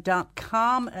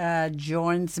 theirishgardener.com,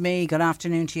 joins me. Good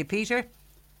afternoon to you, Peter.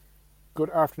 Good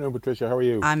afternoon, Patricia. How are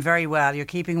you? I'm very well. You're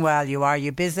keeping well.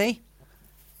 You busy?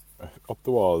 Up the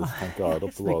walls, thank God.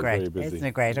 Up the walls, great? Very busy. Isn't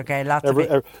it great? Okay, lots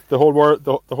the whole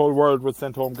world was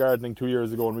sent home gardening 2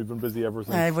 years ago, and we've been busy ever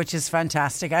since. Which is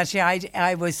fantastic. Actually,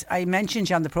 I mentioned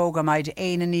you on the programme. I had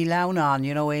Aina Nealown on.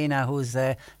 You know Aina, who's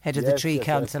the head of the Tree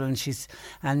Council,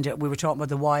 and we were talking about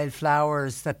the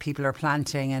wildflowers that people are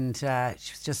planting, and she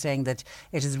was just saying that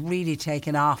it has really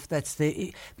taken off. That's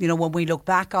when we look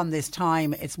back on this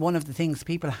time, it's one of the things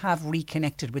people have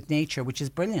reconnected with nature, which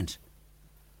is brilliant.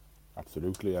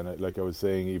 Absolutely, and like I was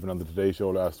saying, even on the Today Show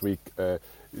last week, as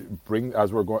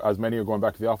many are going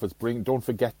back to the office, don't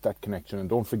forget that connection, and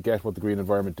don't forget what the green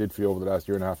environment did for you over the last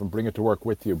year and a half, and bring it to work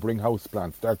with you. Bring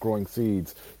houseplants, start growing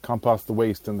seeds, compost the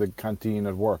waste in the canteen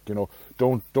at work.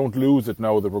 Don't lose it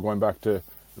now that we're going back to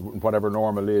whatever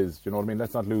normal is. You know what I mean?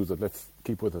 Let's not lose it. Let's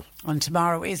keep with it. And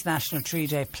tomorrow is National Tree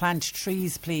Day. Plant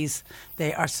trees, please.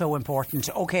 They are so important.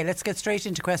 Okay, let's get straight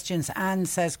into questions. Anne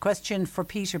says, question for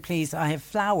Peter, please. I have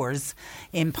flowers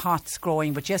in pots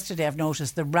growing, but yesterday I've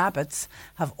noticed the rabbits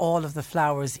have all of the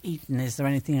flowers eaten. Is there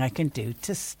anything I can do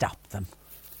to stop them?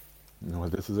 Well,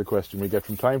 this is a question we get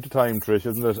from time to time, Trish,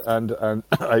 isn't it? And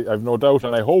I've no doubt,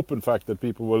 and I hope, in fact, that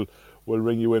people will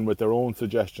ring you in with their own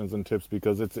suggestions and tips,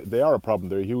 because they are a problem.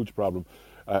 They're a huge problem.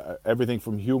 Everything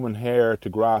from human hair to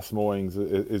grass mowings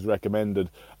is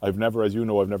recommended. I've never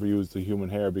used the human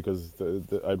hair because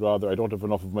I don't have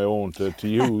enough of my own to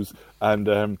use, and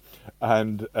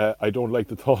I don't like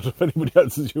the thought of anybody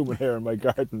else's human hair in my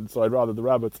garden, so I'd rather the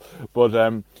rabbits. But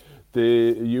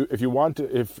if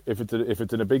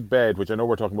it's in a big bed, which I know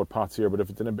we're talking about pots here, but if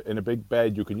it's in a big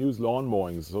bed, you can use lawn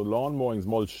mowings. So lawn mowings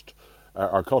mulched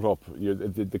or cut up,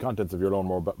 the contents of your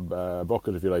lawnmower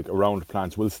bucket, if you like, around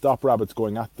plants will stop rabbits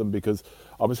going at them, because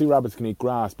obviously rabbits can eat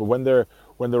grass, but when they're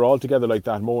all together like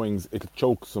that, mowings, it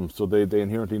chokes them, so they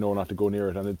inherently know not to go near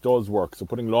it, and it does work. So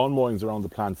putting lawn mowings around the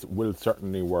plants will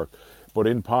certainly work. But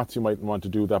in pots you mightn't want to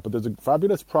do that. But there's a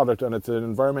fabulous product, and it's an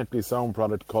environmentally sound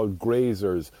product called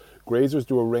Grazers. Grazers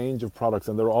do a range of products,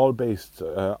 and they're all based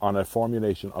on a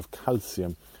formulation of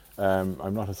calcium.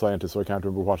 I'm not a scientist, so I can't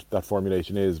remember what that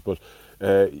formulation is, but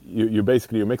you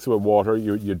basically mix it with water,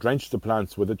 you drench the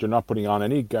plants with it. You're not putting on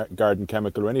any garden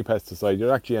chemical or any pesticide. It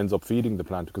actually ends up feeding the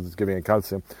plant because it's giving it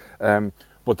calcium.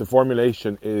 But the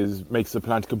formulation makes the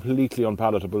plant completely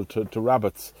unpalatable to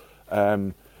rabbits.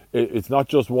 It's not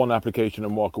just one application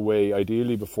and walk away.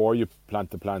 Ideally, before you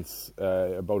plant the plants,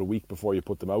 about a week before you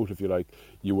put them out, if you like,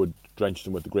 you would drench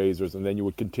them with the Grazers, and then you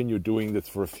would continue doing this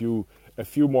for a few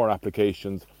more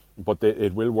applications. But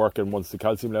it will work, and once the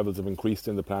calcium levels have increased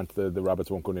in the plant, the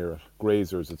rabbits won't go near it.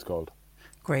 Grazers, it's called.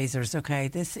 Grazers, okay.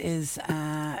 This is,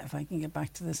 if I can get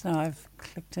back to this now, I've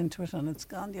clicked into it and it's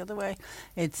gone the other way.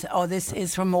 This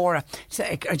is from Maura.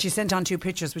 She sent on 2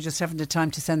 pictures. We just haven't had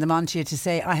time to send them on to you to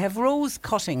say, I have rose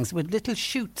cuttings with little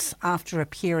shoots after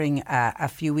appearing a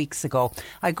few weeks ago.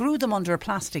 I grew them under a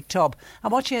plastic tub.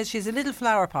 And what she has a little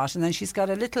flower pot, and then she's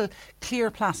got a little clear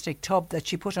plastic tub that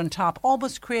she put on top,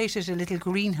 almost created a little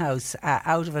greenhouse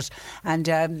out of it. And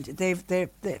they've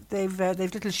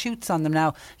little shoots on them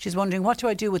now. She's wondering, what do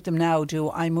I do with them now? Do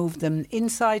I move them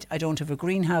inside? I don't have a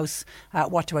greenhouse.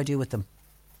 What do I do with them?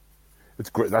 It's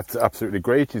great. That's absolutely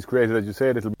great. She's created, as you say,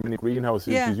 a little mini greenhouse.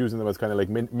 Yeah. She's using them as kind of like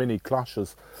mini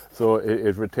cloches, so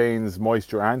it retains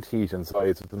moisture and heat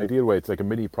inside. So it's an ideal way. It's like a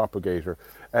mini propagator.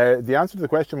 The answer to the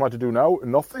question, what to do now?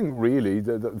 Nothing really.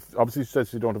 Obviously, she says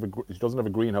she doesn't have a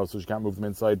greenhouse, so she can't move them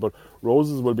inside. But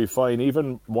roses will be fine.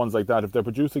 Even ones like that, if they're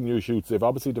producing new shoots, they've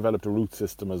obviously developed a root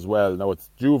system as well. Now it's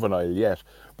juvenile yet,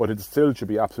 but it still should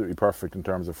be absolutely perfect in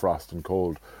terms of frost and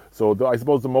cold. So I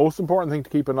suppose the most important thing to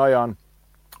keep an eye on,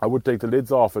 I would take the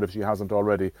lids off it if she hasn't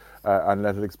already, and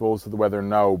let it expose to the weather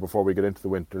now before we get into the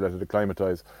winter, let it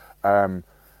acclimatise.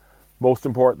 Most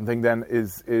important thing then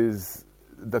is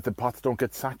that the pots don't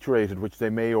get saturated, which they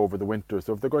may over the winter.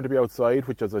 So if they're going to be outside,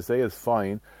 which as I say is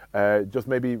fine, just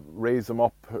maybe raise them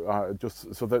up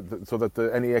just so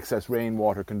that any excess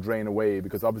rainwater can drain away,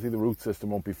 because obviously the root system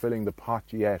won't be filling the pot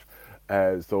yet,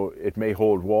 so it may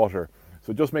hold water.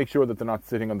 So just make sure that they're not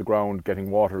sitting on the ground getting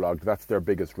waterlogged. That's their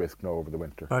biggest risk now over the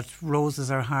winter. But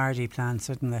roses are hardy plants,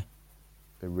 aren't they?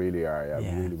 They really are,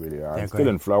 yeah. Really, really are. They're Still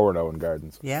in flower now in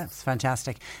gardens. Yeah, it's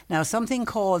fantastic. Now, something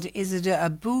called, is it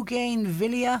a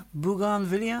bougainvillea?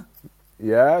 Bougainvillea?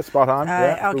 Yeah, spot on.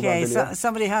 Okay, so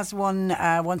somebody has one,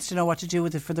 wants to know what to do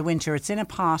with it for the winter. It's in a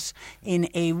pot in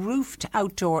a roofed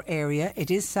outdoor area. It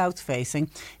is south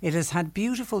facing. It has had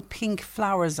beautiful pink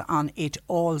flowers on it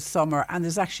all summer, and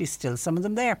there's actually still some of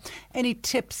them there. Any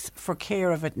tips for care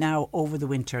of it now over the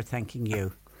winter? Thanking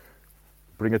you.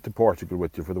 Bring it to Portugal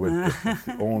with you for the winter. That's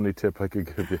the only tip I could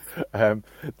give you.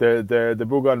 The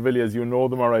bougainvilleas, you know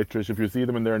them all right, Trish. If you see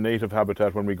them in their native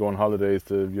habitat when we go on holidays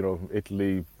to,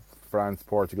 Italy, France,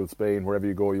 Portugal, Spain, wherever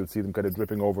you go, you'll see them kind of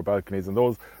dripping over balconies. And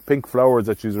those pink flowers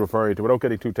that she's referring to, without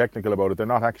getting too technical about it, they're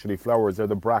not actually flowers, they're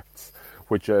the bracts,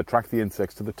 which attract the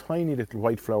insects to the tiny little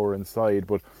white flower inside.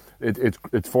 But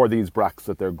it's for these bracts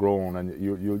that they're grown, and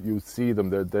you see them,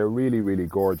 they're really, really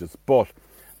gorgeous. But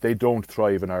they don't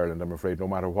thrive in Ireland, I'm afraid, no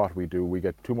matter what we do. We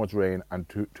get too much rain and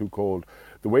too cold.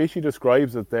 The way she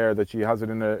describes it there, that she has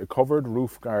it in a covered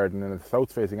roof garden in a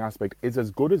south-facing aspect, is as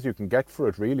good as you can get for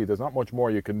it, really. There's not much more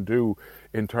you can do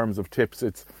in terms of tips.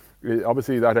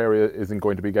 Obviously, that area isn't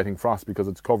going to be getting frost because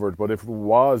it's covered, but if it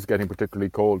was getting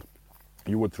particularly cold,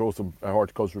 you would throw some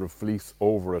horticultural fleece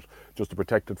over it just to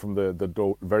protect it from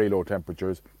the very low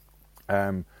temperatures.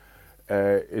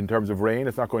 In terms of rain,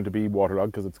 it's not going to be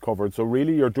waterlogged because it's covered. So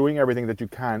really, you're doing everything that you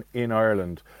can in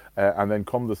Ireland. And then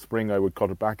come the spring, I would cut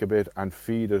it back a bit and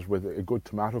feed it with a good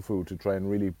tomato food to try and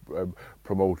really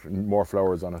promote more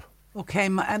flowers on it. Okay,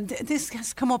 and this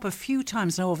has come up a few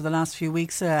times now over the last few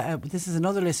weeks. This is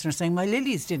another listener saying, my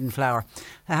lilies didn't flower.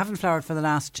 I haven't flowered for the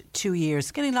last 2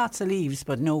 years. Getting lots of leaves,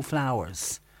 but no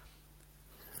flowers.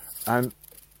 And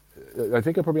I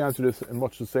think I probably answered this in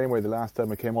much the same way the last time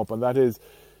it came up, and that is,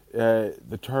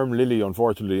 the term lily,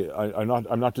 unfortunately, I'm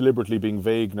not deliberately being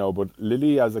vague now, but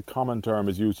lily as a common term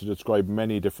is used to describe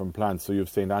many different plants. So you've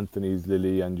St. Anthony's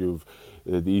lily, and you've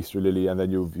the Easter lily, and then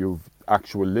you've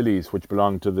actual lilies which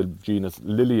belong to the genus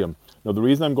Lilium. Now the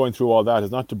reason I'm going through all that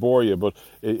is not to bore you, but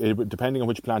depending on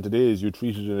which plant it is, you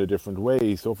treat it in a different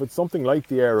way. So if it's something like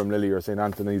the arum lily or St.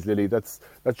 Anthony's lily, that's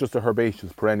just a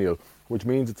herbaceous perennial, which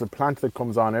means it's a plant that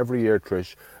comes on every year,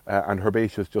 Trish, and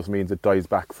herbaceous just means it dies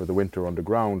back for the winter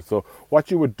underground. So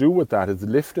what you would do with that is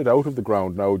lift it out of the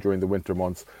ground now during the winter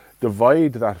months,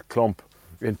 divide that clump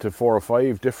into 4 or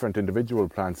 5 different individual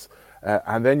plants,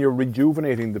 and then you're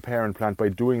rejuvenating the parent plant by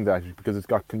doing that, because it's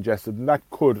got congested, and that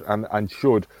could and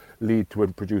should lead to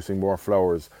it producing more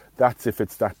flowers. That's if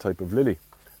it's that type of lily.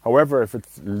 However, if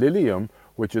it's Lilium,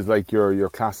 which is like your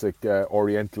classic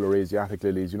Oriental or Asiatic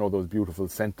lilies, those beautiful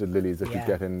scented lilies that you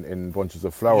get in bunches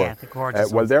of flower. Yeah, the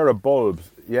gorgeous ones. They're a bulbs.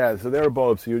 Yeah, so they're a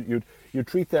bulb. So you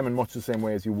treat them in much the same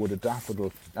way as you would a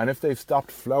daffodil. And if they've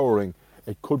stopped flowering,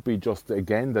 it could be just,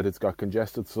 again, that it's got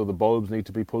congested, so the bulbs need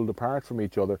to be pulled apart from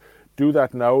each other. Do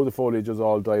that now, the foliage has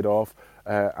all died off,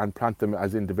 and plant them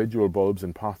as individual bulbs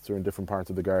in pots or in different parts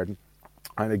of the garden.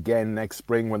 And again, next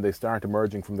spring, when they start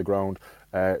emerging from the ground,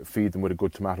 feed them with a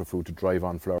good tomato food to drive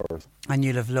on flowers. And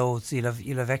you'll have loads. You'll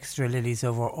have extra lilies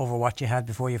over what you had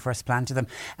before you first planted them.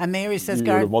 And Mary says,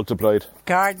 You'll have multiplied.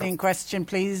 Gardening question,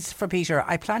 please, for Peter.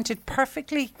 I planted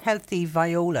perfectly healthy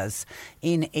violas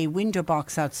in a window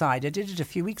box outside. I did it a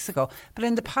few weeks ago. But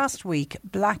in the past week,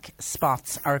 black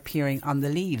spots are appearing on the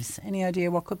leaves. Any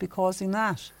idea what could be causing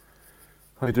that?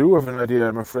 I do have an idea,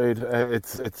 I'm afraid.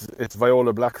 It's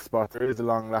Viola black spot. There is a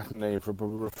long Latin name for it, but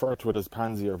we refer to it as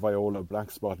pansy or Viola black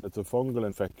spot. It's a fungal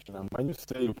infection, and when you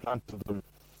say you planted them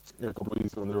a couple of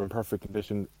weeks ago and they're in perfect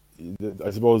condition, I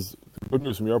suppose the good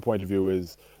news from your point of view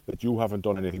is that you haven't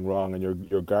done anything wrong and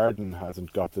your garden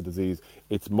hasn't got the disease.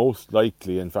 It's most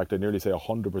likely, in fact I nearly say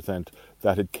 100%,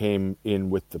 that it came in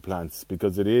with the plants,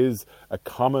 because it is a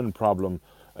common problem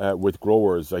with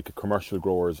growers, like commercial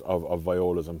growers of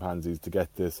violas and pansies, to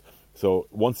get this. So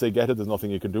once they get it, there's nothing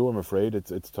you can do, I'm afraid.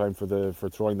 It's time for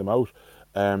throwing them out.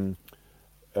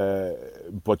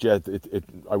 But yeah,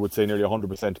 I would say nearly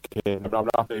 100% came. I'm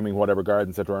not blaming whatever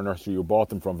garden centre or nursery you bought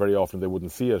them from. Very often they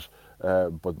wouldn't see it,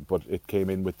 but it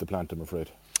came in with the plant, I'm afraid.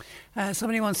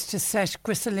 Somebody wants to set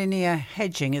Griselinia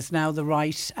hedging. Is now the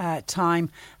right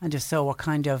time? And if so, what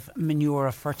kind of manure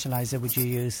or fertiliser would you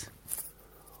use?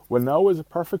 Well, now is a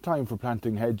perfect time for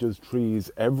planting hedges, trees,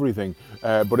 everything.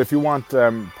 But if you want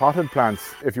potted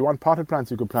plants,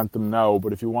 you can plant them now.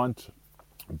 But if you want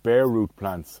bare root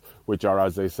plants, which are,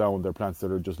 as they sound, they're plants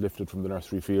that are just lifted from the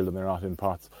nursery field and they're not in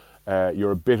pots,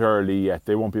 you're a bit early yet.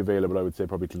 They won't be available, I would say,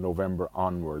 probably till November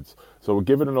onwards. So we'll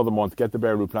give it another month, get the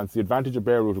bare root plants. The advantage of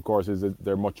bare root, of course, is that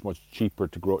they're much, much cheaper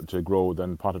to grow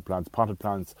than potted plants. Potted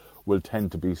plants will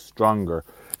tend to be stronger.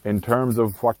 In terms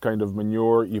of what kind of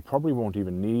manure, you probably won't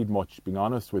even need much, being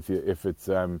honest with you,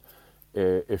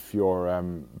 if you're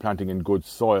planting in good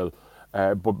soil.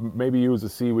 But maybe use some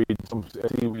seaweed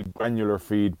granular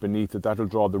feed beneath it. That'll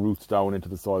draw the roots down into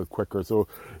the soil quicker. So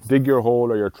dig your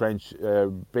hole or your trench,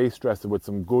 base dress it with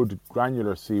some good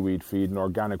granular seaweed feed, an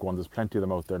organic one. There's plenty of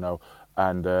them out there now,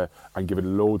 and give it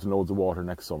loads and loads of water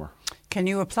next summer. Can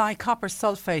you apply copper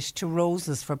sulphate to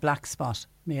roses for black spot?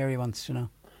 Mary wants to know.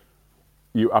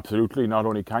 You absolutely, not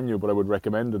only can you, but I would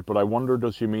recommend it. But I wonder,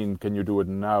 does she mean, can you do it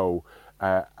now?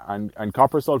 And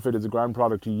copper sulphate is a grand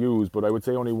product to use, but I would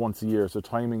say only once a year, so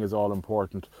timing is all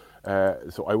important.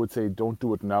 So I would say don't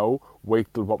do it now. Wait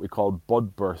till what we call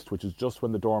bud burst, which is just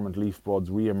when the dormant leaf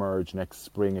buds re-emerge next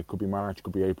spring. It could be March,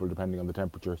 could be April, depending on the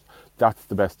temperatures. That's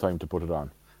the best time to put it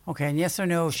on. Okay, and yes or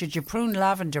no, should you prune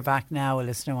lavender back now? A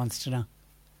listener wants to know.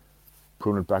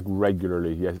 Prune it back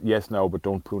regularly. Yes, now, but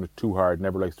don't prune it too hard.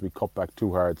 Never likes to be cut back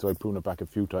too hard, so I prune it back a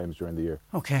few times during the year.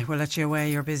 Okay, we'll let you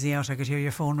away. You're busy out. I could hear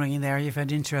your phone ringing there. You've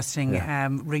had interesting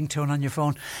ringtone on your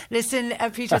phone. Listen,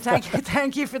 Peter,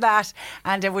 thank you for that,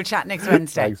 and we'll chat next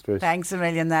Wednesday. Thanks, Trish. Thanks a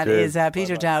million. That Cheers. Is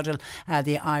Peter Dowdall,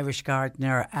 the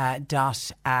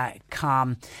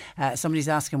irishgardener.com. Somebody's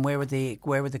asking where were the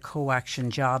CoAction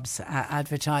jobs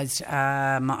advertised.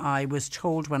 I was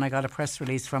told when I got a press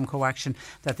release from CoAction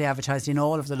that they advertised in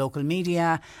all of the local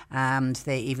media, and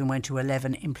they even went to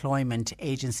 11 employment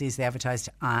agencies. They advertised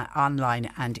online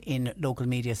and in local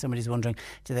media. Somebody's wondering,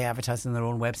 do they advertise on their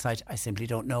own website? I simply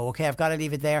don't know. Okay, I've got to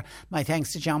leave it there. My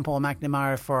thanks to John Paul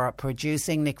McNamara for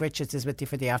producing. Nick Richards is with you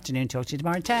for the afternoon. Talk to you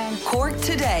tomorrow at 10. Cork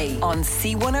Today on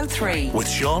C103. With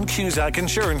Sean Cusack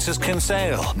Insurance's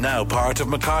Kinsale, now part of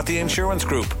McCarthy Insurance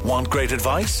Group. Want great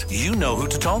advice? You know who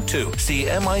to talk to. See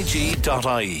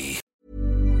MIG.ie.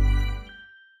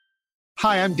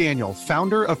 Hi, I'm Daniel,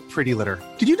 founder of Pretty Litter.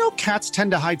 Did you know cats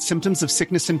tend to hide symptoms of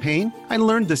sickness and pain? I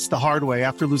learned this the hard way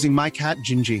after losing my cat,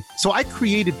 Gingy. So I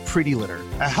created Pretty Litter,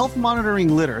 a health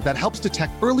monitoring litter that helps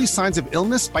detect early signs of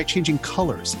illness by changing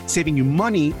colors, saving you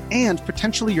money and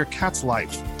potentially your cat's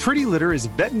life. Pretty Litter is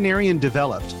veterinarian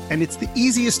developed, and it's the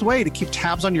easiest way to keep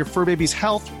tabs on your fur baby's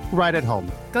health right at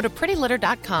home. Go to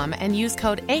prettylitter.com and use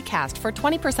code ACAST for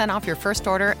 20% off your first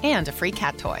order and a free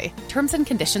cat toy. Terms and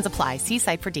conditions apply. See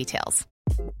site for details.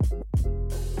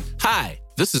 Hi,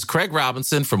 this is Craig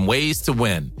Robinson from Ways to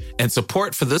Win, and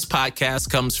support for this podcast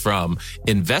comes from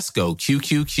Invesco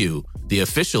QQQ, the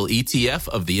official ETF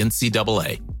of the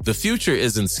NCAA. The future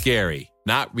isn't scary.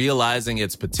 Not realizing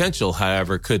its potential,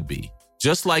 however, could be.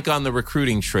 Just like on the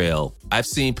recruiting trail, I've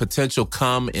seen potential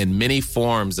come in many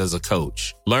forms as a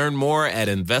coach. Learn more at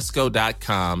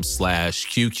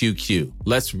Invesco.com/QQQ.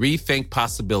 Let's rethink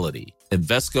possibility.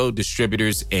 Invesco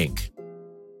Distributors, Inc.